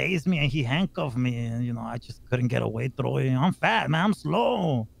back and tased me and he handcuffed me, and I just couldn't get away, Troy. I'm fat, man. I'm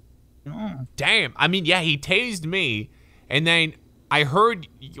slow. Damn. I mean, yeah, he tased me, and then I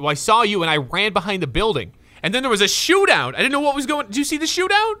saw you, and I ran behind the building. And then there was a shootout. I didn't know what was going on. Did you see the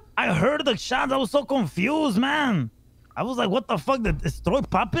shootout? I heard the shots. I was so confused, man. I was like, what the fuck? Is Troy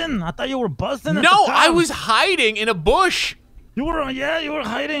popping? I thought you were busting. No, I was hiding in a bush. You were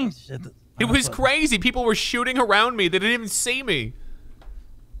hiding. Shit. It was crazy. People were shooting around me. They didn't even see me.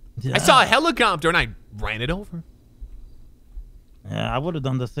 Yeah. I saw a helicopter, and I ran it over. Yeah, I would have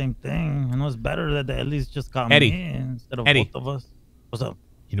done the same thing. It's better that they at least just got Eddie. me instead of Eddie. both of us. What's up?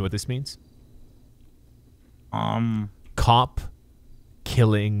 You know what this means? Cop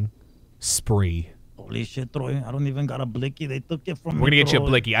killing spree. Holy shit, Troy. I don't even got a blicky. They took it from me. We're going to get you a Troy.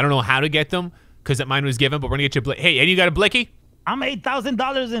 blicky. I don't know how to get them because mine was given, but we're going to get you a blicky. Hey, Eddie, you got a blicky? I'm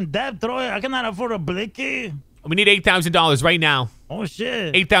 $8,000 in debt, Troy. I cannot afford a blicky. We need $8,000 right now. Oh,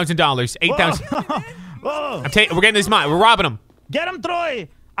 shit. $8,000. $8,000. Whoa. We're getting this mine. We're robbing him. Get him, Troy.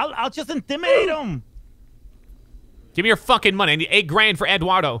 I'll just intimidate him. Give me your fucking money. I need $8,000 for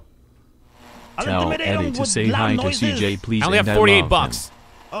Eduardo. Tell Eddie to say hi to CJ, please. I only have 48 bucks.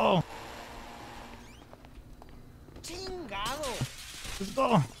 Oh. Let's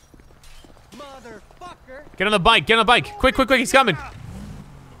go. Motherfucker. Get on the bike. Get on the bike. Quick. He's coming.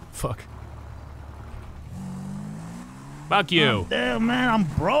 Fuck. Fuck you. Oh, damn, man. I'm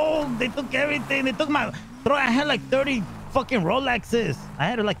broke. They took everything. They took my... Bro, I had like 30 fucking Rolexes. I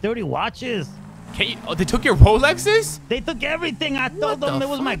had like 30 watches. They took your Rolexes? They took everything. I told them it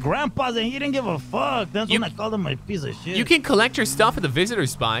was my grandpa's and he didn't give a fuck. That's when I called him a piece of shit. You can collect your stuff at the visitor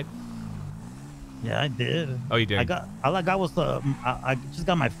spot. Yeah, I did. Oh, you did? All I got was I just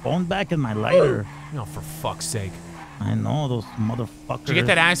got my phone back and my lighter. No, for fuck's sake. I know, those motherfuckers. Did you get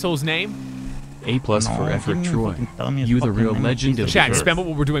that asshole's name? A+ for effort, Troy. You the real legend of Chat, the spend what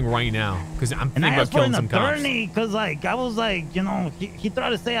we're doing right now, because I'm and thinking I about asked for killing an some cops. attorney, because like I was like, he tried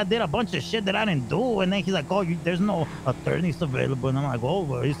to say I did a bunch of shit that I didn't do, and then he's like, oh, there's no attorneys available, and I'm like, oh,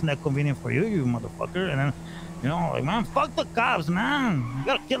 well, isn't that convenient for you, you motherfucker? And then, like, man, fuck the cops, man. You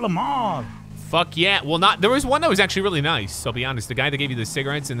gotta kill them all. Fuck yeah. Well, there was one that was actually really nice. I'll be honest. The guy that gave you the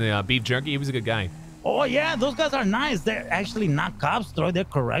cigarettes and the beef jerky, he was a good guy. Oh, yeah, those guys are nice. They're actually not cops, Troy. They're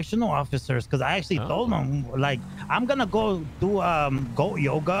correctional officers. Because I actually told them, like, I'm going to go do goat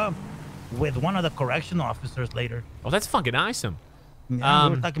yoga with one of the correctional officers later. Oh, that's fucking awesome. Yeah,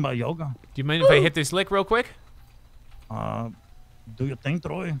 we were talking about yoga. Do you mind if I hit this lick real quick? Do your thing,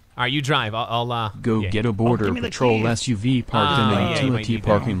 Troy. All right, you drive. I'll Go get a border patrol SUV parked in a utility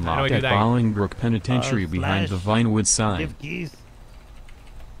parking lot at Bolingbrook Penitentiary behind the Vinewood sign. Give keys.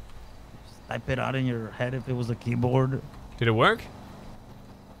 Type it out in your head if it was a keyboard. Did it work?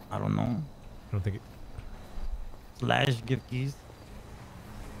 I don't know. I don't think it. Slash gift keys.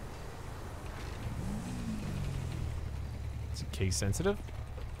 Is it case sensitive?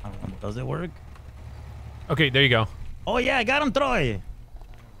 I don't know. Does it work? Okay, there you go. Oh yeah, I got him, Troy.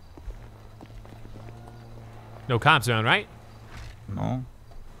 No cops around, right? No.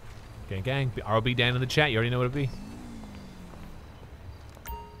 Gang. ROB Dan in the chat. You already know what it'd be.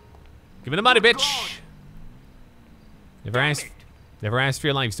 Give me the money, bitch. Never asked for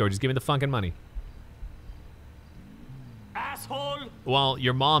your life story. Just give me the fucking money. Asshole. Well,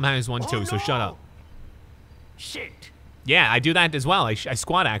 your mom has one too, so shut up. Shit. Yeah, I do that as well. I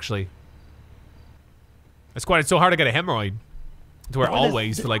squat, actually. I squatted so hard I got a hemorrhoid. To where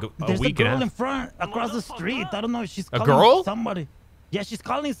always for like a week and a half. There's a girl in front, across the street. I don't know if she's A calling girl? somebody. Yeah, she's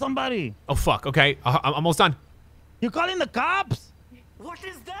calling somebody. Oh, fuck. Okay, I'm almost done. You're calling the cops? What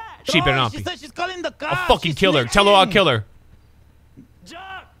is that? She better not She be. said she's calling the cops. I'll fucking She's kill her. Tell her I'll kill her.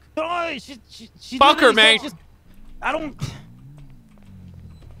 Jack. Troy, she Fuck her, literally man. said I don't.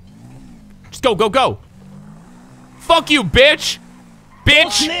 Just go. Fuck you, bitch. Bitch. Oh,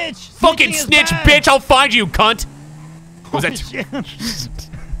 snitch. Fucking Snitching is snitch, bad. bitch. I'll find you, cunt. Was that? Shit.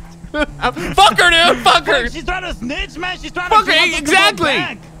 Fuck her, dude. Fuck her. She's trying to snitch, man. She's trying Fuck to. her. Exactly.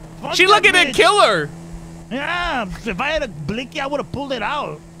 She looking to kill her. Yeah. If I had a blicky, I would have pulled it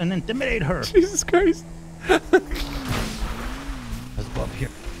out and intimidate her. Jesus Christ. Let's go up here.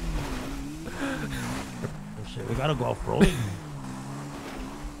 Oh shit, we gotta go off-road.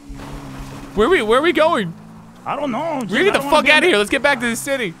 Where are we going? I don't know. We gotta get the fuck out of here. Let's get back to the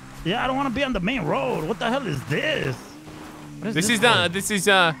city. Yeah, I don't want to be on the main road. What the hell is this? What This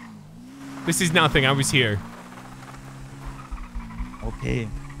is nothing. I was here. Okay. All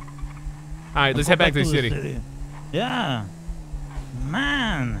right, let's head back to the city. Yeah.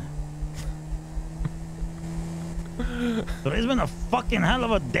 Man. Today's been a fucking hell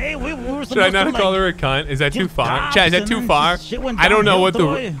of a day. We were Should I not to, call like, her a cunt? Is that too give far? cops Chad, is that and too then far? shit went I don't know downhill,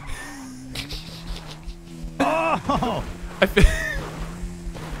 what the. Troy. Oh. Okay.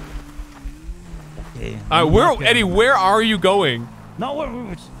 All right, Eddie? Where are you going? No,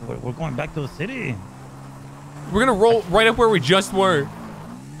 we're going back to the city. We're gonna roll right up where we just were.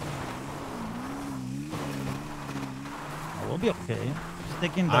 Oh, we'll be okay. Just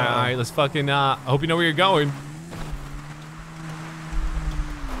taking the. All right, let's fucking. I hope you know where you're going.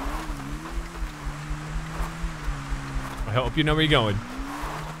 I hope you know where you're going.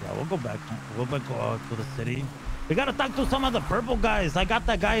 Yeah, we'll go back. We'll go to the city. We gotta talk to some of the purple guys. I got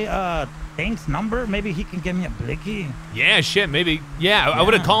that guy, Tank's number. Maybe he can give me a blicky. Yeah, shit, maybe. Yeah, I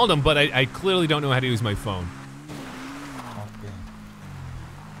would have called him, but I clearly don't know how to use my phone. Okay.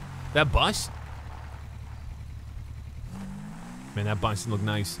 That bus? Man, that bus looked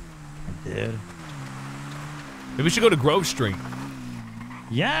nice. It did. Maybe we should go to Grove Street.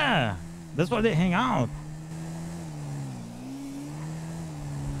 Yeah, that's why they hang out.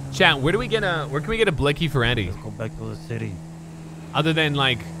 Chat, where can we get a blicky for Eddie? Let's go back to the city. Other than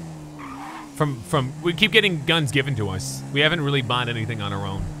like from we keep getting guns given to us. We haven't really bought anything on our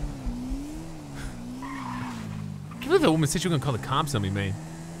own. I can't believe the woman said she was gonna call the cops on me, man.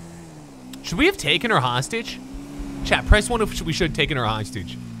 Should we have taken her hostage? Chat, press 1 if we should have taken her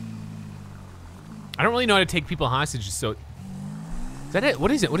hostage. I don't really know how to take people hostage, so is that it?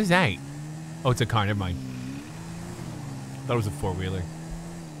 What is it? What is that? Oh, it's a car, never mind. I thought it was a 4-wheeler.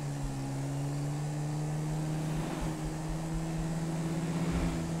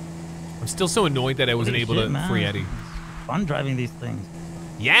 I'm still so annoyed that I wasn't able to free Eddie. It's fun driving these things.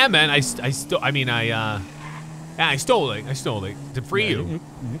 Yeah, man. I stole it. I stole it to free you.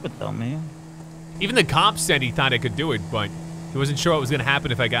 You could tell me. Even the cop said he thought I could do it, but he wasn't sure what was gonna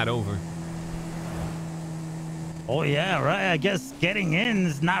happen if I got over. Oh yeah, right. I guess getting in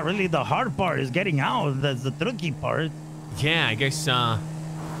is not really the hard part. It's getting out. That's the tricky part. Yeah, I guess I'm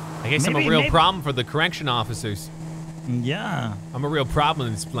a real problem for the correction officers. Yeah. I'm a real problem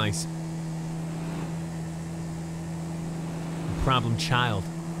in this place. Problem child.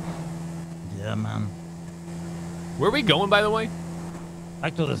 Yeah, man. Where are we going, by the way?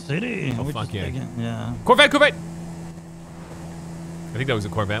 Back to the city. Oh, We're fuck just yeah. Yeah. Corvette! I think that was a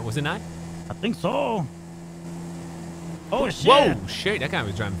Corvette, was it not? I think so. Oh, shit. Whoa, shit. That guy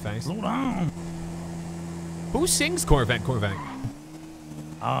was driving fast. Slow down. Who sings Corvette?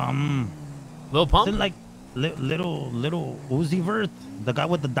 Lil Pump? Isn't like little Uzi Vert, the guy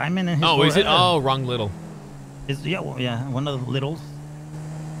with the diamond in his Oh, is it? forehead? Oh, wrong little. Yeah, one of the littles.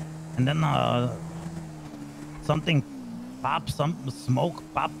 And then something pop, smoke,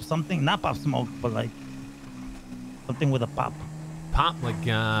 pop something, not pop smoke, but like something with a pop. Pop, like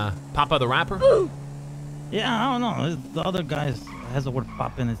Papa the Rapper? Yeah, I don't know. It's the other guys. has the word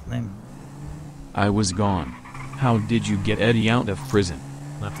pop in its name. I was gone. How did you get Eddie out of prison?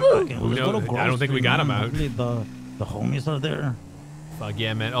 Okay, Who knows? I don't think we got him out. Hopefully the homies are there. Fuck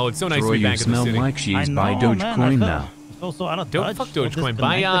yeah, man. Oh, it's so nice Troy, to be you back in the smell city. like she's I by know, Dogecoin man, now. I feel so out of Don't touch. fuck so Dogecoin.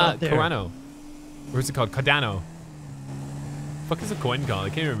 Buy disconnected out there. Cardano. Or is it called? Cardano. Fuck is the coin called? I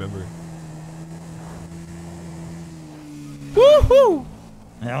can't even remember. Woohoo!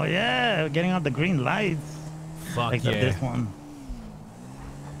 Hell yeah, we're getting out the green lights. Fuck Except yeah. this one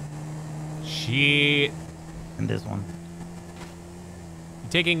Shit. and this one. You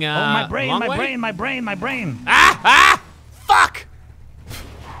taking Oh, my brain, long my way? brain, my brain, my brain. Ah! Fuck!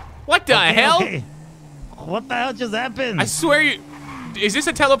 What the Okay, hell? okay. What the hell just happened? I swear you. Is this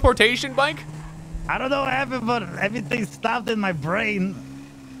a teleportation bike? I don't know what happened, but everything stopped in my brain.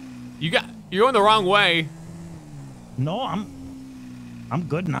 You're going the wrong way. No, I'm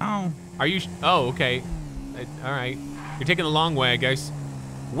good now. Are you? Oh, okay. All right. You're taking the long way, I guess.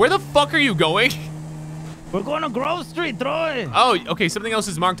 Where the fuck are you going? We're going to Grove Street, Troy. Oh, okay. Something else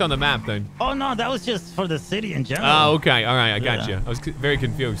is marked on the map then. Oh no, that was just for the city in general. Oh, okay. All right. I got you. I was very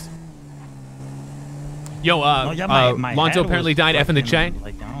confused. Yo, my Lonzo head apparently was died. F in the fucking, chat.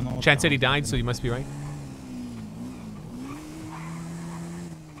 like, I don't know what Chat the said he hell. died, so you must be right.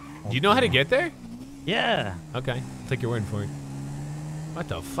 Do you know how to get there? Yeah. Okay. I'll take your word for it. What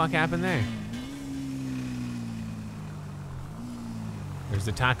the fuck happened there? There's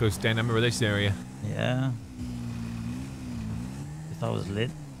the taco stand. I remember this area. Yeah. I thought it was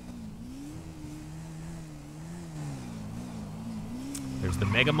lit. There's the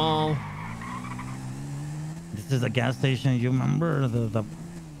Mega Mall. This is a gas station. You remember the?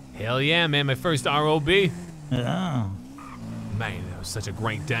 Hell yeah, man. My first ROB. Yeah. Man, that was such a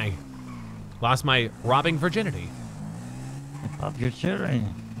great day. Lost my robbing virginity. Pop your cherry.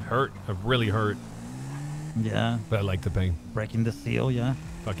 Hurt. It really hurt. Yeah. But I like the pain. Breaking the seal. Yeah.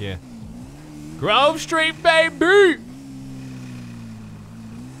 Fuck yeah. Grove Street, baby!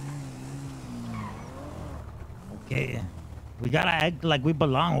 Okay. We gotta act like we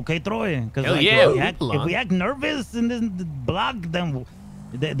belong, okay, Troy? Because Hell like, yeah, if we act nervous in this block, then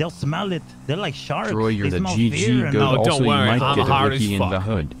they'll smell it. They're like sharks. Troy, you're They the smell GG fear and- good. Oh, Also, don't you worry, might I'm get a hard wiki as in the fuck.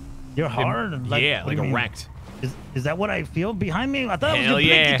 hood. You're hard. Yeah, like what do a you mean? wrecked. Is that what I feel behind me? I thought it Hell was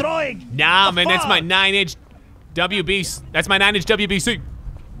your yeah. blicky, Troy. Nah, The man, that's my fuck? 9-inch WB. That's my 9-inch WBC.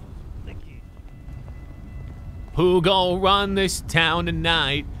 Who gon' run this town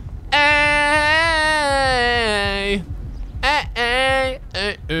tonight? Hey, hey, hey,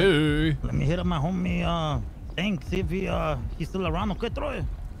 hey, hey. Let me hit up my homie, Tank, see if he's still around, okay, Troy?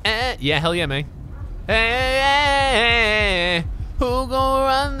 Yeah, hell yeah, man. Hey, who gon'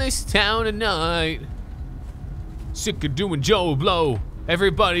 run this town tonight? Sick of doing Joe Blow.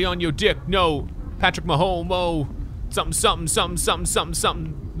 Everybody on your dick, no. Patrick Mahomes, something, something, something, something, something,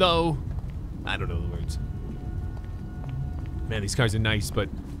 something, though. I don't know the words. Man, these cars are nice, but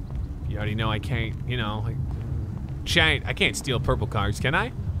you already know I can't, you know, like, I can't steal purple cars, can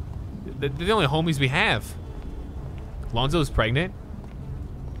I? They're the only homies we have. Lonzo's pregnant.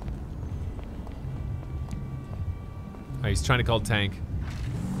 Oh, he's trying to call Tank.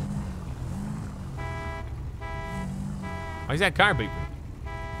 Why is that car beeping?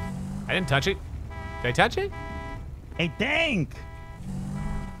 I didn't touch it. Did I touch it? Hey, Tank.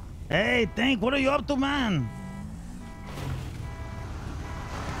 Hey, Tank, what are you up to, man?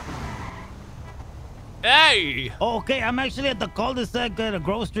 Hey! Oh, okay, I'm actually at the cul-de-sac at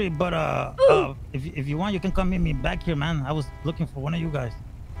Grove Street, but if you want, you can come meet me back here, man. I was looking for one of you guys.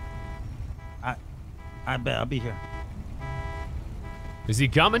 I bet I'll be here. Is he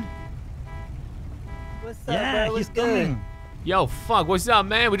coming? What's up, Yeah, bro? he's What's good? coming. Yo, fuck, what's up,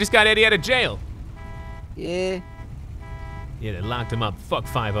 man? We just got Eddie out of jail. Yeah. Yeah, they locked him up. Fuck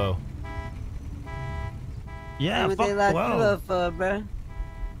 5-0. Yeah, What fuck they locked you 12. up for, bro?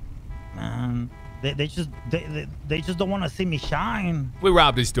 Man, they just don't want to see me shine. We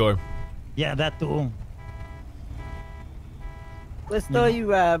robbed his store. Yeah, that too. What store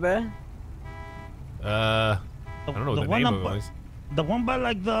you robbed, bro? I don't know what the one name up- of it was. The one by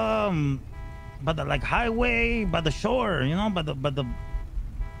like the like highway, by the shore, you know, by the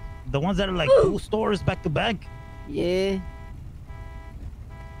ones that are like two stores back to back. Yeah.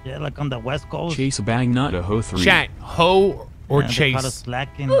 Yeah, like on the west coast. Chase a bag, not a hoe 3. Chat, hoe or Yeah, they caught us chase?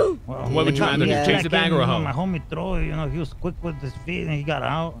 slacking. What would you rather do, Yeah. chase a bag or a Slacking, hoe? My homie Troy, you know, he was quick with his feet and he got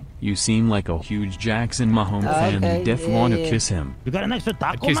out. You seem like a huge Jackson Mahomes fan. Okay, You def yeah, want to yeah. kiss him. You got an extra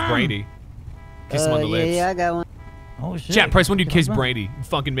taco, Kiss man? Brady. Kiss him on the Yeah, lips. yeah, I got one. Oh shit. Chat, press when you Get kiss up, man. Brady.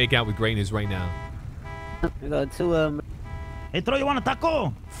 Fucking make out with greatness right now. I got two of them. Hey Troy, you want a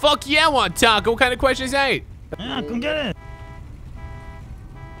taco? Fuck yeah, I want taco. What kind of question is that? Yeah, come get it.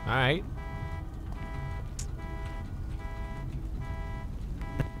 All right.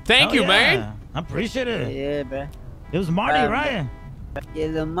 Thank you, man. I appreciate it. Yeah, bro. It was Marty, right? Yeah,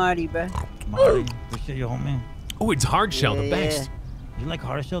 little Marty, bro. Marty, appreciate you, homie. Oh, it's hard shell, the best. You like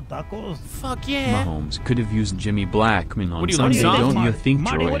hard shell tacos? Fuck yeah. Mahomes could have used Jimmy Blackman on What do you Sunday, like, don't soft? you think,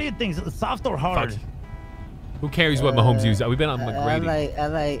 Marty, Troy? what do you think? Soft or hard? Fuck. Who cares what Mahomes used? We've been on McGrady. I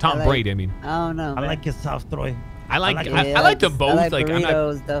like Tom Brady, I mean. I don't know. I like it soft, Troy. I like them both. I like like burritos, I'm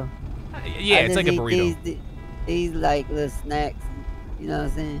not, though. Yeah, it's like a eat burrito. These like little snacks. You know what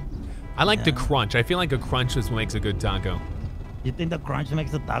I'm saying? I like the crunch. I feel like a crunch is what makes a good taco. You think the crunch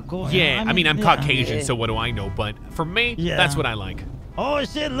makes a taco? Yeah, I mean, I'm yeah. Caucasian, so what do I know? But for me, that's what I like. Oh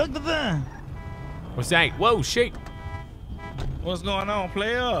shit! Look at that. What's that? Whoa, shit. What's going on,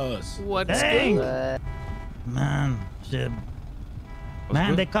 players? What's good? Man, shit.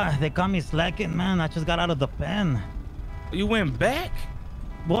 Man, they caught me slacking, man. I just got out of the pen. You went back?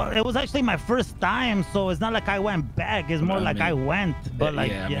 Well, it was actually my first time, so it's not like I went back. It's more like I went. But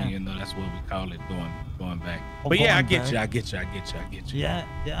like, I yeah. mean, you know, that's what we call it, going back. Oh, But yeah, I going get back. you. I get you. Yeah.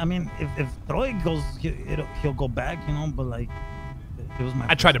 I mean, if Troy goes, he'll go back, you know. But like, it was my.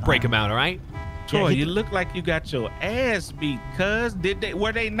 I tried to break him out. All right. Troy, you look like you got your ass beat. Cuz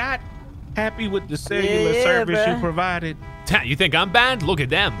were they not happy with the cellular service you provided? You think I'm bad? Look at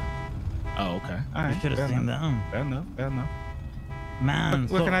them. Oh, okay. All right. You should have seen them. Fair enough. Man,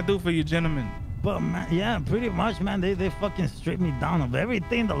 what can I do for you, gentlemen? But man, yeah, pretty much, man. They fucking stripped me down of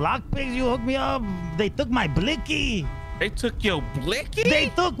everything. The lockpicks you hooked me up. They took my blicky. They took your blicky?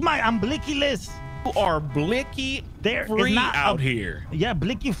 They took I'm blicky-less. You are blicky free out here. Yeah,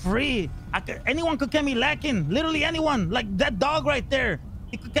 blicky free. Anyone could get me lacking. Literally anyone. Like that dog right there.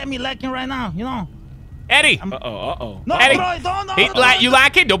 He could get me lacking right now, you know. Eddie. Uh-oh. No, Eddie. Troy, don't. You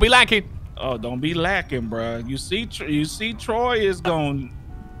lacking? Don't be lacking. Oh, don't be lacking, bro. You see Troy is going.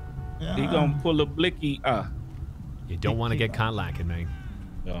 He gonna pull a blicky. You don't want to get caught lacking, man.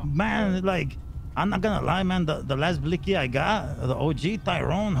 Yeah. Man, like, I'm not gonna lie, man. The last blicky I got, the OG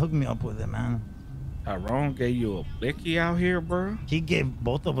Tyrone hooked me up with it, man. Tyrone gave you a blicky out here, bro? He gave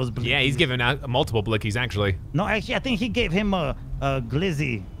both of us blickies. Yeah, he's giving out multiple blickies, actually. No, actually, I think he gave him a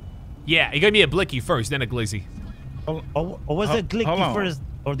glizzy. Yeah, he gave me a blicky first, then a glizzy. Or was it glicky first?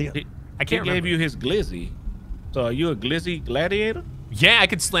 Or the... I can't remember. He gave you his glizzy. So are you a glizzy gladiator? Yeah, I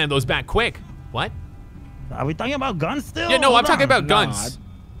could slam those back quick. What? Are we talking about guns still? Yeah, no, I'm talking about guns.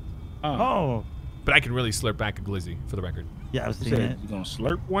 Oh. But I can really slurp back a glizzy, for the record. Yeah, I was thinking it. You gonna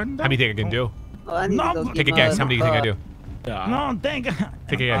slurp one? How many do you think I can do? No. Take a guess. How many do you think I do? No, thank you.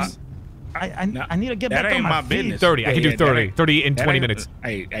 Take a guess. I need to get back on my feet. Business. 30. I can do 30. 30 in 20 minutes.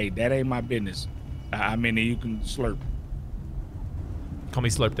 Hey, that ain't my business. How many you can slurp? Call me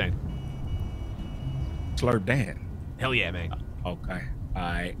Slurp Dan. Slurp Dan. Hell yeah, man. Okay. All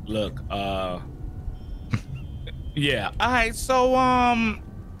right. Look. Yeah. All right. So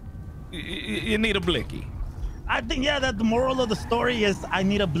you need a blicky. I think that the moral of the story is I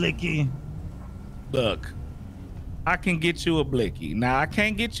need a blicky. Look, I can get you a blicky. Now I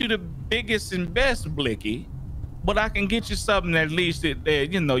can't get you the biggest and best blicky, but I can get you something at least that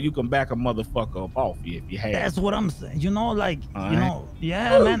you can back a motherfucker up off you if you have. That's what I'm saying.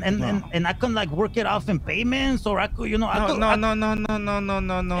 Yeah, man, and I can like work it off in payments, or I could, No.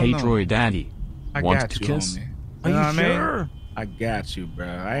 Hey, Troy Daddy. Want to kiss? Are you sure? I got you, bro.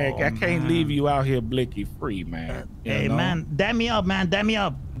 I can't leave you out here blicky free, man. Hey, man, dap me up, man. Dap me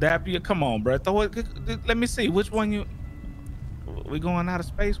up. Dap you. Come on, bro. Throw it. Let me see which one you. We going out of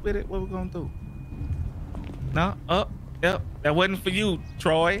space with it? What we gonna do? No. Yep. That wasn't for you,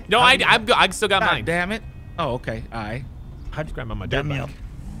 Troy. No, I still got mine. Damn it. Oh, okay. All right. How'd you grab my dap me up?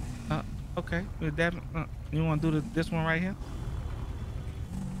 Okay. You want to do this one right here?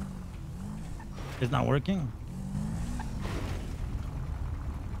 It's not working.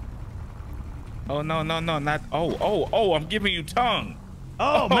 Oh no, not. Oh! I'm giving you tongue.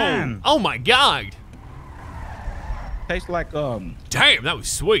 Oh man. Oh my God. Tastes like Damn, that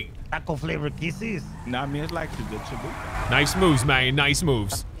was sweet. Taco flavored kisses. No, I mean it's like the chalupa. Nice moves, man. Nice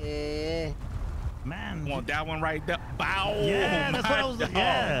moves. Yeah. Man. Want that one right there? Bow. Yeah, that's what I was.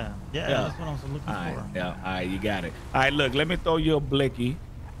 Yeah, that's what I was looking for. Yeah. All right, you got it. All right, look. Let me throw you a blicky.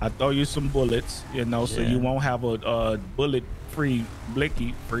 I throw you some bullets. So you won't have a bullet-free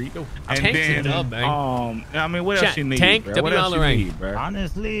blicky free. And then, up, man. I mean, what else you need? Tank, bro? What else you need, bro?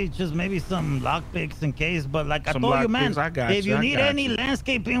 Honestly, just maybe some lockpicks in case. But like I told you, man, if you need any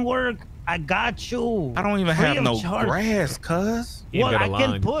landscaping work, I got you. I don't even Free have of no charge. grass, cuz. Well,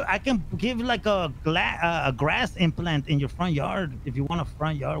 I can give you like a grass implant in your front yard if you want a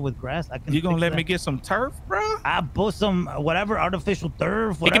front yard with grass. I can. You gonna fix let that. me get some turf, bro? I put some whatever artificial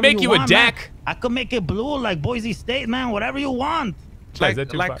turf. He can Whatever make you a want, deck. Man. I could make it blue like Boise State, man. Whatever you want.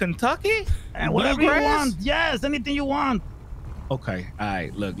 Like Kentucky? Whatever you want. Yes, anything you want. Okay. All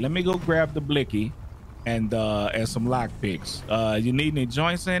right. Look, let me go grab the blicky and some lock picks. You need any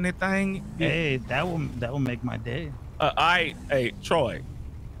joints or anything? Hey, that will make my day. All right. Hey, Troy.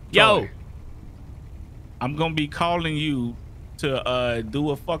 Yo. I'm gonna be calling you to do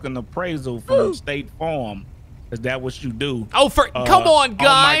a fucking appraisal from State Farm. Is that what you do? Oh, come on,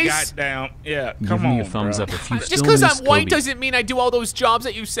 guys! Oh my goddamn, yeah, Give come me on, a thumbs bro. up if you Just still because miss I'm white Kobe. doesn't mean I do all those jobs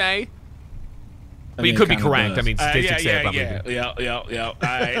that you say. But you mean, could be kinda correct. does. I mean, statistics say I probably do. Yeah. All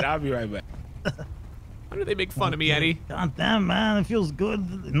right, I'll be right back. Why do they make fun of me, Eddie? God damn, man, it feels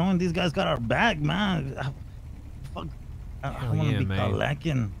good knowing these guys got our back, man. Fuck, I Hell want to yeah, be man.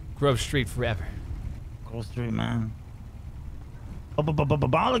 lacking. Grove Street forever. Grove Street, man.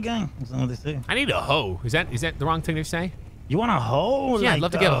 Ball again. That's what they say. I need a hoe. Is that the wrong thing to say? You want a hoe? Yeah, like, I'd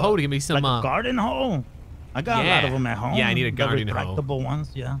love to get a hoe to give me some. Like a garden hoe. I got a lot of them at home. Yeah, I need a garden the hoe. retractable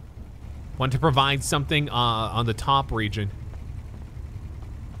ones, yeah. Want to provide something on the top region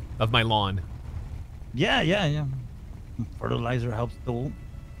of my lawn. Yeah. Fertilizer helps too.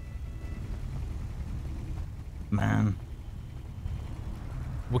 Man.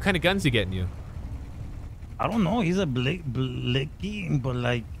 What kind of guns he getting you? I don't know. He's a blicky, but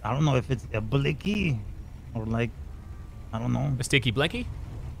like, I don't know if it's a blicky or like, I don't know. A sticky blicky?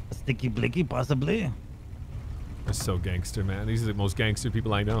 A sticky blicky, possibly. That's so gangster, man. These are the most gangster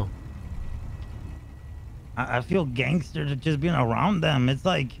people I know. I feel gangster to just being around them. It's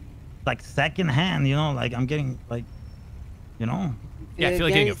like secondhand, you know, like I'm getting like, you know. Yeah, I feel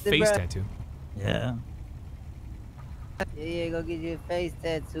like getting a face tattoo. Yeah. Yeah, go get you a face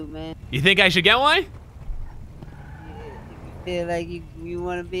tattoo, man. You think I should get one? Feel like you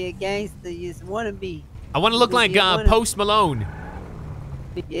want to be a gangster, you just want to be. I want to look like Post Malone.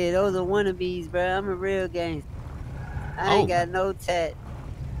 Yeah, those are wannabes, bro. I'm a real gangster. I ain't got no tat.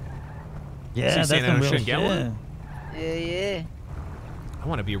 Yeah, so that's saying I some real shouldn't shit. get one? Yeah. I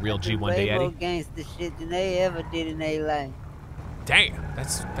want to be a real G one day, Way more Eddie. gangster shit than they ever did in their life. Damn,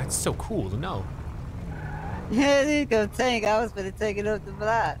 that's so cool to know. Yeah, this go Tank. I was finna take it up the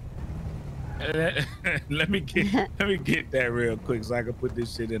block. let me get that real quick so I can put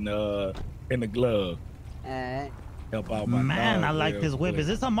this shit in the glove. Alright. Help out my Man, dog I like real this whip. quick. Is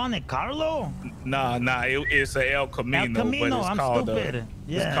this a Monte Carlo? Nah, it's a El Camino, El Camino, but it's I'm called stupid. it's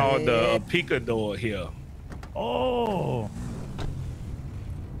Yeah. called Yeah. the Picador here. Oh.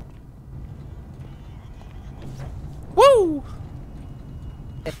 Woo!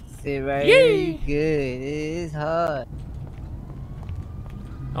 Sit right Yeah. here, you good. It's hard.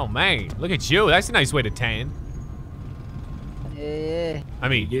 Oh man, look at you. That's a nice way to tan. Yeah. I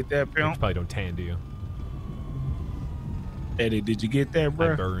mean, get that, you pimp? probably don't tan, do you? Eddie, did you get that,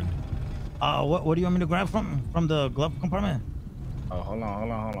 bro? I burned. What do you want me to grab from the glove compartment? Oh, hold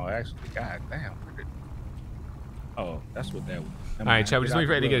on. Actually, goddamn. Oh, that's what that was. All right, Chad, we're just waiting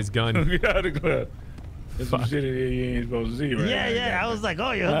for Eddie to get his gun. Get out of the glove. There's some shit in here you ain't supposed to see right now. Yeah. I was like,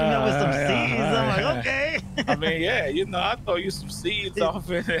 oh, you're hooking me up with some seeds. I'm like, okay. I mean, yeah, you know, I throw you some seeds off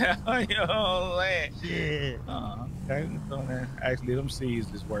in there. You know what I'm saying? Shit. Okay, so then, actually, them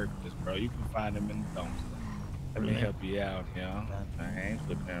seeds is worthless, bro. You can find them in the dumpster. Let me help you out here. I ain't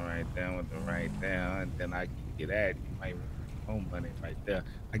put that right down with the right down, and then I give you that. You might want home money right there.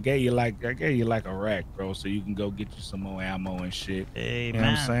 I gave you like a rack, bro, so you can go get you some more ammo and shit. Hey, you know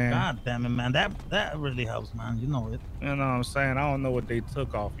man. what I'm saying? God damn it, man. That really helps, man. You know it. You know what I'm saying? I don't know what they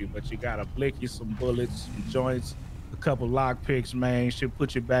took off you, but you got a blicky, some bullets, some joints, a couple lock picks, man. Should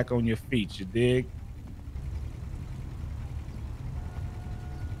put you back on your feet, you dig?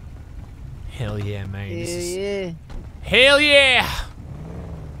 Hell yeah, man. Yeah. Hell yeah!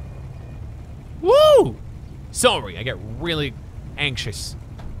 Woo! Sorry, I get really anxious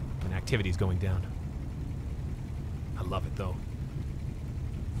when activity's going down. I love it though.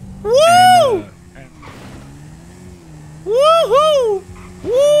 Woo! Woohoo!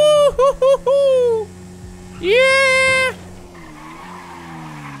 Woo-hoo-hoo-hoo! Yeah!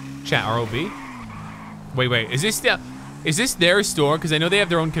 Chat ROB. Wait. Is this their store? Because I know they have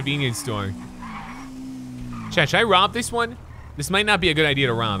their own convenience store. Chat, should I rob this one? This might not be a good idea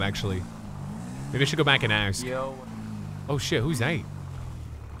to rob, actually. Maybe I should go back and ask. Yo. Oh shit, who's that?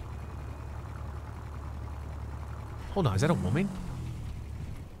 Hold on, is that a woman?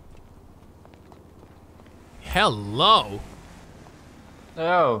 Hello.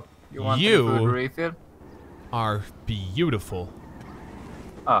 Oh. You want the food refill? Are beautiful.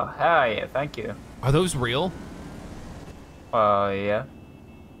 Oh, hell yeah, thank you. Are those real? Yeah.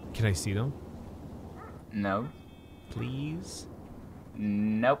 Can I see them? No. Please?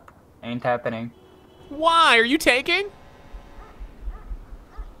 Nope. Ain't happening. Why? Are you taking?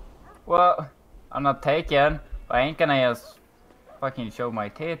 Well, I'm not taking, but I ain't gonna just fucking show my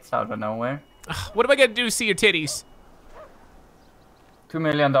tits out of nowhere. What am I gonna do to see your titties? $2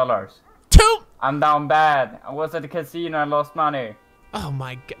 million. I'm down bad. I was at the casino and lost money. Oh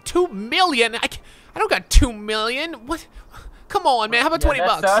my god, 2 million? I don't got 2 million. What? Come on, man. How about 20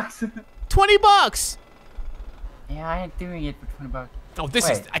 bucks? Sucks. 20 bucks. Yeah, I ain't doing it for 20 bucks. Oh, this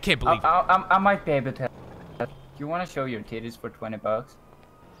is, I can't believe it. I might be able to. Do you want to show your titties for 20 bucks?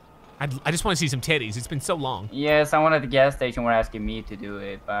 I just want to see some titties. It's been so long. Yeah, someone at the gas station were asking me to do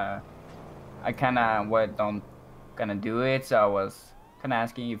it, but I kind of don't gonna do it, so I was kind of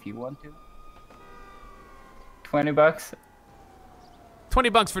asking if you want to. 20 bucks. 20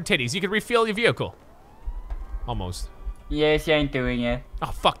 bucks for titties. You can refuel your vehicle. Almost. Yes, you ain't doing it. Oh,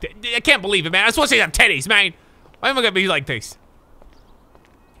 fuck that. I can't believe it, man. I'm supposed to have titties, man. Why am I gonna be like this?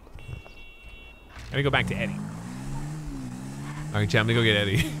 Let me go back to Eddie. All right, Chad, I'm gonna go get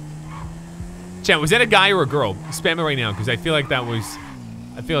Eddie. Chad, was that a guy or a girl? Spam it right now, because I feel like that was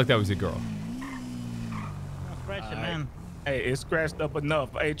a girl. Scratch it, man. Hey, it's scratched up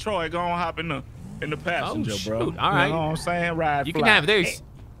enough. Hey, Troy, go on hop in the passenger, shoot. bro. All right. You know what I'm saying? Ride. You fly. can have this. Hey,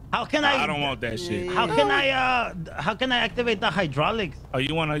 how can I? I don't want that shit. How can I activate the hydraulics? Oh,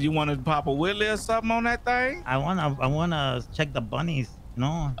 you wanna pop a wheelie or something on that thing? I wanna check the bunnies.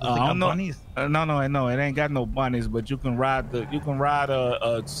 No, does it got bunnies? No, it ain't got no bunnies, but you can ride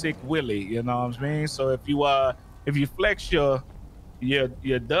a sick wheelie. You know what I mean? So if you flex your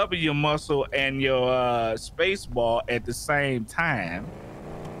W muscle and your space bar at the same time,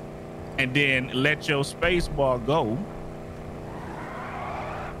 and then let your space bar go.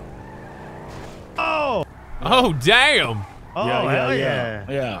 Oh! Oh, damn! Oh,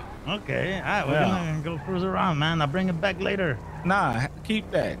 yeah. Okay, all right, we're gonna go cruise around, man. I'll bring it back later. Nah, keep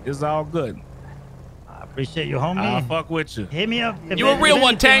that. It's all good. I appreciate you, homie. I'll fuck with you. Hit me up. You a real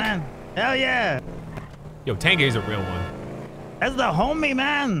one, Tank? Man. Hell yeah. Yo, Tank is a real one. That's the homie,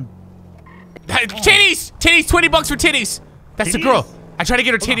 man. Titties! Titties, 20 bucks for titties. That's the girl. I tried to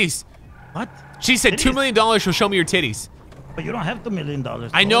get her titties. What? She said $2 million, she'll show me your titties. But you don't have $2 million.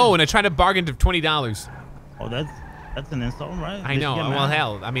 I know, and I tried to bargain to $20. Oh, that's an insult, right? I know. Well,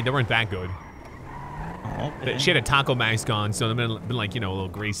 hell, I mean, they weren't that good. Oh, okay. She had a taco mask on, so they've been like, you know, a little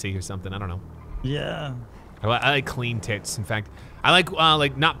greasy or something. I don't know. Yeah. I like clean tits. In fact, I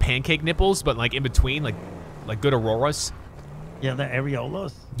like not pancake nipples, but like in between, like good auroras. Yeah, the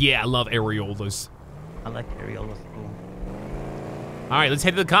areolas. Yeah, I love areolas. I like areolas too. All right, let's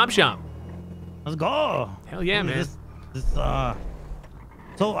head to the cop shop. Let's go. Hell yeah, man.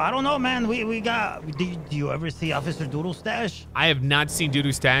 So I don't know, man. We got. Do you ever see Officer Doodle Stash? I have not seen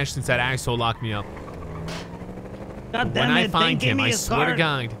Doodle Stash since that asshole locked me up. God damn when it! I find him, I swear to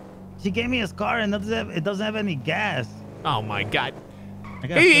God. She gave me his car and it doesn't have any gas. Oh my God.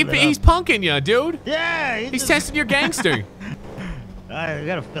 He's punking you, dude. Yeah. He's testing your gangster. I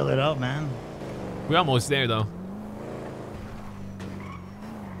gotta fill it up, man. We're almost there though.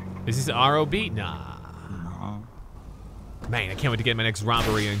 Is this ROB? Nah. No. Man, I can't wait to get my next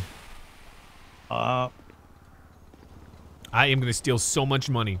robbery in. I am gonna steal so much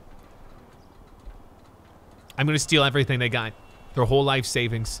money. I'm gonna steal everything they got. Their whole life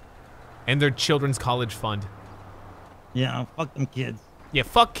savings. And their children's college fund. Yeah, fuck them kids. Yeah,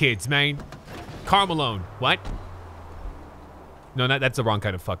 fuck kids, man. Karl Malone. What? No, that's the wrong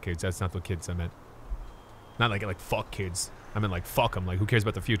kind of fuck kids. That's not the kids I meant. Not like fuck kids. I meant like fuck them. Like, who cares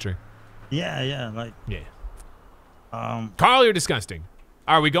about the future? Yeah, like. Yeah. Carl, you're disgusting.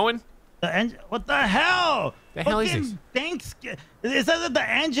 Are we going? What the hell? The hell is this? Thanks. It says that the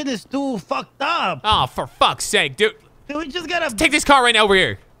engine is too fucked up. Oh, for fuck's sake, dude. Dude, we just gotta take this car right now over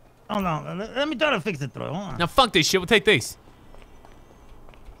here. Oh no, let me try to fix it, Troy. Hold on. Now fuck this shit. We'll take this.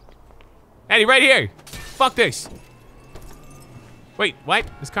 Eddie, right here. Fuck this. Wait, what?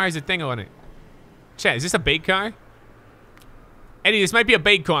 This car has a thing on it. Chat, is this a bait car? Eddie, this might be a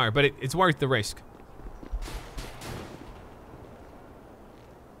bait car, but it's worth the risk.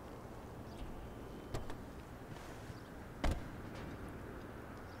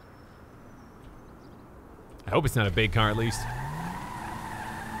 I hope it's not a bait car, at least.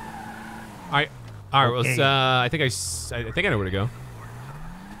 All right, okay. Let's. I think I know where to go.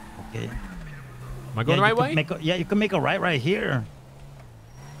 Okay. Am I going the right way? You can make a right here.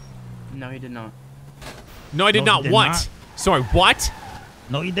 No, he did not. No, I did not. What? Not. Sorry, what?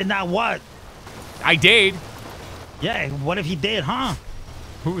 No, he did not what? I did. Yeah, what if he did, huh?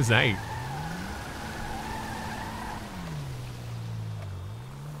 Who was that?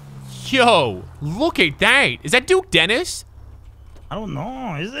 Yo, look at that. Is that Duke Dennis? I don't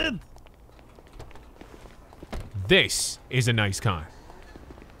know. Is it? This is a nice car.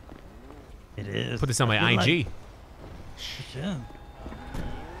 It is. Put this on my IG. Like... Shit.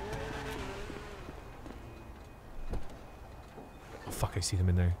 Oh, fuck. I see them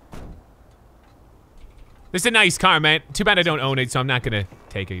in there. This is a nice car, man. Too bad I don't own it, so I'm not going to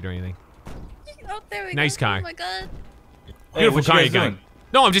take it or anything. Oh, there we nice go. car. Oh, my God. Beautiful car you got.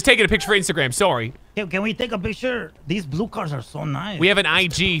 No, I'm just taking a picture for Instagram. Sorry. Can we take a picture? These blue cars are so nice. We have an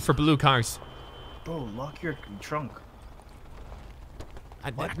IG for blue cars. Bro, lock your trunk.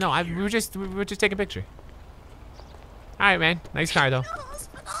 We were just taking a picture. All right, man. Nice car though.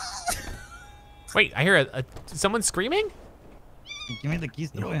 Wait, I hear someone screaming. Give me the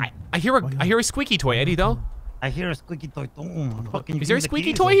keys, toy. I hear a squeaky toy, Eddie. Though. I hear a squeaky toy. Is there a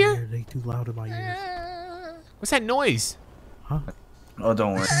squeaky toy here? They too loud in my ears. What's that noise? Huh? Oh,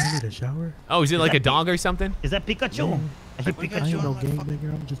 don't worry. I need a shower. Oh, is it like a dog or something? Is that Pikachu? Yeah. I hear I ain't no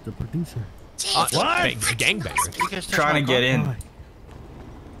gangbanger. I'm just a producer. What? Gangbanger. Trying to get in.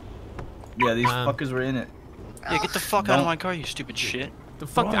 Yeah, these fuckers were in it. Yeah, get the fuck out of my car, you stupid shit. The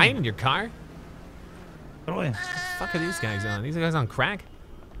fuck? I ain't in your car. What the fuck are these guys on? These guys on crack?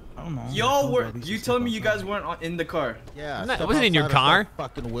 I don't know. Y'all were. You telling me you guys weren't in the car? Yeah. I wasn't in your car.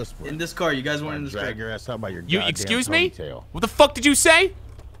 Fucking whisper. In this car, you guys weren't in this car. Drag your ass out by your You goddamn excuse me? ponytail. What the fuck did you say?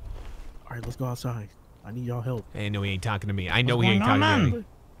 All right, let's go outside. I need y'all help. Hey, no, he ain't talking to me. I know What's he ain't going talking on, to me.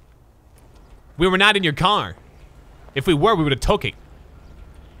 We were not in your car. If we were, we would have took it.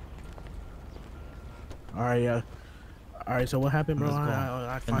 All right, all right. So what happened, bro?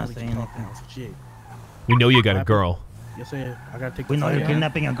 I finally can talk now. So shit. We know you got a girl. Yes, sir. I gotta take. We the know flag you're off.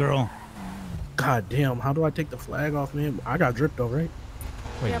 kidnapping a girl. God damn! How do I take the flag off, man? I got dripped though, right?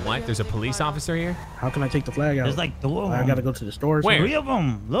 Wait, what? There's a police officer here? How can I take the flag out? There's like 2 of them. I gotta go to the store. Where? 3 of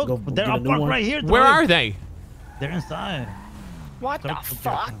them. Look, Go they're get a all new parked one. right here. Where are they? They're inside. What the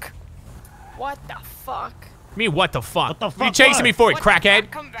fuck? What the fuck? Me, what the fuck? What the What fuck? you chasing What? me for, it, What the crackhead?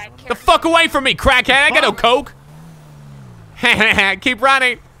 fuck? Come back here. The fuck away from me, crackhead! I got no coke. Keep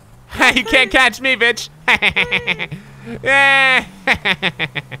running. You can't catch me, bitch. Yeah.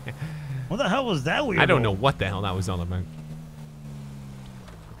 What the hell was that weirdo? I don't know what the hell that was all about.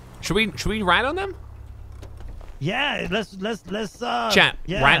 Should we ride on them? Yeah, let's Chat.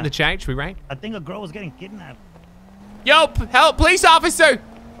 yeah. Rat in the chat. Should we ride? I think a girl was getting kidnapped. Yo, help, police officer!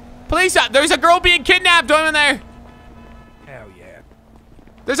 Police, there's a girl being kidnapped over there. Hell yeah.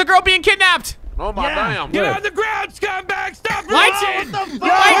 There's a girl being kidnapped. Oh my damn. Get on the ground, scumbag! Stop What? running! What the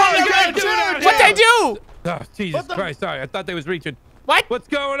fuck? What'd they do? Oh, Jesus Christ! Sorry, I thought they was reaching. What? What's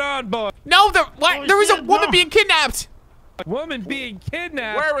going on, boy? No, what? Oh, There was a shit, woman no. being kidnapped. Woman being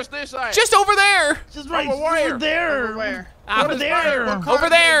kidnapped. Where was this at? Just over there. Just right Over where? over there. Over where? Over there. Over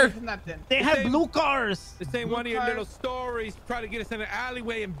there. They have blue cars. This ain't one of your little stories trying to get us in an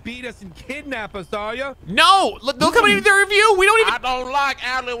alleyway and beat us and kidnap us, are you? No, look how many there review. We don't even. I don't like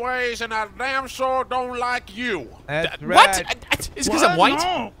alleyways, and I damn sure don't like you. That's What? It's because I'm What? white.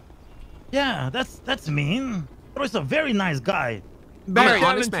 No. Yeah, that's mean. But he's a very nice guy. I'm Barry, an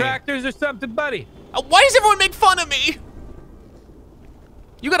honest selling man. tractors or something, buddy? Why does everyone make fun of me?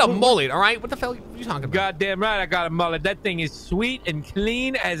 You got a mullet, all right? What the hell are you talking about? Goddamn right, I got a mullet. That thing is sweet and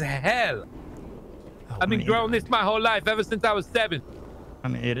clean as hell. Oh, I've been man. growing this my whole life, ever since I was 7. I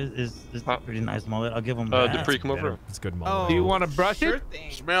mean, it's a pretty nice mullet. I'll give him that. Dupree, come over. It's good mullet. Oh, Do you want to brush sure it?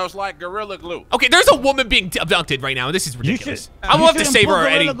 thing. Smells like Gorilla Glue. Okay, there's a woman being abducted right now. This is You ridiculous. should. I will have to save her,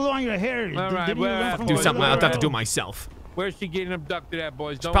 Eddie. Glue on your hair. All right, Didn't you well, learn from Do Gorilla something. I'll Glue? have to do it myself. Where's she getting abducted at,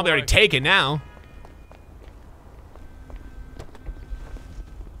 boys? She's Don't probably worry. already taken now.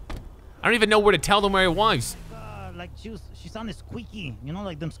 I don't even know where to tell them where it was. Like she sounded squeaky. You know,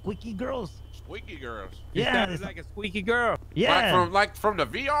 like them squeaky girls. Squeaky girls. You Yeah, sounded it's like a squeaky girl. yeah, Like from the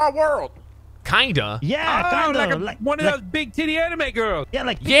VR world. Kinda. yeah, Oh, kind of like one of those big titty anime girls. Yeah,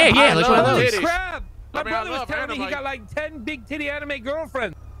 like Yeah, yeah, like one of love those. titties. Crap! My I mean, I brother was love telling me he anime. got like 10 big titty anime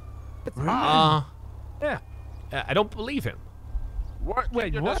girlfriends. Yeah. Yeah. I don't believe him. What? Wait,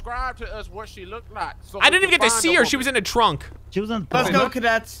 Can you what? describe to us what she looked like? So I didn't we even get can to find see the her. She woman. was in a trunk. She was on. Let's go,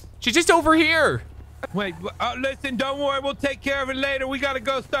 cadets. She's just over here. Wait, listen, don't worry. We'll take care of it later. We got to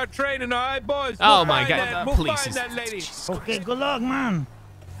go start training, all right, boys? Oh, We'll my find God. that. We'll Police find is- that lady. Okay, good luck, man.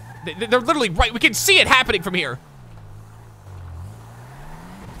 They're literally right. We can see it happening from here.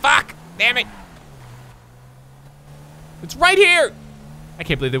 Fuck! Damn it! It's right here! I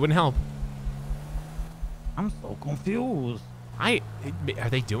can't believe they wouldn't help. I'm so confused. Are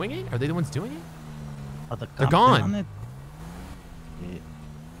they doing it? Are they the ones doing it? Are the They're cops gone. on it?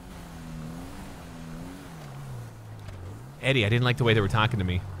 Eddie, I didn't like the way they were talking to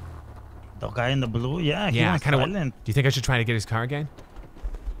me. The guy in the blue? Yeah, he Yeah, I wants kind of. silent. Do you think I should try to get his car again?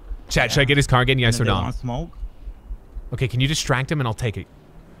 Chat, should I get his car again? Yes or They no? want smoke? Okay, can you distract him and I'll take it?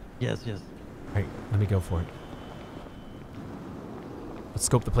 Yes, yes. All right, let me go for it. Let's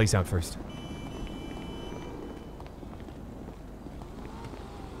scope the place out first.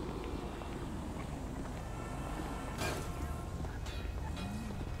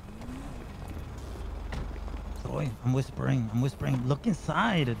 Boy, I'm whispering. I'm whispering. Look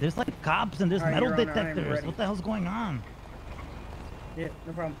inside. There's like cops and there's All right, metal you're on, I'm detectors. ready. What the hell's going on? Yeah,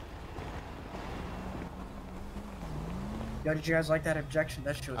 no problem. Yo, did you guys like that objection?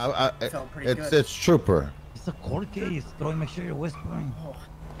 That shit felt pretty good. It's Trooper. It's a court case. Troy, make sure you're whispering. Oh,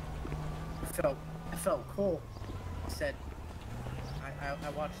 it felt cool. He said, I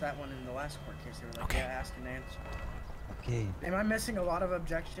watched that one in the last court case. They were like, yeah, ask and answer. Okay. Am I missing a lot of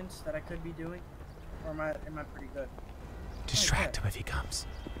objections that I could be doing? Or am I pretty good? Distract him if he comes.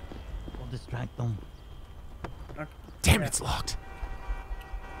 We'll distract them. Okay. Damn, Yeah. it's locked.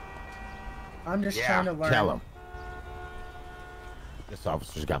 I'm just trying to learn. Tell him. This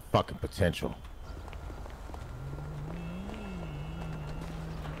officer's got fucking potential.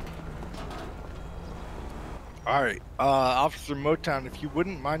 All right, Officer Motown, if you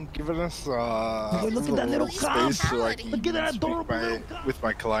wouldn't mind giving us look at that little cop. space so I can Look at that speak adorable little cop. with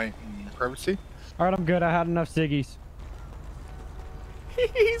my client in privacy. All right, I'm good. I had enough ciggies.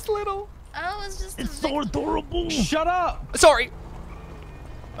 He's little. Oh, it's just. It's so adorable. Shut up. Sorry.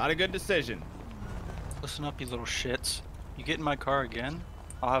 Not a good decision. Listen up, you little shits. You get in my car again,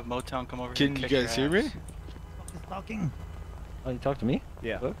 I'll have Motown come over Can here. you guys hear me? He's talking. Oh, you talk to me?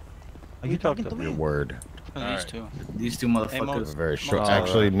 Yeah. What? Are you talking to me? Your word. These two. These two motherfuckers. Very short.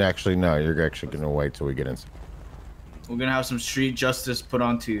 Actually, no. You're actually gonna wait till we get inside. We're gonna have some street justice put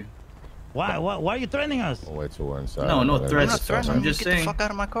onto you. Why are you threatening us? We'll wait till we're inside. No Then threats. we'll discuss I'm it. just saying. Get the fuck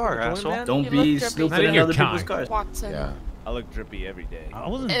out of my car, asshole. Don't be snooping in other people's cars. Yeah. I look drippy every day. I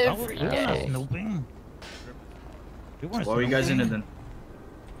wasn't snooping. Why were you guys in it then?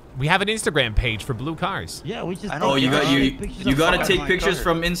 We have an Instagram page for blue cars. Yeah, we just. Oh, you gotta take pictures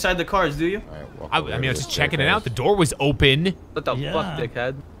from inside the cars, do you? I mean, I was just checking it out. The door was open. What the fuck,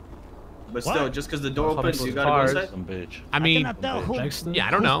 dickhead? But still, just because the door opens, you gotta go inside. Some bitch. I mean, yeah,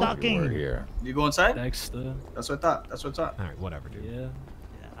 I don't know. We're here. You go inside? Dexter. That's what I thought. That's what I thought. All right, whatever, dude. Yeah.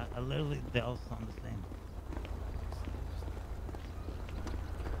 I literally, they all sound the same.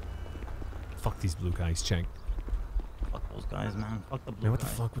 Fuck these blue guys, check. Fuck those guys, man. Fuck the blue Man, what the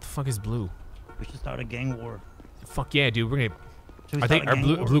guys. fuck? What the fuck is blue? We should start a gang war. Fuck yeah, dude. We're gonna. Should we Are they start a are gang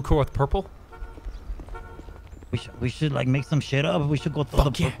blue war? blue core with purple? We should like make some shit up. We should go to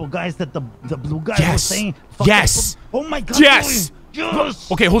the purple guys that the blue guys Yes. were saying. Fuck Yes. the oh my god. Yes. Joey.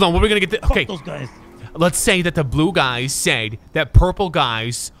 Yes. Okay, hold on. What are we gonna get? Okay. Fuck those guys. Let's say that the blue guys said that purple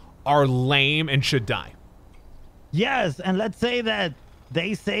guys are lame and should die. Yes, and let's say that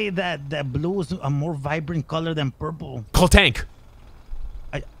they say that blue is a more vibrant color than purple. Call tank.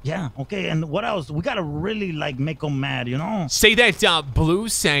 Yeah. Okay. And what else? We gotta really like make them mad, you know? Say that blue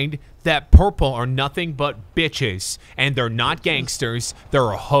saying that purple are nothing but bitches and they're not gangsters. They're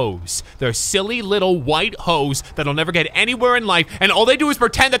hoes. They're silly little white hoes that'll never get anywhere in life, and all they do is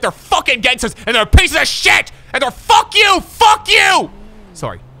pretend that they're fucking gangsters and they're pieces of shit and they're fuck you.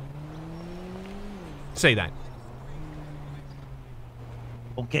 Sorry. Say that.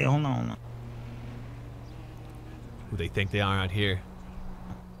 Okay. Hold on. Who they think they are out here?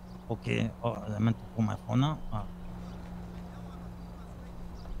 Okay. Oh, I meant to pull my phone out.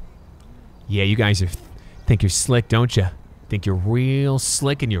 Yeah, you guys think you're slick, don't you? Think you're real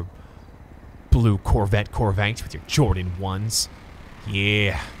slick in your blue Corvettes with your Jordan 1s.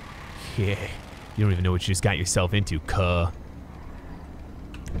 Yeah. You don't even know what you just got yourself into, cuh.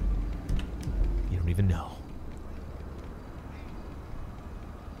 You don't even know.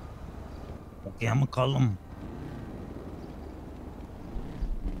 Okay, I'm gonna call them.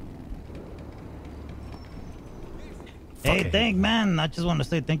 Hey, man. I just want to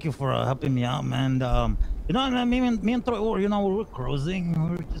say thank you for helping me out, man. You know, me and Troy, you know, we're cruising.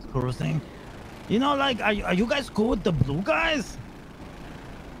 We're just cruising. You know, like, are you guys cool with the blue guys?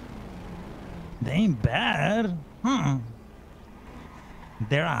 They ain't bad.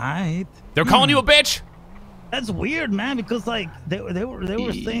 They're alright. They're calling you a bitch? That's weird, man, because, like, they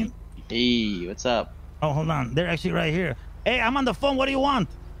were saying... Hey, what's up? Oh, hold on. They're actually right here. Hey, I'm on the phone. What do you want?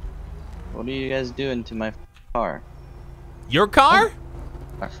 What are you guys doing to my car? Your car?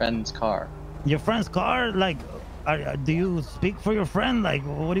 My friend's car. Your friend's car? Like, Do you speak for your friend? Like,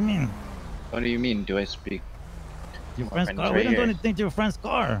 what do you mean? What do you mean? Do I speak? Your My friend's friend car? is We right didn't do here. anything to your friend's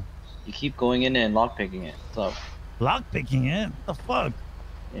car. You keep going in and lockpicking it. What's up? Lockpicking it? What the fuck?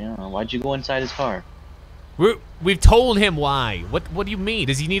 Yeah. Why'd you go inside his car? We've told him why. What do you mean?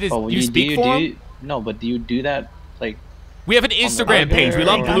 Does he need his? Oh, you speak for him? No, but do you do that like? We have an Instagram page. We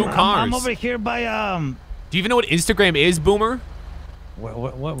love blue cars. I'm over here by Do you even know what Instagram is, Boomer?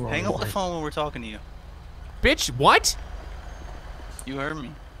 What Hang up the phone when we're talking to you. Bitch, what? You heard me.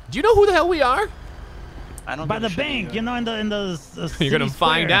 Do you know who the hell we are? I don't by give a the shit bank, either. you know, in the You're city gonna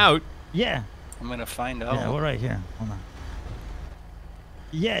find square. out. Yeah. I'm gonna find out. Yeah, we're right here. Hold on.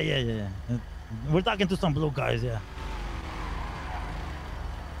 Yeah. We're talking to some blue guys. Yeah.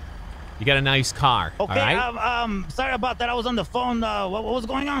 You got a nice car. Okay. All right? Sorry about that. I was on the phone. What was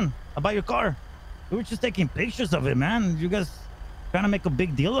going on about your car? We were just taking pictures of it, man. You guys trying to make a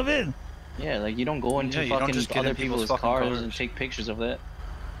big deal of it? Yeah, like you don't go into you don't fucking just get other in people's people's fucking cars and cars. take pictures of it.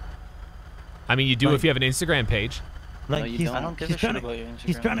 I mean, you do if you have an Instagram page. Like No, you he's, don't. I don't give he's a trying shit to, about your Instagram.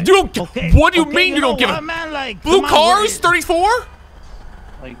 he's trying to. You don't. Okay, What do you okay, mean you don't know give what, a man? Like blue come on, cars? we're- 34?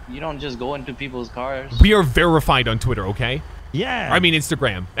 Like you don't just go into people's cars. We are verified on Twitter, okay? Yeah. I mean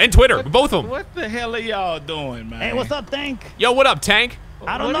Instagram and Twitter, both of them. What the hell are y'all doing, man? Hey, what's up, Tank? Yo, what up, Tank?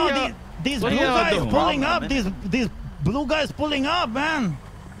 I don't What know. are y'all- These what blue are y'all guys doing? pulling up. These blue guys pulling up, man.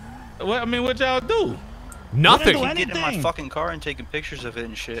 What, I mean, what y'all do? Nothing. We didn't do Getting in my anything. fucking car and taking pictures of it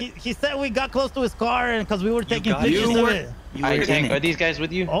and shit. He said we got close to his car and because we were taking got- pictures you of were- it. You Alright, were Tank, in are it. these guys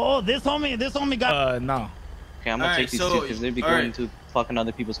with you? Oh, this homie got. No. Okay, I'm gonna Alright, take these so- two because they'd be alright. going into fucking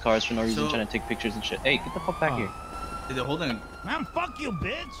other people's cars for no reason, So- trying to take pictures and shit. Hey, get the fuck back here. Hold on. Man, fuck you,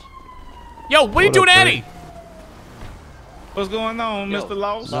 bitch. Yo, what are you doing, Eddie? What's going on, Yo, Mr.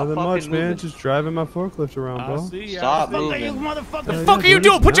 Laws? stop Nothing much, fucking man. moving. Just driving my forklift around, I bro. see. Stop Fuck are you, moving. motherfucker? The Yeah, fuck are you dude,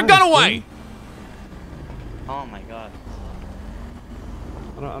 doing? it's Put your nice, gun bro. away. Oh my god.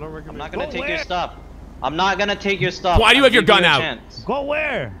 I don't recommend. I'm not gonna Go take your where? stuff. I'm not gonna take your stuff. Why do you I'll have your give gun a out? chance. Go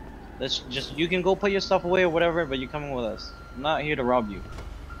where? Let's just you can go put your stuff away or whatever, but you're coming with us. I'm not here to rob you.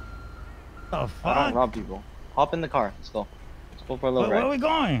 The I don't fuck? rob people. Hop in the car. Let's go. Let's go for a little Where are ride. we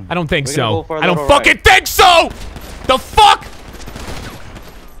going? I don't think We're gonna so. go for a I don't little fucking ride. think so. The fuck?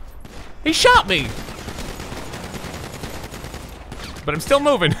 He shot me. But I'm still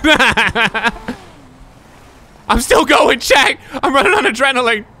moving. I'm still going, Jack. I'm running on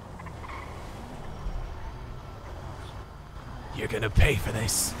adrenaline. You're gonna pay for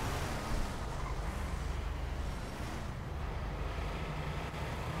this.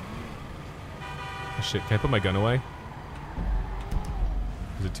 Oh, shit, can I put my gun away?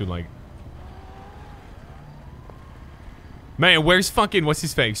 Is it too late? Man, where's fucking what's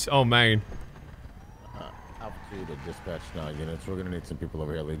his face? Oh man. Altitude to dispatch 9 units. We're gonna need some people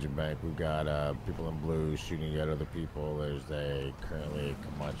over here at Legion Bank. We've got people in blue shooting at other people. There's currently a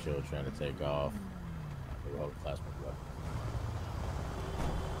Camacho trying to take off. We hold a class one.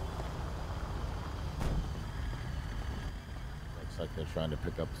 Looks like they're trying to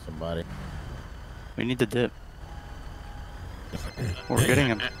pick up somebody. We need the dip. We're getting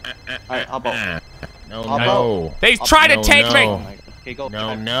him. Alright, how about? No. They tried to take me. Okay, go. No,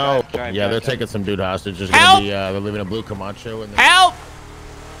 drive, no. drive, drive, Yeah, they're drive. taking some dude hostage. There's Help! gonna be they're leaving a blue Camacho and Help!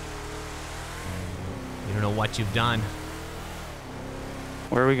 You don't know what you've done.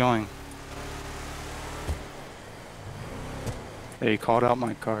 Where are we going? They called out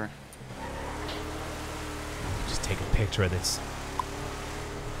my car. Just take a picture of this.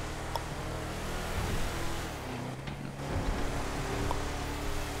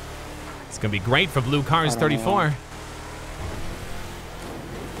 It's gonna be great for Blue Cars I don't 34. know.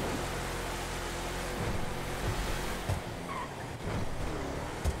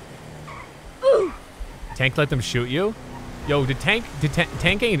 Tank let them shoot you? Yo, did Tank do that?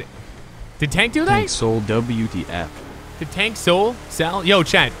 Tank sold WTF. Did Tank sold? Sell? Yo,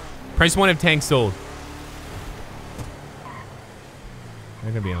 chat. Press 1 if Tank sold.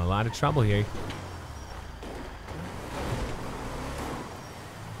 They're gonna be in a lot of trouble here.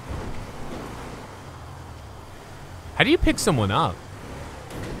 How do you pick someone up?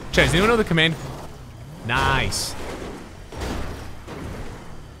 Chat, does anyone know the command? Nice.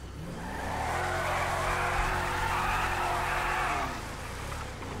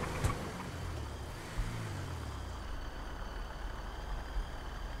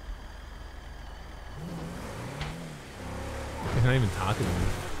 He's not even talking to me.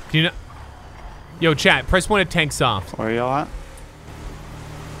 Can you not? Yo, chat, press 1 if Tank's soft. Where y'all at?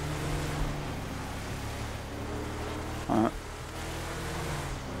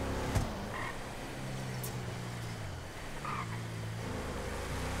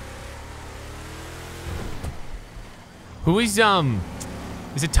 Who is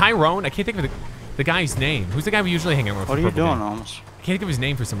it Tyrone? I can't think of the guy's name. Who's the guy we usually hang out with? What are you doing, Holmes? I can't think of his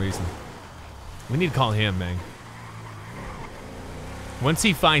name for some reason. We need to call him, man. Once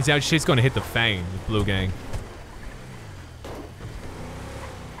he finds out, shit's gonna hit the fan with Blue Gang.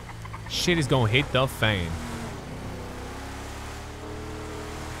 Shit is gonna hit the fan.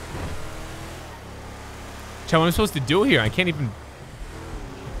 Chat, what am I supposed to do here? I can't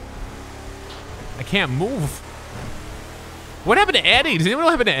move. What happened to Eddie? Does anyone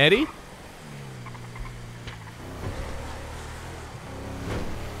know what happened to Eddie?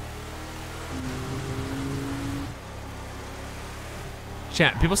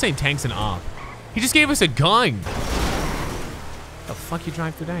 Chat, people saying Tank's an op. He just gave us a gun. What the fuck you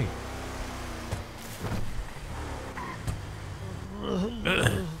drive today?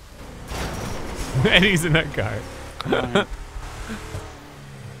 Eddie's in that car.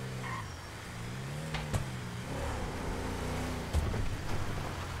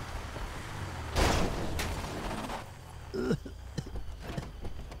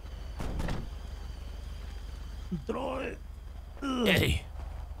 Throw it. Eddie.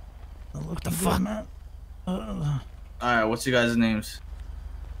 What the fuck? Alright, what's you guys' names?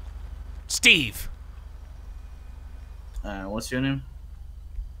 Steve. Alright, what's your name?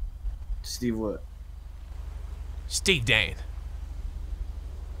 Steve what? Steve Dan.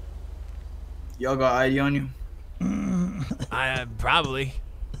 Y'all got ID on you? Probably.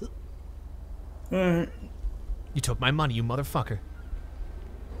 Alright. You took my money, you motherfucker.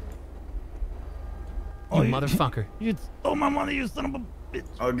 Oh, You motherfucker. You stole my money, you son of a bitch.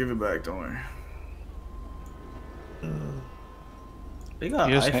 I'll give it back, don't worry. They got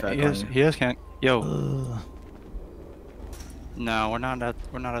He IFAC on you. he just can't. Yo. No, we're not at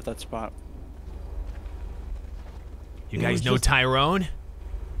that spot. You guys know Tyrone?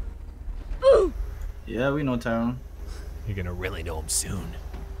 Yeah, we know Tyrone. You're gonna really know him soon.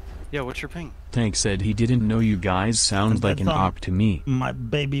 Yeah, what's your ping? Tank said he didn't know you guys sound like an op to me. My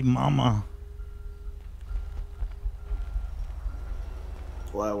baby mama.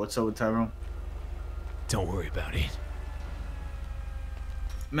 Why? What's up with Tyrone? Don't worry about it.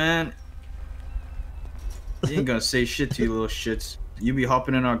 Man, he ain't gonna say shit to you little shits. You be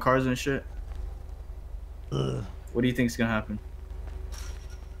hopping in our cars and shit. What do you think's gonna happen?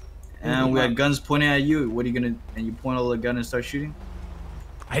 And we had guns pointing at you. What are you gonna? And you point all the gun and start shooting?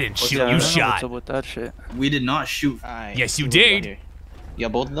 I didn't What's shoot. up? You What's shot. up with that shit? We did not shoot. Yes, you did. You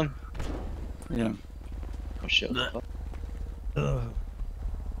got both of them? Yeah. Oh shit.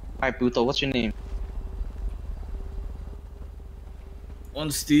 Alright, Buto, what's your name? One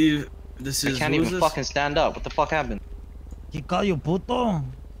Steve. This is. I can't who is even this? fucking stand up. What the fuck happened? He call you puto?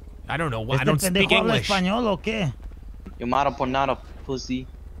 I don't know why. I don't speak English. español o qué? Yo mara por nada, pussy.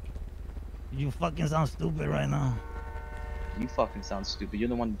 You fucking sound stupid right now. You fucking sound stupid. You're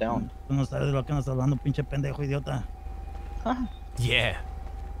the one down. Tú no sabes de lo que nos hablando, pinche pendejo idiota. Huh? Yeah.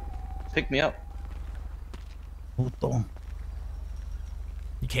 Pick me up. Puto.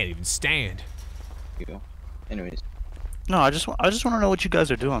 You can't even stand. You go. Anyways. No, I just want to know what you guys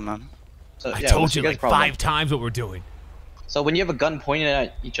are doing, man. So, I yeah, told what's you your like guys' problem? 5 times what we're doing. So when you have a gun pointed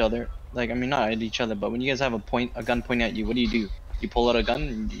at each other, like I mean not at each other, but when you guys have a gun pointing at you, what do? You pull out a gun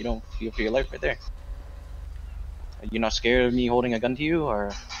and you don't fear for your life right there. You're not scared of me holding a gun to you,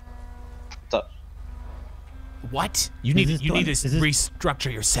 or what's up? What? You need to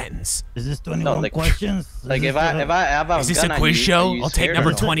restructure your sentence. Is this 21 like, questions? Like if I have a Is this gun a at quiz you, show? are you I'll take scared number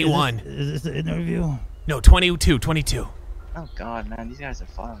or no? 21. Is this an interview? No, 22. Oh god, man, these guys are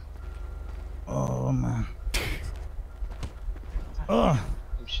fun. Oh man. Oh.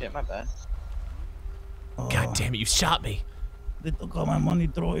 Oh shit, my bad. God damn it, you shot me. They took all my money,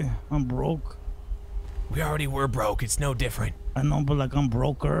 Troy. I'm broke. We already were broke. It's no different. I know, but like I'm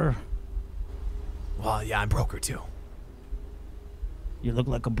broker. Well, yeah, I'm broker too. You look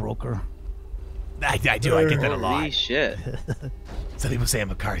like a broker. I do. I get that a lot. Holy shit. Some people say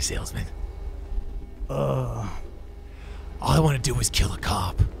I'm a car salesman. All I want to do is kill a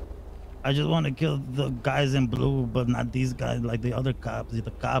cop. I just want to kill the guys in blue, but not these guys, like the other cops.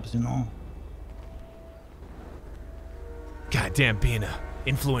 The cops, you know. God damn, being a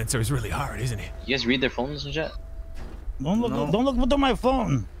influencer is really hard, isn't it? You guys read their phones and shit? Don't look through my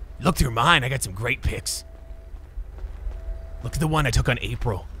phone. Look through mine. I got some great pics. Look at the one I took on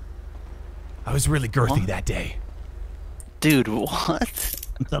April. I was really girthy that day. Dude, what?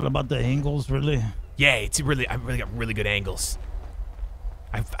 It's all about the angles, really. Yeah, I really got really good angles.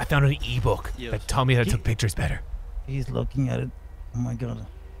 I found an ebook that taught me how to take pictures better. He's looking at it. Oh my god.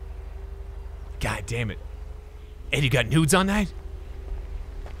 God damn it. Ed, you got nudes on that?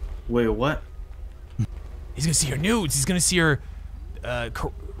 Wait, what? He's gonna see your nudes. He's gonna see your,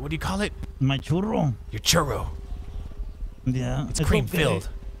 what do you call it? My churro. Your churro. Yeah. It's cream filled.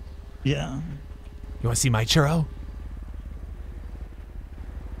 Yeah. You wanna see my churro?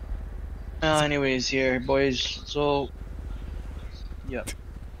 Anyways, here, boys. So, yeah.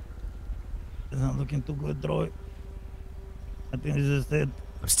 It's not looking too good, Troy. I think this is it.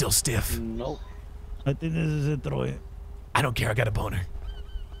 I'm still stiff. Nope. I think this is it, Troy. I don't care. I got a boner.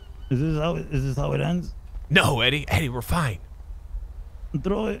 Is this how it ends? No, Eddie. Eddie, we're fine.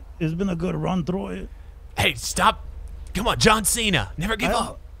 Troy, it's been a good run, Troy. Hey, stop. Come on, John Cena. Never give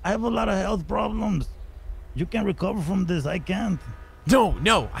up. I have a lot of health problems. You can recover from this. I can't.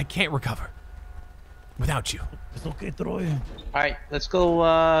 No, I can't recover. Without you. It's okay, Troy. Alright, let's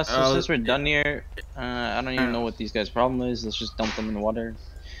go, since we're done here, I don't even know what these guys' problem is, let's just dump them in the water.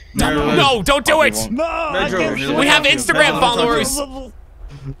 No, don't do it! No, I can't do we it. have Instagram followers!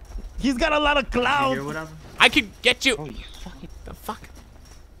 He's got a lot of clout. I can get you. The fuck?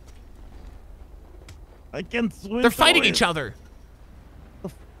 I can't swim. They're fighting each other.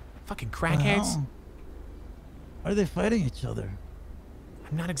 Fucking crackheads. Why are they fighting each other?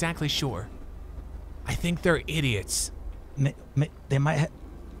 I'm not exactly sure. I think they're idiots. They might.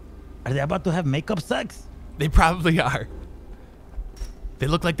 Are they about to have makeup sex? They probably are. They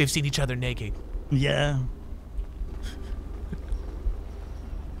look like they've seen each other naked. Yeah.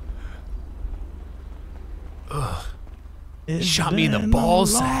 Ugh. He shot me in the ball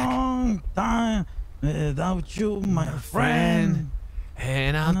sack. Long time without you, my friend.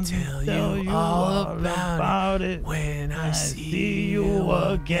 And I'll tell you all about it when I see you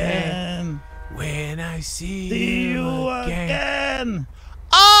again. When I see you again.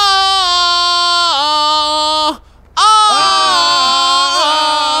 Oh,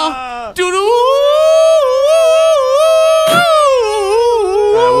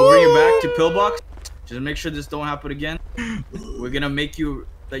 we'll bring you back to Pillbox. Just make sure this don't happen again. We're gonna make you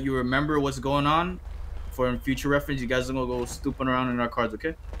that you remember what's going on. For in future reference, you guys don't go stooping around in our cars,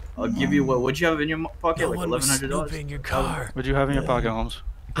 okay? I'll give you what'd you have in your pocket? No like one was $1,100. snooping your car. What'd you have in your pocket, Holmes?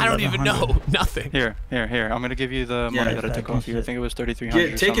 I don't even know. Nothing. Here. I'm gonna give you the money that I took off you. I think it was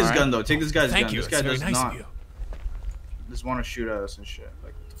 3,300. Take his gun though. Take this guy's gun. Thank you. This guy does nice not. Of you. Just want to shoot at us and shit.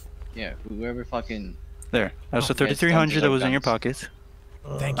 Like, yeah, whoever fucking. There. That's the 3,300 that was in your pocket.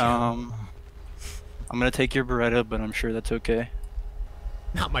 Thank you. I'm gonna take your Beretta, but I'm sure that's okay.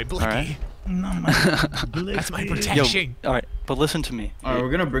 Not my blicky. All right. Not my blicky. That's my protection. All right, but listen to me. All right,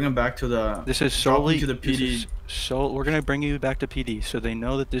 we're gonna bring him back to the. This is solely to the PD. We're gonna bring you back to PD, so they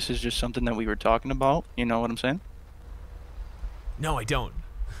know that this is just something that we were talking about. You know what I'm saying? No, I don't.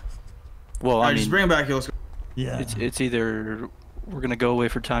 Well, I mean, just bring him back. Yeah. It's either we're gonna go away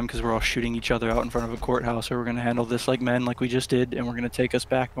for time because we're all shooting each other out in front of a courthouse, or we're gonna handle this like men, like we just did, and we're gonna take us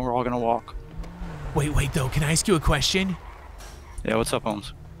back, and we're all gonna walk. Wait though. Can I ask you a question? Yeah, what's up,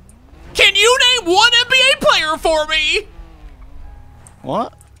 Holmes? Can you name one NBA player for me?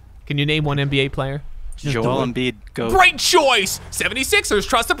 What? Can you name one NBA player? Joel Embiid, go. Great choice! 76ers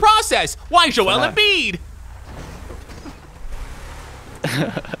trust the process. Why Joel Embiid?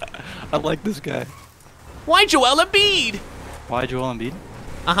 I like this guy. Why Joel Embiid? Why Joel Embiid?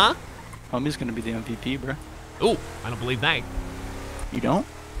 Uh-huh. Homie's gonna be the MVP, bro. Ooh, I don't believe that. You don't?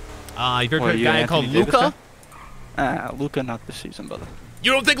 You've heard of a guy called Luka? Luka not this season, brother.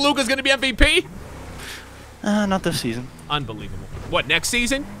 You don't think Luka's gonna be MVP? Not this season. Unbelievable. What, next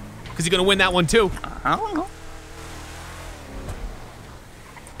season? Because he's gonna win that one too. I don't know.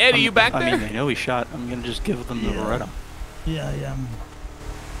 Eddie, you back there? I mean, they know he shot. I'm gonna just give them the Beretta. Yeah.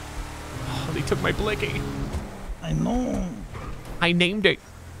 Oh, they took my blicky. I know. I named it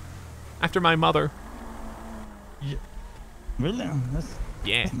after my mother. Yeah. Really? That's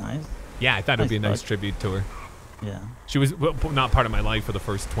nice. Yeah, I thought it would be a nice tribute to her. Yeah. She was not part of my life for the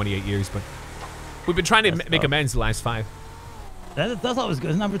first 28 years, but we've been trying to make amends the last 5. That's always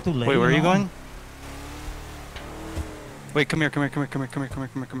good. It's never too late. Wait, where are you going? Wait, come here,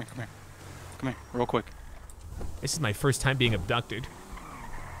 real quick. This is my first time being abducted.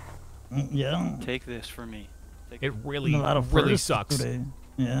 Yeah. Take this for me. It really sucks. Today.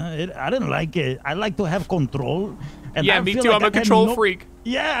 Yeah, I didn't like it. I like to have control. And yeah, me too. I'm a control freak.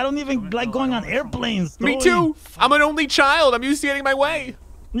 Yeah, I don't even like going on airplanes. Me too. I'm an only child. I'm used to getting my way.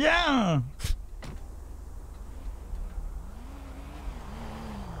 Yeah.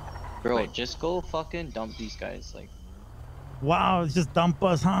 Bro, just go fucking dump these guys. Like. Wow, just dump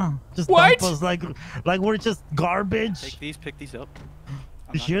us, huh? Just what? Dump us like we're just garbage. Pick these up.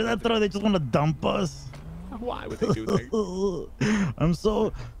 You hear that, Throw? They just want to dump us. Why would they do that? I'm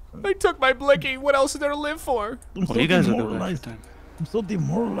so. They took my blicky. What else is there to live for? I'm so demoralized. I'm so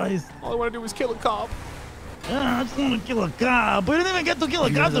demoralized. All I want to do is kill a cop. Yeah, I just want to kill a cop. We didn't even get to kill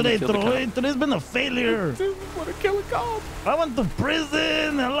a cop today, Troy. Today's been a failure. I want to kill a cop. I went to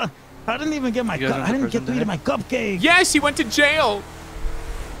prison. I didn't even get my cup. I didn't get to eat my cupcake. Yes, he went to jail.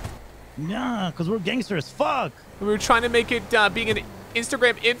 Yeah, because we're gangsters. Fuck. We were trying to make it being an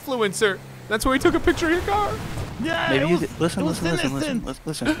Instagram influencer. That's why we took a picture of your car. Yeah, Maybe listen,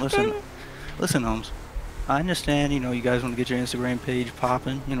 Holmes. I understand, you know, you guys want to get your Instagram page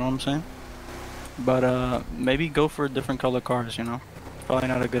popping, you know what I'm saying? But maybe go for different color cars, you know? Probably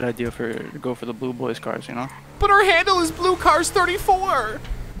not a good idea to go for the Blue Boys cars, you know? But our handle is Blue Cars 34.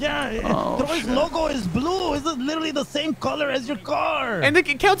 Yeah, Troy's logo is blue. It's literally the same color as your car. And the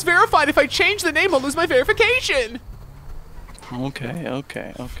account's verified. If I change the name, I'll lose my verification. Okay.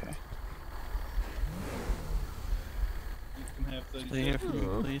 Stay here for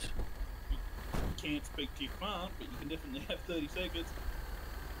me, please. You can't speak to your client, but you can definitely have 30 seconds.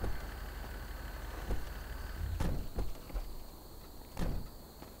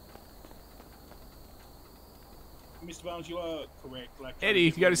 Mr. Bones, you are correct. Like, Eddie,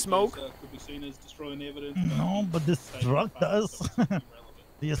 you got a smoke? Could be seen as destroying evidence. No, but this truck does.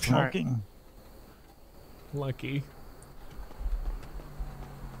 You're smoking. Lucky.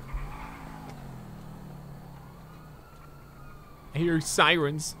 I hear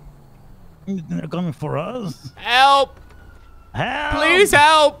sirens. They're coming for us. Help! Help! Please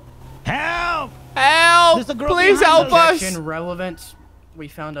help! Help! Help! Please help us! Relevant. We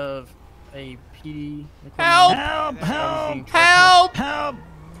found a PD. Help! Help! Help! Help!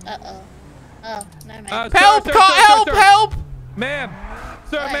 Uh-oh. Oh, never mind. Help! Help! Ma'am!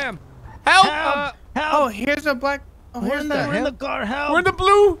 Sir, ma'am! Help! Help! Oh, here's a black. Oh, we're in the car. Help! We're in the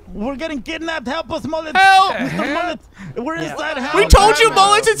blue. We're getting kidnapped. Help us, Mullets! Help! Mr. Mullets! We're inside. Help! We told you,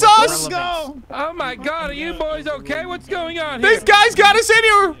 Mullets, it's us! Let's go! Oh my God! Are you boys okay? What's going on here? This guy's got us in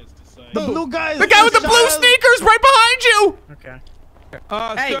here. The blue guy. The guy with the blue sneakers, right behind you. Okay.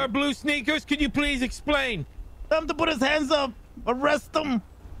 Hey. Sir, blue sneakers. Could you please explain? Tell him to put his hands up. Arrest him.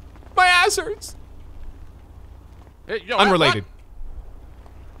 My ass hurts. Hey, yo, Unrelated.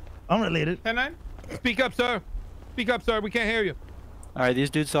 Unrelated. 10-9? Speak up, sir. Speak up, sir. We can't hear you. All right, these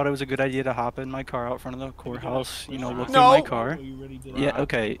dudes thought it was a good idea to hop in my car out front of the courthouse. You know, look through No. my car. Yeah,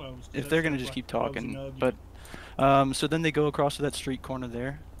 okay. If they're gonna just keep talking, but so then they go across to that street corner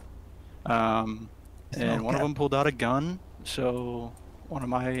there, and one of them pulled out a gun. So one of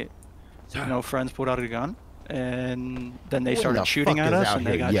my, friends pulled out a gun, and then they started shooting at us, and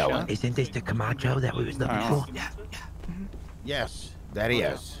they got shot. Isn't this the Camacho that we was looking for? Yes, that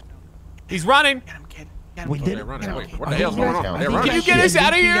is. He's running. We did it. What the hell's going on? They're Can running. you get us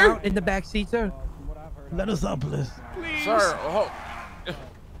out of here? In the back seat, sir. Let us up, please. Sir,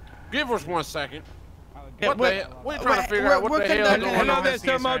 give us 1 second. What the hell? We're trying to figure out what the hell is going on. Hello there,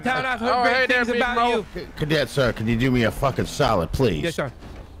 sir, Motown. I've heard great things about you. Cadet, sir, can you do me a fucking solid, please? Yes, sir.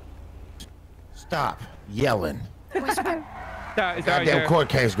 Stop yelling. Sorry, Goddamn sir. court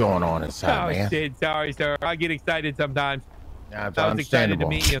case going on inside, man. Shit, sorry, sir. I get excited sometimes. Nah, it's I was excited to understandable.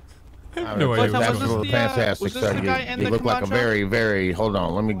 meet you. No idea. That was really fantastic, was this sir. the guy in You the look like a Camacho? very, very. Hold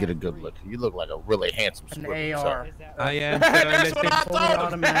on, let me get a good look. You look like a really handsome An squirrel, AR. sir. I am. That's what I Fully thought.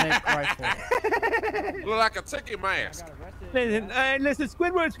 automatic rifle. Look like a ticky mask. Listen,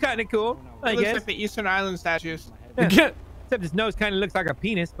 Squidward's kind of cool, I Looks guess. like the Eastern Island statues. Except his nose kind of looks like a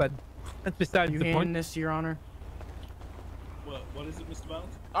penis, but that's besides You the handing point. this, Your Honor? What is it, Mr. Bones?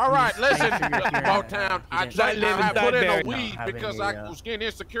 All right, listen, Thank you for your Motown. I Just live had inside put in there. a weed Not because having I the, was getting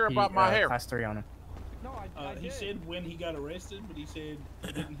insecure about my hair. Class 3 Honor. He said when he got arrested, but he said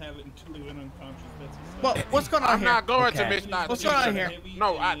he didn't have it until he went unconscious. That's his Well, what's going on I'm here? not going to Okay. miss that. What's going on here?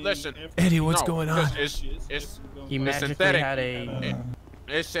 No, listen. Eddie, what's No, going on? It's He it's magically synthetic. had a.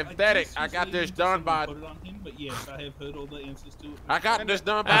 It's synthetic. I got this done by. Put it on him, but yes, I have heard all the answers to it. I got this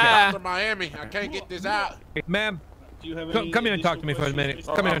done by Ah. Dr. Miami. I can't get this out. Ma'am, Do you have come any come here and talk to me additional for a minute.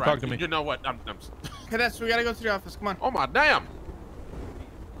 questions? Come here and All right, talk to me. You know what? Cadets, we gotta go to the office. Come on. Oh my damn!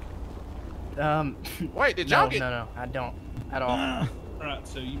 Wait, did y'all get? No, I don't at all. All right,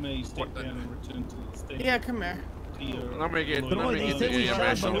 so you may step down and return to the station. Yeah, come here. Let me get. Bro, Let me they get said the we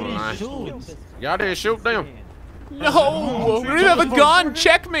EMS shot, on but the we line. didn't shoot. Y'all didn't shoot them. No, we don't have a gun.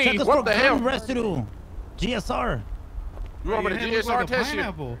 Check me. Check us What for the hell? gun residue. GSR. You want me to Your hand looks GSR like a test you?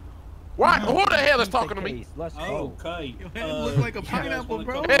 pineapple. What? Who the hell is talking to me? Okay. Your hand looks like a pineapple,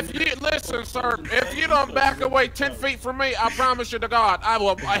 bro. If you listen, sir, if you don't back away 10 feet from me, I promise you to God, I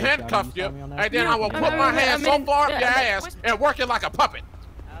will handcuff you, and then I will put my hand so far up your ass and work you like a puppet.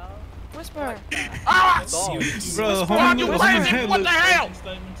 Whisper. Ah! Bro, Squad, you crazy? What the hell?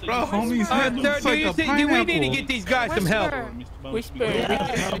 Bro, homie's head Sir, looks do like you a see, do we need to pineapple. get these guys some help? Whisper.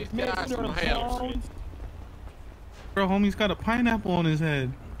 Get some help. Bro, homie's got a pineapple on his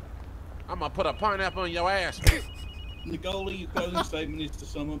head. I'm gonna put a pineapple in your ass. Nicole, your closing statement is to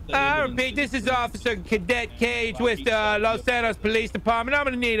sum up the I evidence. repeat, this is Officer Cadet Cage with Los Santos Police Department. I'm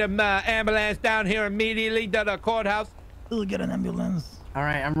gonna need an ambulance down here immediately to the courthouse. We'll get an ambulance. All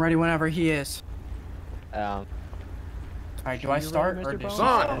right, I'm ready whenever he is. All right, do I start or do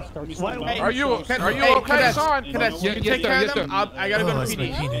Son, are you okay, son? Cadets, you can take care of them. I gotta go to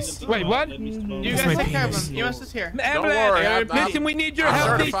PD. Wait, what? You guys take care of them. You is here. Ambulance, listen, we need your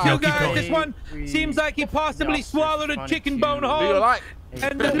help. These two guys, this one seems like he possibly swallowed a chicken bone whole.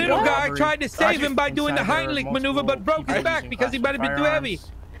 And the little guy tried to save him by doing the Heimlich maneuver, but broke his back because he might have been too heavy.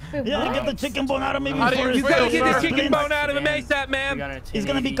 Yeah, get the chicken bone out of me. He's gotta get the chicken bone out of him ASAP, ma'am. He's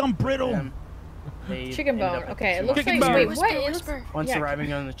gonna become brittle. Chicken bone. Okay, it looks Chicken like. bone. Wait, what? Once Yeah.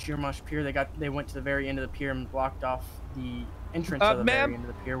 arriving on the Cheermush Pier, they went to the very end of the pier and blocked off the entrance of the very end of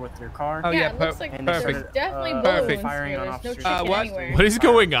the pier with their car. Oh, yeah, it looks like and they there's started, definitely balloons firing here. on There's no officers. chicken what? anywhere. What is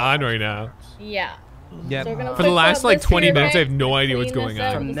going on right now? Yeah. Yeah. So we're gonna For the flip last up like this 20 here, minutes, I right? have no idea what's Clean going this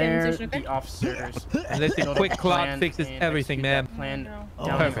up. on. From there, the officers. Listen, quick clock fixes everything, ma'am. Plan Oh,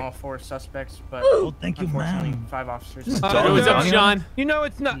 down perfect. all 4 suspects, but Oh, thank you, unfortunately, ma'am. 5 officers. What's up, Sean? You know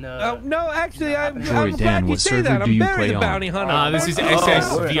it's not. No, actually, I'm Troy, Dan, glad you what say server that. do I'm you Barry play the on? bounty hunter. This is Oh,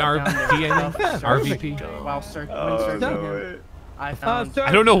 SSVRP, RVP. While searching, I found.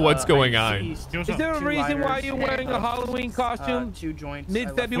 I don't know what's going on. Is there a reason why you're wearing a Halloween costume? 2 joints.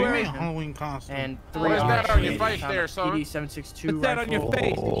 Mid-February? Halloween costume. And What is that on your face there, son? PD 762 What's that on your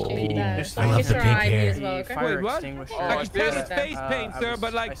face? I love the pink hair. As well, okay? Wait, what? extinguisher. I can tell it's that, face paint, sir,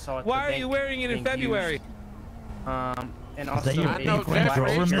 but like, I saw at the why are you bank wearing it in being February? used. And that also, your I big know Range Rover,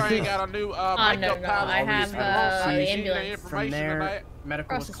 Jeffrey Mrs.? Strain got a new no, makeup no, palette. I have the ambulance. from there,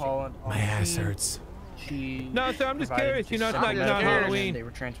 medical was called. My ass hurts. No, sir, I'm just provided curious. You know, it's not medical, and Halloween. They were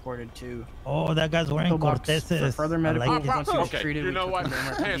transported to Oh, that guy's wearing pillbox for Cortezes. further I medical. like it. Once he was Okay, treated, you we know took what? him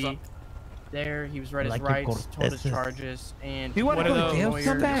to Hands MRPD. up. There, he was read his Like your rights, told his Cortezes. charges, and You wanna one go of to the jail lawyers-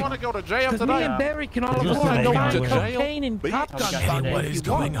 someday? You want to go to jail Because me today? and Barry can all Just afford like to go my to way. cocaine and Top Gun. Eddie, what is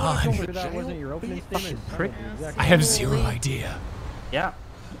going on? That wasn't your opening statement. Prick. I have zero idea. Yeah.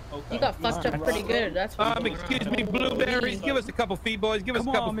 You got fucked up pretty good. That's what. Excuse me, blueberries. Give us a couple feet, boys. Give us Come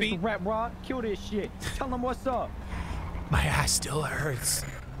a couple on, feet. Mr. Rat Rod. Kill this shit. Tell them what's up. My ass still hurts.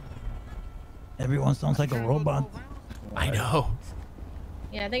 Everyone sounds like a robot. I know.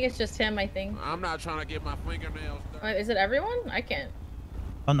 Yeah, I think it's just him. I think. I'm not trying to get my fingernails dirty. Is it everyone? I can't.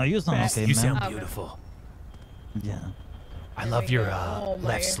 Oh no, you sound okay, You man. sound beautiful. Yeah. I love your Oh, my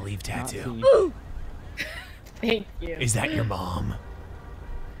left God. sleeve tattoo. Thank you. Is that your mom?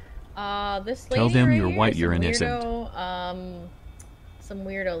 This lady Tell them right you're here, white, some you're innocent. Weirdo, some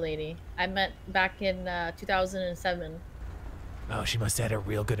weirdo lady I met back in 2007. Oh, she must have had a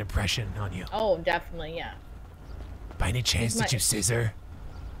real good impression on you. Oh, definitely, yeah. By any chance, She's did my- you scissor?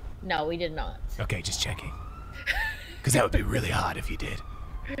 No, we did not. Okay, just checking. Because that would be really hot if you did.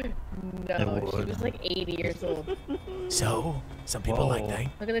 No, she was like 80 years old. So, some people like that.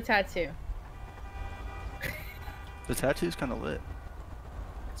 Look at the tattoo. The tattoo's kind of lit.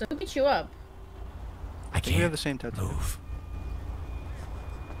 So who beat you up? I can't We have the same tattoo. move.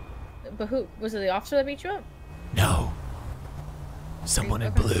 But who was it? The officer that beat you up? No. Someone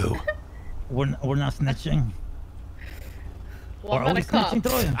in blue. We're not snitching. Well, I'm Or not are we a cop. snitching,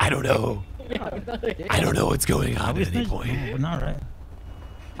 Troy? I don't know. I don't know what's going Are on we at any snitching? point. We're not, right?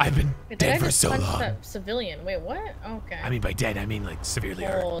 I've been Wait, did dead I for just so punch long. a civilian? Wait, what? Okay. I mean, by dead, I mean like severely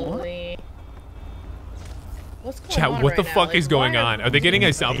hurt. Holy. What's going Chat, on what the right now? fuck Like, is going why on? Are they getting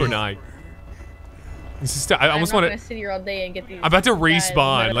us up or not? This is. I almost I'm not want gonna to. sit here all day and get these. I'm about to guys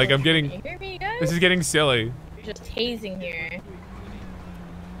respawn. medical Like I'm getting. treatment. You hear me, guys? This is getting silly. You're just hazing here.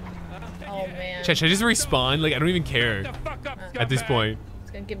 Oh man. Chat, should I just respawn? Like I don't even care at this point.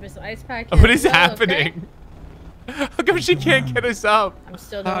 It's gonna give me some ice pack. What here is as well, happening? How come she can't get us up? Okay? I'm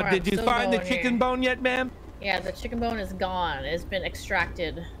still going. Did you find the chicken bone yet, ma'am? Yeah, the chicken bone is gone. It's been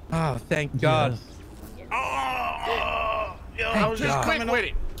extracted. Oh, thank God. I was just quick with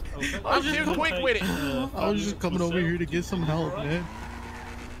it. I'm too quick with it. I was just coming over here to get some help, man.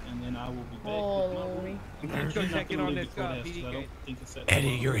 And then I will be back. Holy. Let's go check in on this Eddie,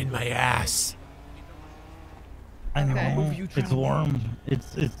 you're in my ass. I know. Okay. It's warm.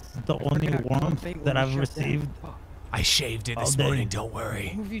 It's the only warmth that I've received. I shaved it All this day. morning. Don't worry.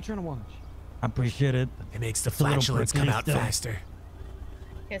 What movie are you trying to watch? I appreciate it. It makes the It's a little flatulence come prickly out still. faster.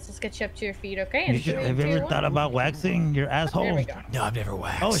 Okay, so let's get you up to your feet, okay? You And should, three, have you two, ever one. thought about waxing your asshole? There we go. No, I've never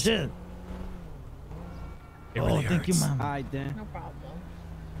waxed. Oh shit. It really Thank you, hurts. ma'am. Alright then. No problem.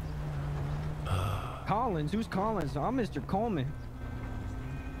 Collins? Who's Collins? I'm Mr. Coleman.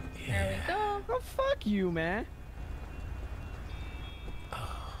 There we go. Oh, fuck you, man.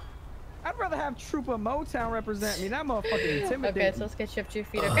 rather have Trooper Motown represent me. That motherfucker intimidating. Okay, so let's get shift 2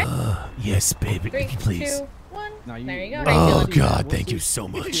 feet, okay? Yes, baby. 3, Please. 2, 1. No, There you go. Oh, God. Thank you so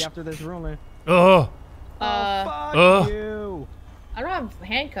much. After this ruling. Oh. Fuck you. I don't have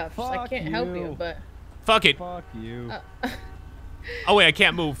handcuffs. I Fuck can't help you. you, but. Fuck it. Fuck you. Oh, wait. I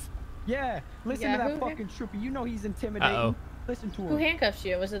can't move. Yeah, listen Yeah, to that who- fucking trooper. You know he's intimidating. Uh-oh. Listen to him. Who handcuffs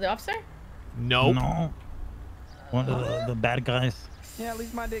you? Was it the officer? Nope. No. One of the bad guys. Yeah, at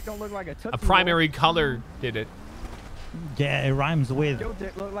least my dick don't look like a tootsie A primary color did it. Yeah, it rhymes with Your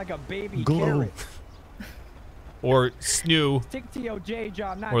dick look like a baby glue. carrot. Or Snoo. Stick to your J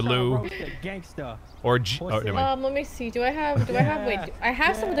job, not Or trying to Lou. roast a gangster. Or G. Oh, never mind. Let me see. Do I have? Wait, I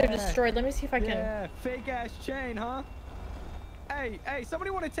have some that are destroyed. Let me see if I can. Yeah, fake ass chain, huh? Hey,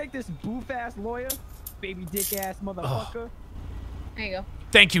 somebody want to take this boof ass lawyer, baby dick ass motherfucker? There you go.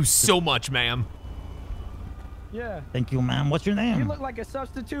 Thank you so much, ma'am. Yeah. Thank you, ma'am. What's your You name? look like a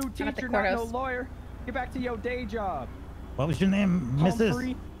substitute I'm at the teacher, not no courthouse. lawyer. Get back to your day job. What was your name, Mrs.?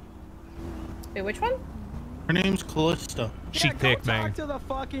 Humphrey. Wait, which one? Her name's Callista. She thick, Go man. talk to the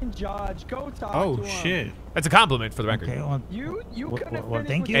fucking judge. Go talk Oh to him. shit. That's a compliment for the record. Okay, well, You couldn't have well, finished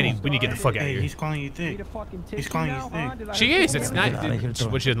thank with you. Eddie, this we need to get the story. fuck out of Hey, here. he's calling you Need thick. a fucking He's tissue calling you now, thick. huh? Did I She hear is. you? It's Get out of here, not.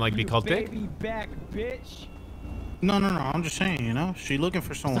 George. What, she didn't like to be called thick? Baby back, bitch. No. I'm just saying, you know, she looking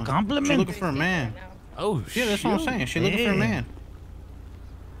for someone. It's a compliment. She looking for a man. Oh, Yeah, that's what I'm saying. She looking for a man.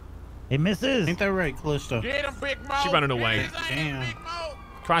 Hey, Mrs. Ain't that right, Callista? Get him, Big Mo. She running away. Damn.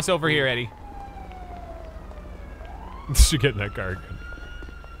 Cross over here, Eddie. She get in that car again.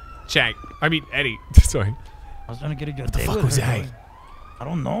 Chang. I mean, Eddie. Sorry. I was trying to get a good What the date fuck with was her, that? but I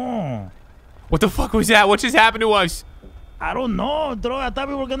don't know. What the fuck was that? What just happened to us? I don't know, bro. I thought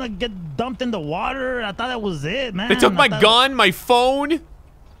we were gonna get dumped in the water. I thought that was it, man. They took my I thought- gun, my phone.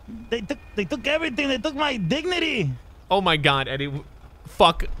 They took everything. They took my dignity. Oh my God, Eddie.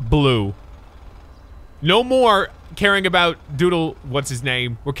 Fuck Blue. No more caring about Doodle. What's his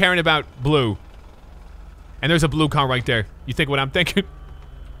name? We're caring about Blue. And there's a blue car right there. You think what I'm thinking?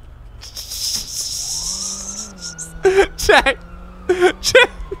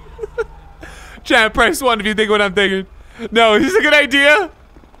 Chat, press 1 if you think what I'm thinking. No, is this a good idea?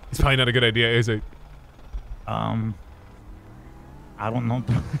 It's probably not a good idea, is it? I don't know.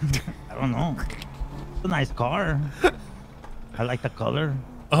 I don't know. It's a nice car. I like the color.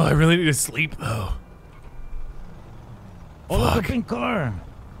 Oh, I really need to sleep. Oh. Oh, look, a pink car.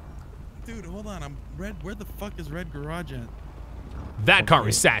 Dude, hold on. I'm red. Where the fuck is Red Garage at? That car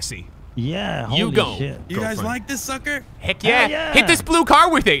is sassy. Yeah, You holy go. shit. You guys Girlfriend. like this sucker? Heck yeah. yeah. Hit this blue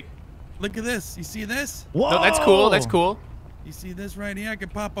car with it. Look at this. You see this? Whoa. No, that's cool. That's cool. You see this right here? I can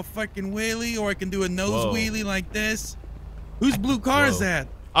pop a fucking wheelie, or I can do a nose Whoa. wheelie like this. Whose blue car is Whoa.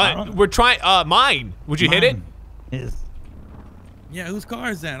 that? We're trying. Mine. Would you hit it? Is Yeah, whose car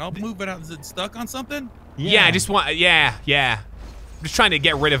is that? I'll move it out. Is it stuck on something? Yeah, I just want. Yeah. I'm just trying to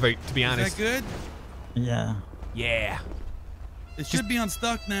get rid of it, to be honest. Is that good? Yeah. Yeah. It should be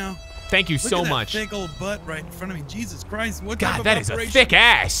unstuck now. Thank you Look so at that much. thick old butt right in front of me. Jesus Christ. What type God, of that is a operation? thick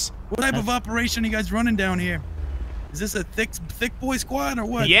ass. What type of operation are you guys running down here? Is this a thick boy squad or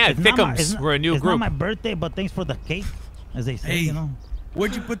what? Yeah, It's not my- Thickums. it's not- We're a new it's group. not my birthday, but thanks for the cake, as they say, Hey, you know.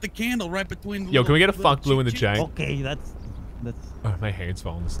 where'd you put the candle right between the Yo, can we get a little fuck Blue in the cheek chat? cheeks? Okay, that's. Oh, my hand's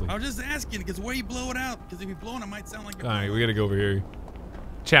falling asleep. I was just asking because where you blow it out? Because if you blow it, it might sound like All right, we gotta go over here.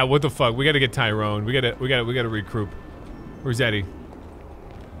 Chat, what the fuck? We gotta get Tyrone. We gotta regroup. Where's Eddie?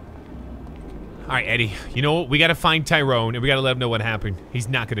 All right, Eddie. You know what? We gotta find Tyrone and we gotta let him know what happened. He's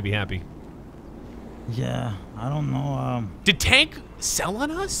not gonna be happy. Yeah, I don't know. Did Tank sell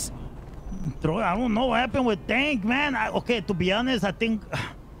on us? I don't know what happened with Tank, man. Okay, to be honest, I think,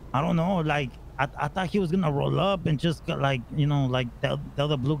 I don't know. Like, I thought he was gonna roll up and just like, you know, like tell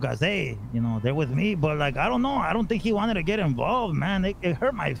the blue guys, hey, you know, they're with me. But like, I don't know. I don't think he wanted to get involved, man. It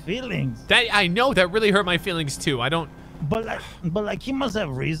hurt my feelings. That I know that really hurt my feelings too. I don't. But like he must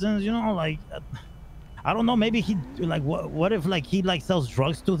have reasons, you know. Like, I don't know. Maybe he like what if like he like sells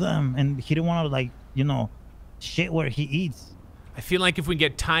drugs to them and he didn't want to like, you know, shit where he eats. I feel like if we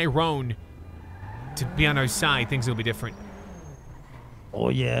get Tyrone to be on our side, things will be different. Oh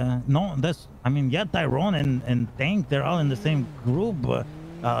yeah, no, I mean, yeah, Tyrone and Tank, they're all in the same group, but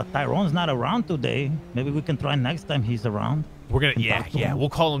Tyrone's not around today. Maybe we can try next time he's around. We're gonna, And yeah, talk to him. we'll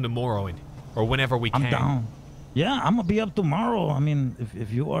call him tomorrow or whenever we can. I'm down. Yeah, I'm gonna be up tomorrow. I mean,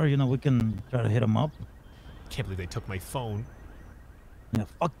 if you are, you know, we can try to hit him up. Can't believe they took my phone. Yeah,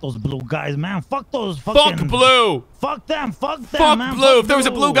 fuck those blue guys, man. Fuck those Fuck fucking... Blue! Fuck them, Fuck man. Blue! Fuck If there was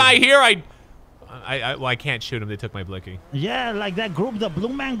a blue Blue. guy here, well, I can't shoot him. They took my blicky. Yeah, like that group, the Blue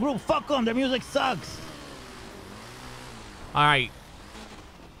Man Group. Fuck them. Their music sucks. All right.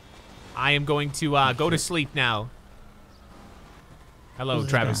 I am going to go to sleep now. Hello,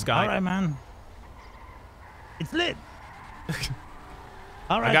 Travis Scott. All right, man. It's lit.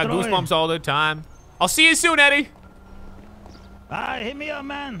 All right, I got goosebumps all the time. I'll see you soon, Eddie. All right, hit me up,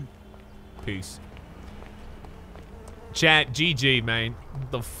 man. Peace. Chat, GG, man.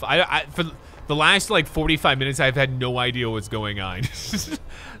 For the last like 45 minutes, I've had no idea what's going on.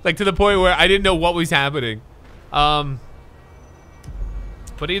 Like to the point where I didn't know what was happening. But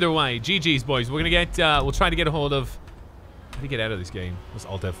either way, GG's, boys. We're gonna get. We'll try to get a hold of. How do you get out of this game? What's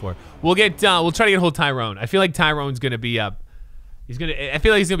Alt F4? We'll get. We'll try to get a hold of Tyrone. I feel like Tyrone's gonna be up. He's gonna. I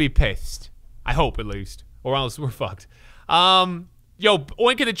feel like he's gonna be pissed. I hope at least, or else we're fucked. Yo,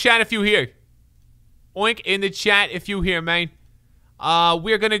 oink in the chat if you hear. Oink in the chat if you hear, man.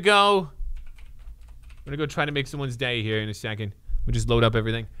 We're gonna go. We're gonna go try to make someone's day here in a second. We'll just load up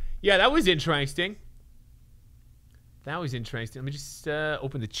everything. Yeah, that was interesting. That was interesting. Let me just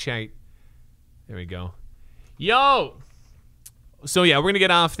open the chat. There we go. Yo. So yeah, we're gonna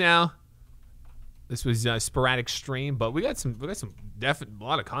get off now. This was a sporadic stream, but we got some definite a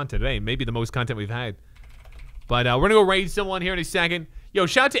lot of content today. Maybe the most content we've had. But we're gonna go raid someone here in a second. Yo,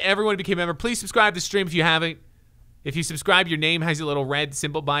 shout out to everyone who became a member. Please subscribe to the stream if you haven't. If you subscribe, your name has a little red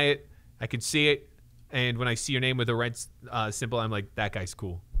symbol by it. I can see it. And when I see your name with a red symbol, I'm like, that guy's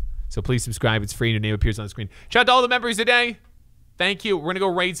cool. So please subscribe. It's free and your name appears on the screen. Shout out to all the members today. Thank you. We're going to go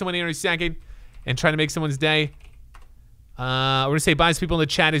raid someone here in a second and try to make someone's day. We're going to say bye to people in the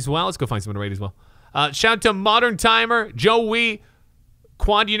chat as well. Let's go find someone to raid as well. Shout out to Modern Timer, Joe Wee,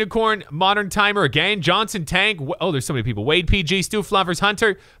 Quad Unicorn, Modern Timer again, Johnson Tank. Oh, there's so many people. Wade PG, Stu Fluffers,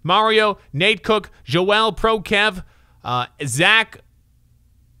 Hunter, Mario, Nate Cook, Joel, Pro Kev, Zach,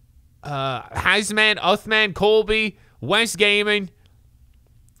 Hazman, Uthman, Colby, West Gaming,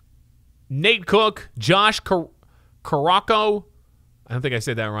 Nate Cook, Josh Caraco. I don't think I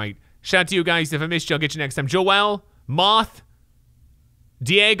said that right. Shout out to you guys. If I missed you, I'll get you next time. Joel, Moth,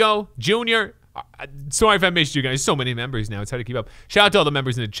 Diego, Junior. Sorry if I missed you guys. So many members now. It's hard to keep up. Shout out to all the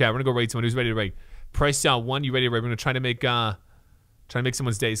members in the chat. We're gonna go raid someone who's ready to raid. Press 1. You ready to raid? We're gonna try to make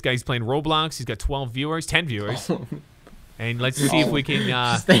someone's day. This guy's playing Roblox. He's got 12 viewers, 10 viewers. And let's see if we can.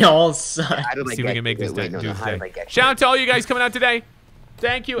 They all suck. See if we can make this dude's day. Shout out to all you guys coming out today.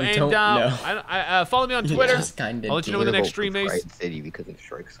 Thank you, and follow me on Twitter. I'll let you know when the next stream is. City because of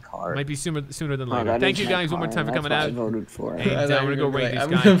Shrike's car. Might be sooner than later. Thank you guys one more time for coming out. I voted for. And we're gonna go raid this I'm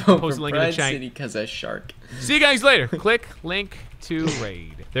guy. gonna vote Post for a link in the Pride chat. City because of Shark. See you guys later. Click link to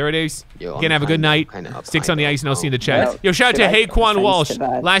raid. There it is. Yo, Again, have a good night. Sticks on the ice, and I'll see you in the chat. Yo, shout out to Haquan Walsh,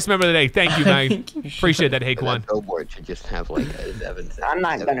 last member of the day. Thank you, guys. Appreciate that, Haquan. Billboard should just have like I'm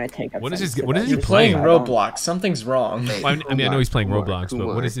not gonna take What is this? offense What to is that. he playing? Roblox. Something's wrong. Well, I mean, I know he's playing Roblox, but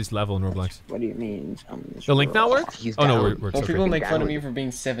what is this level in Roblox? What do you mean? The link not work? Oh no, we're Well, people make fun of me for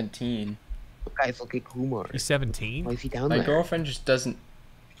being 17. Guys, look at Kumar. He's 17. Why is he down My there? girlfriend just doesn't.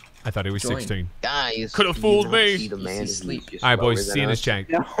 I thought he was Join. 16. Guys, Could have do you fooled not me. see the man He's asleep. who's just All right, boys. slower See you in than this chat.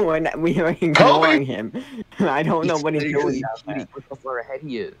 No, we are ignoring him. I don't know what he's doing. Look how far ahead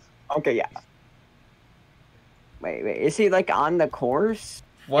he is. Okay, yeah. Wait, is he like on the course?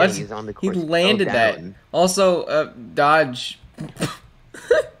 What? Yeah, he's on the He course. landed Go that. down. Also, dodge.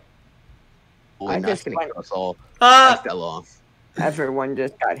 Oh, I that's just gonna went- kill us all. Ah! I fell off. Everyone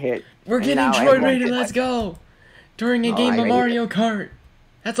just got hit. We're and getting now Troy everyone rated. hit, Let's like- go. During a Oh, game I of hate Mario Kart.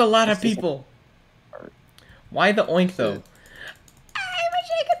 That's a lot of This is- people. Why the oink though? I wish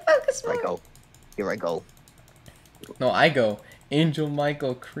I could focus Here I go. Here I go. No, I go. Angel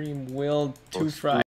Michael Cream Will 2 Fry.